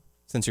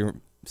 Since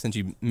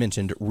you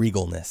mentioned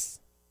regalness.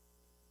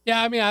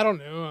 Yeah, I mean, I don't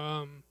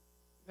know.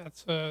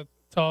 That's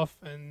tough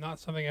and not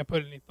something I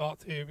put any thought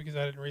to because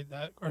I didn't read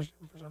that question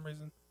for some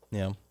reason.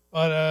 Yeah.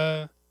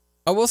 But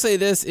I will say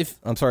this,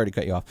 I'm sorry to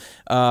cut you off.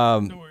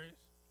 No worries.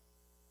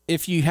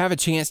 If you have a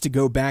chance to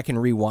go back and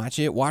rewatch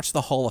it, watch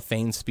the Hall of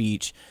Fame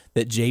speech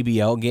that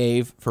JBL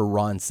gave for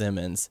Ron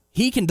Simmons.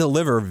 He can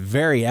deliver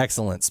very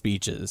excellent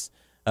speeches,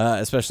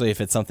 especially if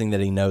it's something that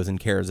he knows and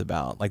cares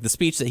about. Like the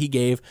speech that he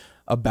gave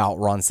about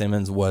Ron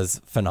Simmons was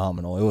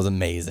phenomenal. It was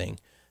amazing.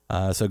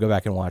 So go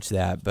back and watch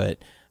that. But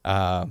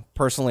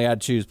personally,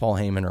 I'd choose Paul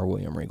Heyman or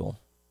William Regal.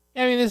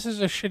 Yeah, I mean, this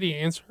is a shitty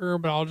answer,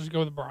 but I'll just go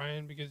with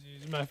Brian because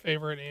he's my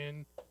favorite.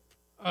 And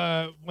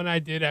when I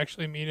did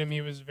actually meet him, he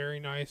was a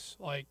very nice,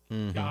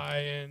 guy.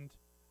 And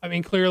I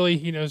mean, clearly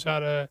he knows how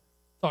to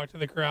talk to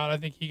the crowd. I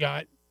think he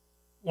got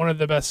one of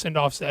the best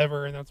send-offs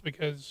ever, and that's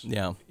because,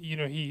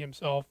 he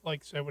himself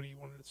said what he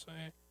wanted to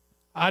say.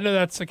 I know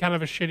that's a kind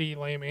of a shitty,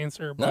 lame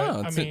answer, but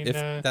no,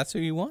 if that's who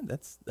you want,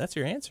 that's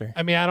your answer.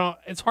 I mean,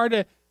 it's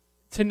hard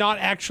to not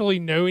actually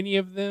know any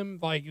of them.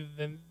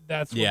 Then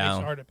that's what makes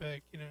it hard to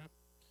pick,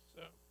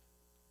 So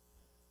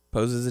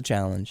poses a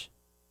challenge.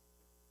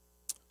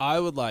 I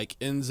would like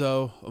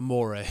Enzo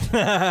Amore.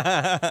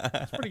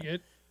 That's pretty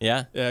good.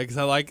 Yeah, yeah, because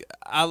I like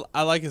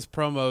his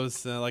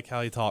promos and I like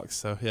how he talks.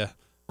 So yeah,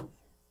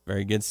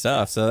 very good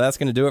stuff. So that's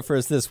going to do it for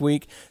us this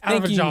week. Out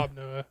of a job,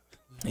 Noah.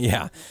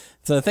 Yeah.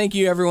 So thank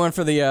you everyone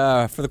for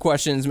the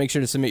questions. Make sure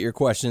to submit your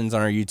questions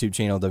on our YouTube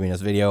channel,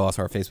 WNS Video,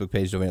 also our Facebook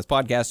page, WNS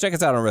Podcast. Check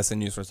us out on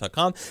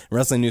WrestlingNewsSource.com,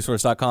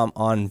 WrestlingNewsSource.com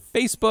on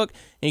Facebook,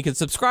 and you can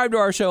subscribe to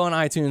our show on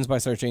iTunes by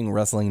searching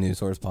Wrestling News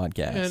Source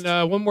Podcast.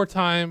 And one more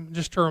time,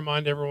 just to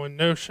remind everyone,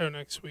 no show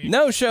next week.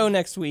 No show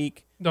next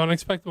week. Don't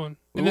expect one.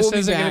 And this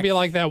isn't going to be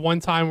like that one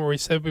time where we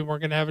said we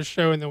weren't going to have a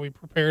show and then we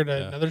prepared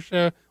another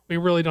show. We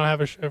really don't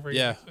have a show for you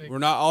next week. We're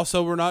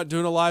not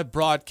doing a live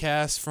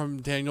broadcast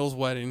from Daniel's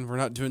wedding. We're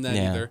not doing that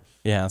either.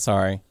 Yeah,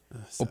 sorry.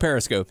 We'll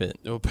Periscope it.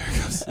 No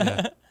Periscope.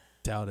 Yeah.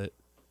 Doubt it.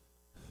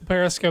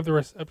 Periscope the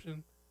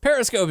reception.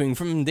 Periscoping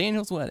from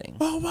Daniel's wedding.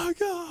 Oh my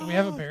God. Do we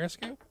have a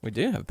Periscope? We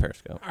do have a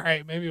Periscope. All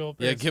right, maybe we'll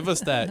Periscope. Yeah, give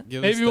us that.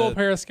 Maybe we'll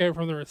Periscope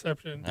from the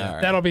reception.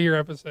 Right. That'll be your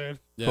episode.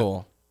 Yeah.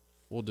 Cool.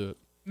 We'll do it.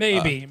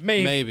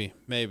 Maybe.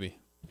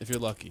 If you're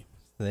lucky.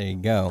 There you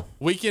go.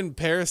 We can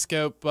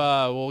Periscope.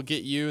 We'll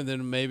get you, and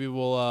then maybe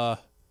we'll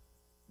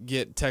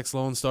get Tex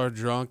Lone Star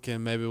drunk,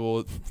 and maybe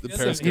we'll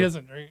Periscope. He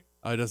doesn't drink.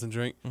 Oh, he doesn't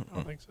drink? I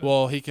don't think so.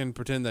 Well, he can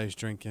pretend that he's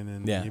drinking,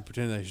 and Yeah. he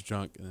pretend that he's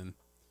drunk, and then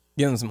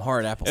Give him some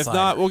hard apple if cider.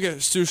 not, we'll get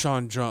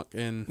Sushan drunk,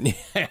 and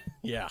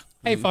Yeah.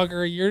 Hey,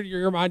 fucker,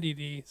 you're my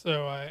DD,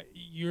 so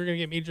you're gonna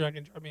get me drunk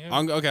and drive me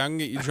home. I can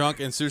get you drunk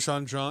and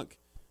Sushan drunk,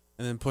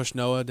 and then push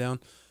Noah down.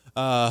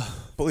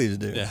 Please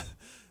do. Yeah.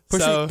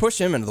 Push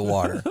him into the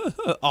water.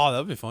 Oh,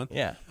 that'd be fun.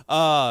 Yeah.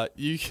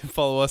 You can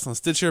follow us on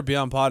Stitcher,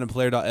 Beyond Pod, and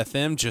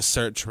Player.fm. Just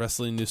search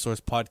Wrestling News Source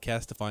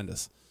Podcast to find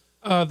us.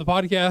 The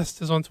podcast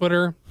is on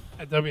Twitter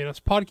at WNS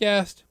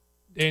Podcast.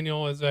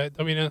 Daniel is at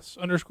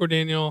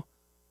WNS_Daniel.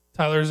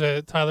 Tyler's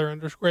at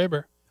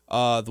Tyler_Aber.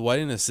 The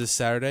wedding is this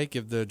Saturday.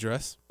 Give the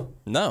address.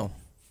 No.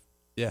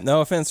 Yeah.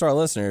 No offense to our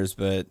listeners,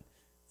 but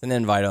it's an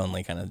invite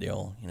only kind of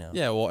deal,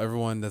 Yeah, well,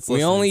 everyone that's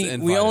we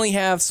listening we only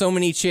have so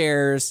many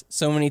chairs,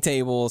 so many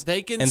tables,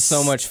 and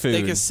so much food.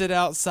 They can sit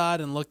outside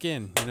and look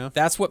in,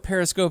 That's what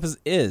Periscope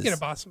is. I'm gonna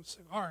buy some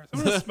cigars.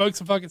 I'm gonna smoke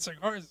some fucking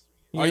cigars.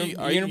 Are you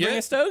gonna bring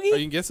a stogie? Are you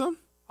gonna get some?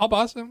 I'll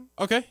buy some.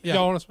 Okay. Yeah.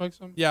 Y'all want to smoke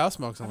some? Yeah, I'll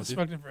smoke I some haven't with you.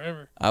 smoked it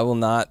forever. I will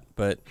not,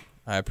 but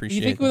I appreciate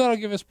You think it. that'll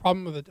give us a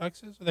problem with the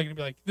Duxes? Are they gonna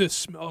be like, this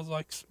smells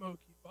like smoky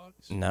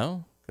fucks?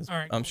 No, 'cause All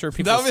right, I'm cool. sure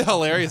people. That would be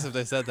hilarious if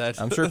they said that.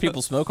 I'm sure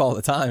people smoke all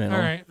the time. All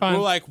right, fine.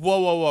 We're like,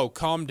 whoa,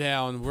 calm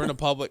down. We're in a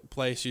public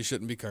place. You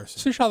shouldn't be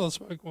cursing. Sushan will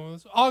smoke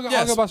one. I'll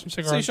go buy some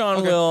cigars. Sushan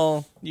Okay.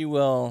 will. You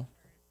will.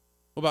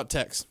 What about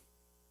Tex?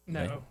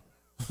 No,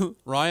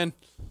 Ryan?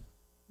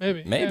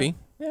 maybe. Maybe.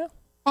 Yeah.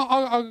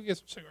 I'll go get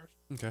some cigars.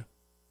 Okay.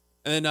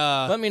 And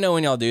then, Let me know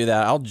when y'all do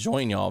that. I'll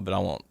join y'all, but I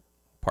won't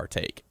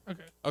partake.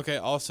 Okay.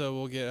 also,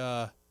 we'll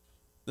get,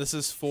 this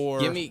is for...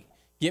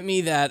 Get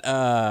me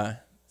that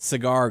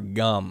cigar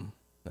gum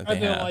that I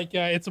they feel have. like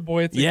it's a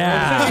boy. It's a girl.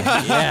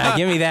 Yeah, yeah.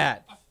 Give me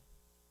that.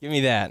 Give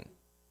me that.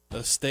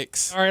 the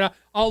sticks. All right,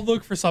 I'll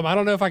look for some. I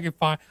don't know if I can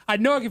find. I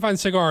know I can find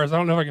cigars. I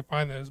don't know if I can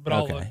find those, but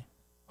I'll look.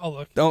 I'll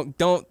look. Don't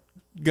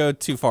go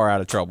too far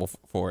out of trouble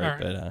for it. All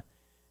right. But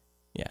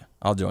yeah,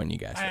 I'll join you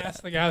guys. I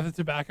asked the guy at the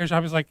tobacco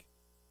shop. He's like,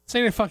 This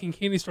ain't a fucking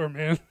candy store,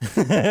 man.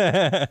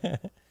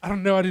 I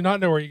don't know. I do not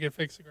know where you get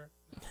fake cigarettes.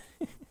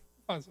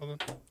 Find something.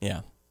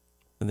 Yeah.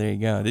 So there you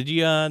go. Did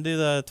you do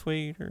the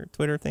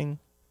Twitter thing?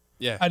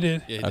 Yeah, I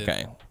did. Yeah,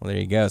 okay. Well, there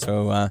you go.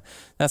 So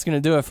that's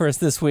going to do it for us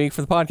this week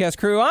for the podcast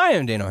crew. I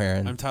am Dan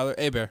O'Haron. I'm Tyler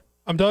Abear.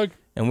 I'm Doug.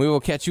 And we will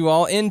catch you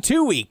all in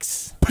 2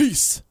 weeks.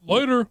 Peace.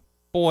 Later.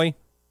 Boy.